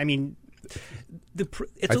they're going to, I mean,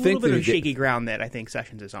 it's a little bit of shaky ground that I think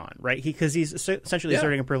Sessions is on, right? Because he's essentially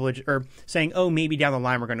asserting a privilege or saying, oh, maybe down the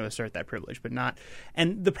line we're going to assert that privilege, but not.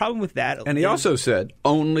 And the problem with that. And he also said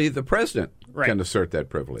only the president can assert that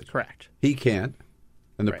privilege. Correct. He can't,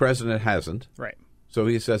 and the president hasn't. Right. So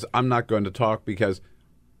he says, I'm not going to talk because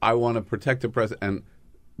I want to protect the president, and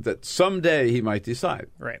that someday he might decide.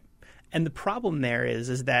 Right. And the problem there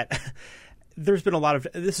is that there's been a lot of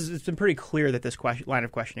it's been pretty clear that this line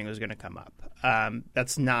of questioning was going to come up.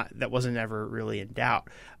 That wasn't ever really in doubt.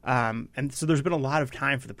 And so there's been a lot of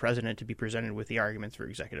time for the president to be presented with the arguments for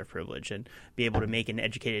executive privilege and be able to make an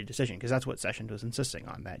educated decision, because that's what Sessions was insisting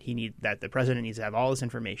on, that the president needs to have all this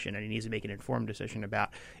information and he needs to make an informed decision about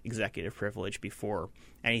executive privilege before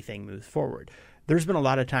anything moves forward. There's been a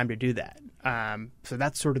lot of time to do that. So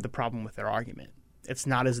that's sort of the problem with their argument. It's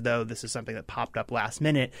not as though this is something that popped up last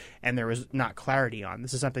minute and there was not clarity on.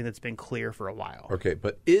 This is something that's been clear for a while. Okay,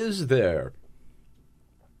 but is there,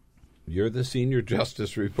 you're the senior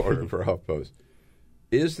justice reporter for HuffPost,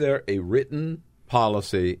 Is there a written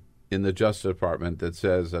policy in the Justice Department that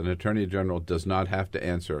says an attorney general does not have to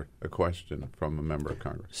answer a question from a member of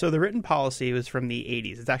Congress? So the written policy was from the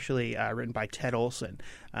 80s. It's actually written by Ted Olson,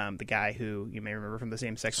 the guy who you may remember from the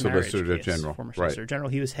same-sex marriage case, General. Former Solicitor General.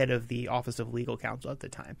 He was head of the Office of Legal Counsel at the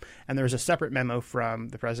time. And there was a separate memo from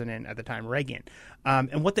the president at the time, Reagan. And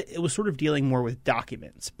it was sort of dealing more with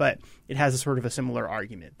documents, but it has a sort of a similar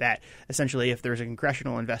argument that essentially if there's a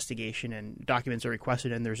congressional investigation and documents are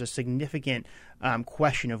requested and there's a significant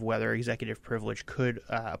question of whether executive privilege could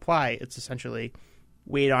apply, it's essentially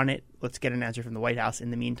wait on it. Let's get an answer from the White House.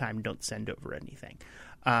 In the meantime, don't send over anything.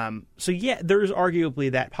 So there's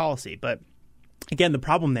arguably that policy, but again, the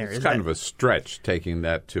problem there is it's kind of a stretch taking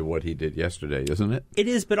that to what he did yesterday, isn't it? It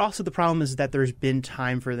is, but also the problem is that there's been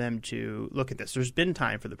time for them to look at this. There's been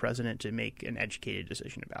time for the president to make an educated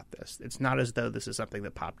decision about this. It's not as though this is something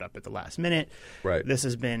that popped up at the last minute. Right. This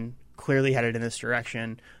has been clearly headed in this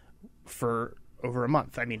direction for over a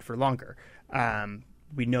month. I mean, for longer.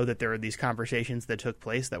 We know that there are these conversations that took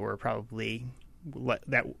place that were probably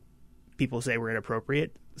that people say were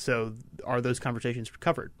inappropriate. So are those conversations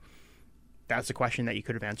covered? That's a question that you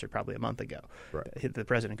could have answered probably a month ago. Right. The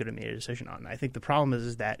president could have made a decision on. I think the problem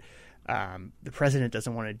is that the president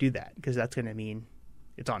doesn't want to do that because that's going to mean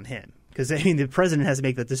it's on him. Because, I mean, the president has to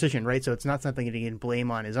make the decision, right? So it's not something that he can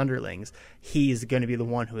blame on his underlings. He's going to be the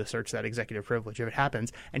one who asserts that executive privilege if it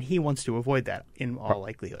happens, and he wants to avoid that in all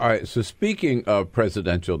likelihood. All right, so speaking of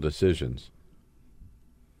presidential decisions,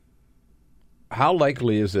 how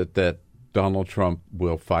likely is it that Donald Trump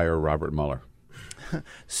will fire Robert Mueller?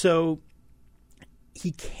 So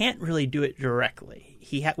he can't really do it directly.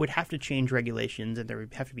 He would have to change regulations, and there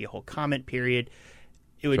would have to be a whole comment period.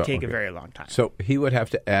 It would take a very long time. So he would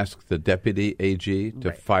have to ask the deputy AG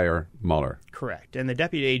to fire Mueller. Correct. And the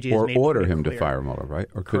deputy AG has made order him clear. to fire Mueller, right?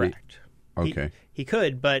 Or could Correct. He? Okay. He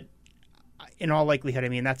could, but in all likelihood, I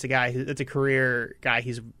mean, that's a guy that's a career guy.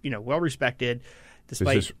 He's well respected.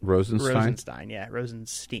 Despite Is this Rosenstein? Rosenstein, yeah,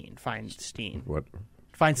 Rosenstein, Feinstein. What?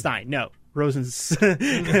 Feinstein, no. That's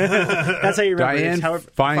how you remember Diane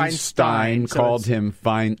it. Feinstein called him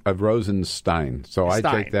Rosenstein. So Stein.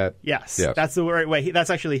 I take that. Yes, that's the right way. That's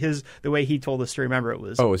actually the way he told us to remember it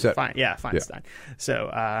was. Oh, is that? Feinstein.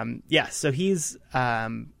 Yeah. So, so he's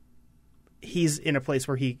in a place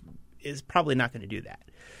where he is probably not going to do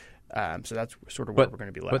that. So that's sort of where we're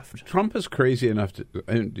going to be left. But Trump is crazy enough to.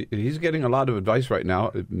 And he's getting a lot of advice right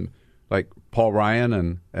now. Like Paul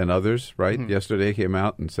Ryan and others, right? Mm-hmm. Yesterday came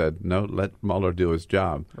out and said, no, let Mueller do his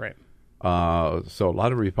job. Right. So a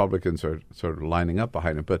lot of Republicans are sort of lining up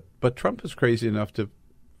behind him. But Trump is crazy enough to,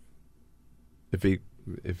 if he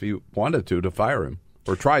wanted to fire him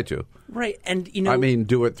or try to. Right. And, I mean,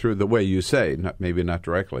 do it through the way you say, maybe not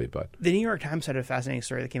directly, but. The New York Times had a fascinating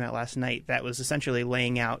story that came out last night that was essentially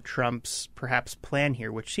laying out Trump's perhaps plan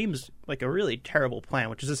here, which seems like a really terrible plan,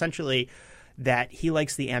 which is essentially that he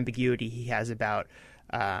likes the ambiguity he has about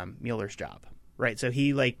Mueller's job, right? So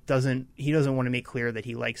he doesn't want to make clear that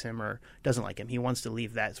he likes him or doesn't like him. He wants to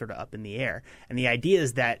leave that sort of up in the air. And the idea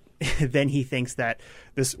is that then he thinks that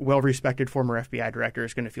this well-respected former FBI director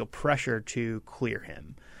is going to feel pressure to clear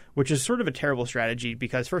him, which is sort of a terrible strategy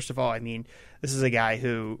because, first of all, I mean, this is a guy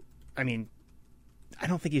who, I mean, I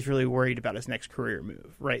don't think he's really worried about his next career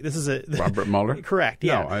move, right? This is Robert Mueller? Correct.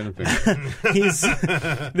 Yeah. No, I don't think he's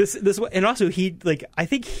this, and also I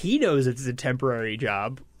think he knows it's a temporary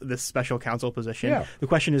job, this special counsel position. Yeah. The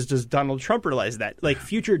question is, does Donald Trump realize that?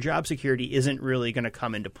 Future job security isn't really going to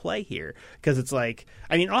come into play here because it's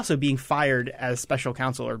also being fired as special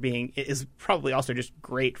counsel is probably also just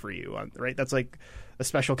great for you, right? That's like a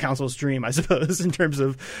special counsel's dream, I suppose, in terms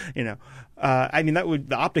of, the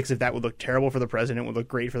optics of that would look terrible for the president, would look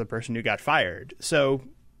great for the person who got fired. So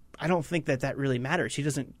I don't think that really matters. He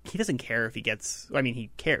doesn't care if he gets, he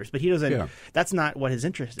cares, but he doesn't, that's not what his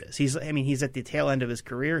interest is. He's at the tail end of his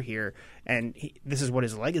career here, and this is what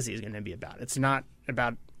his legacy is going to be about. It's not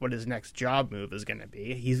about what his next job move is going to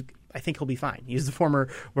be. I think he'll be fine. He's the former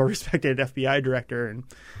well-respected FBI director, and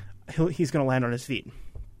he's going to land on his feet.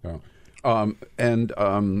 Yeah. What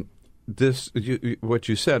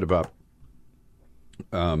you said about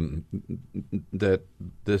that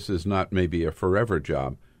this is not maybe a forever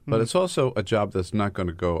job, but it's also a job that's not going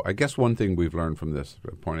to go. I guess one thing we've learned from this,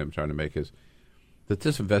 the point I'm trying to make is that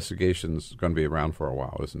this investigation is going to be around for a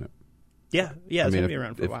while, isn't it? Yeah, it's going to be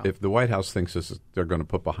around for a while. If the White House thinks they're going to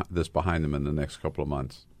put this behind them in the next couple of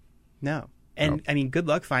months. No. And, good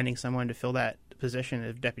luck finding someone to fill that position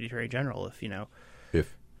of Deputy Attorney General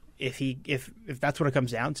if if that's what it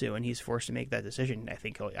comes down to, and he's forced to make that decision, I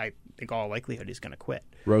think all likelihood he's going to quit.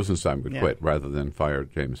 Rosenstein would quit rather than fire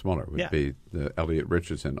James Mueller. It would be Elliot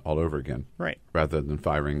Richardson all over again, right? Rather than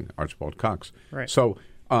firing Archibald Cox. Right. So,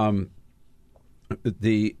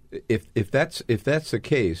 if that's the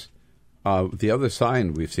case, the other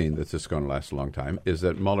sign we've seen that this is going to last a long time is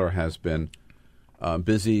that Mueller has been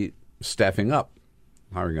busy staffing up,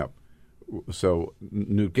 hiring up. So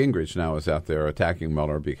Newt Gingrich now is out there attacking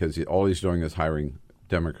Mueller because all he's doing is hiring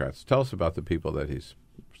Democrats. Tell us about the people that he's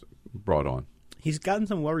brought on. He's gotten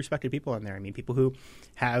some well-respected people in there. I mean, people who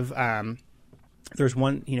have there's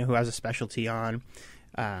one who has a specialty on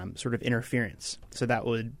sort of interference. So that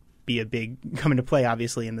would be a big come into play,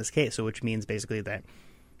 obviously, in this case. So which means basically that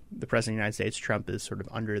the President of the United States, Trump, is sort of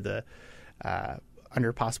under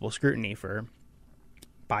possible scrutiny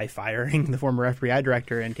by firing the former FBI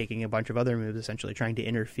director and taking a bunch of other moves, essentially trying to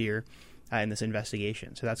interfere in this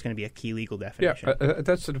investigation. So that's going to be a key legal definition. Yeah,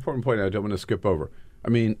 that's an important point I don't want to skip over. I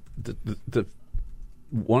mean,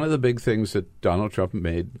 one of the big things that Donald Trump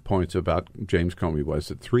made points about James Comey was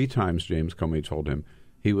that 3 times James Comey told him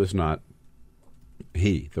the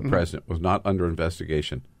president, was not under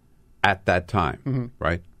investigation at that time,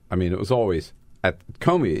 right? I mean, it was always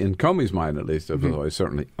in Comey's mind at least, it was always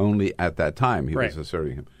certainly only at that time he was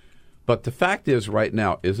asserting him. But the fact is right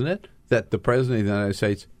now, isn't it, that the President of the United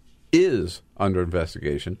States is under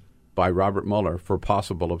investigation by Robert Mueller for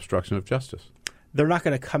possible obstruction of justice? They're not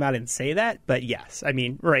going to come out and say that, but yes. I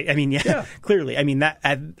mean, right. I mean, yeah. Clearly. I mean,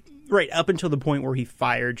 right up until the point where he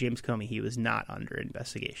fired James Comey, he was not under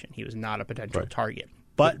investigation. He was not a potential target.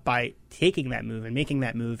 But by taking that move and making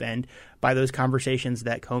that move, and by those conversations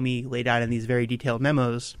that Comey laid out in these very detailed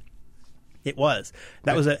memos, it was.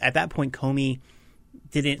 That was at that point, Comey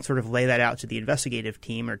didn't sort of lay that out to the investigative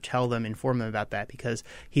team or inform them about that, because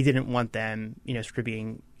he didn't want them, sort of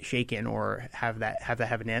being shaken or have that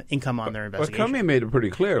have an income on their investigation. Well, Comey made it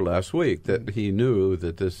pretty clear last week that he knew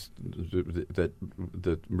that that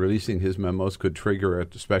releasing his memos could trigger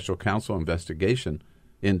a special counsel investigation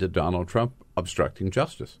into Donald Trump obstructing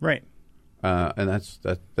justice. Right. And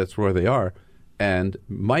that's where they are, and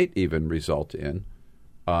might even result in,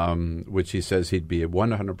 which he says he'd be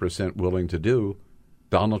 100% willing to do,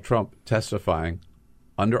 Donald Trump testifying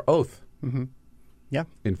under oath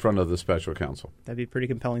in front of the special counsel. That'd be pretty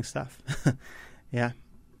compelling stuff. Yeah.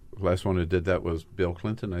 Last one who did that was Bill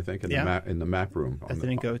Clinton, I think, in the map room. That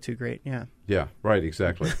didn't go too great, yeah. Yeah, right,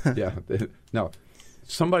 exactly. Yeah. Now,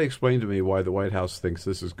 somebody explain to me why the White House thinks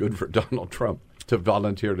this is good for Donald Trump to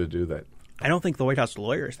volunteer to do that. I don't think the White House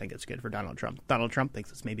lawyers think it's good for Donald Trump. Donald Trump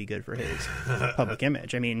thinks it's maybe good for his public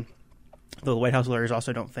image. I mean, the White House lawyers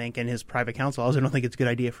also don't think, and his private counsel also don't think it's a good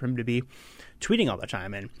idea for him to be tweeting all the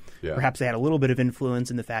time. And perhaps they had a little bit of influence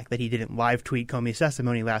in the fact that he didn't live tweet Comey's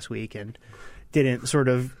testimony last week and didn't sort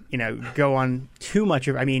of, go on too much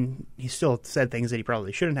of, I mean, he still said things that he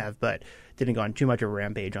probably shouldn't have, but didn't go on too much of a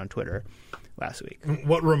rampage on Twitter last week.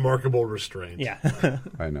 What remarkable restraint. Yeah.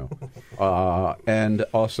 I know. And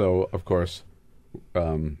also, of course,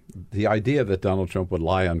 the idea that Donald Trump would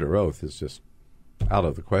lie under oath is just out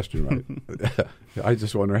of the question, right? I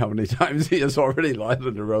just wonder how many times he has already lied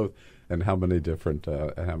under oath and how many different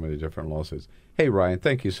lawsuits. Hey, Ryan,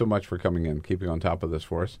 thank you so much for coming in, keeping on top of this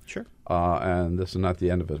for us. Sure. And this is not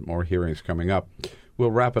the end of it. More hearings coming up.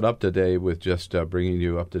 We'll wrap it up today with just bringing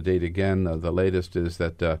you up to date again. The latest is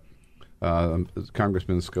that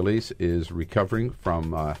Congressman Scalise is recovering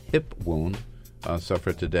from a hip wound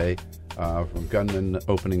suffered today from gunmen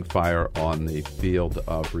opening fire on the field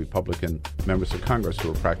of Republican members of Congress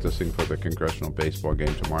who are practicing for the congressional baseball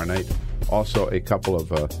game tomorrow night. Also, a couple of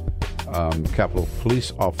Capitol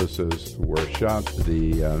Police officers were shot.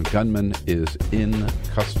 The gunman is in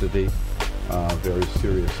custody. Very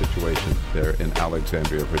serious situation there in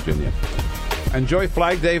Alexandria, Virginia. Enjoy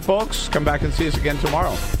Flag Day, folks. Come back and see us again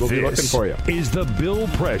tomorrow. We'll be looking for you. This is the Bill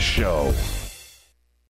Press Show.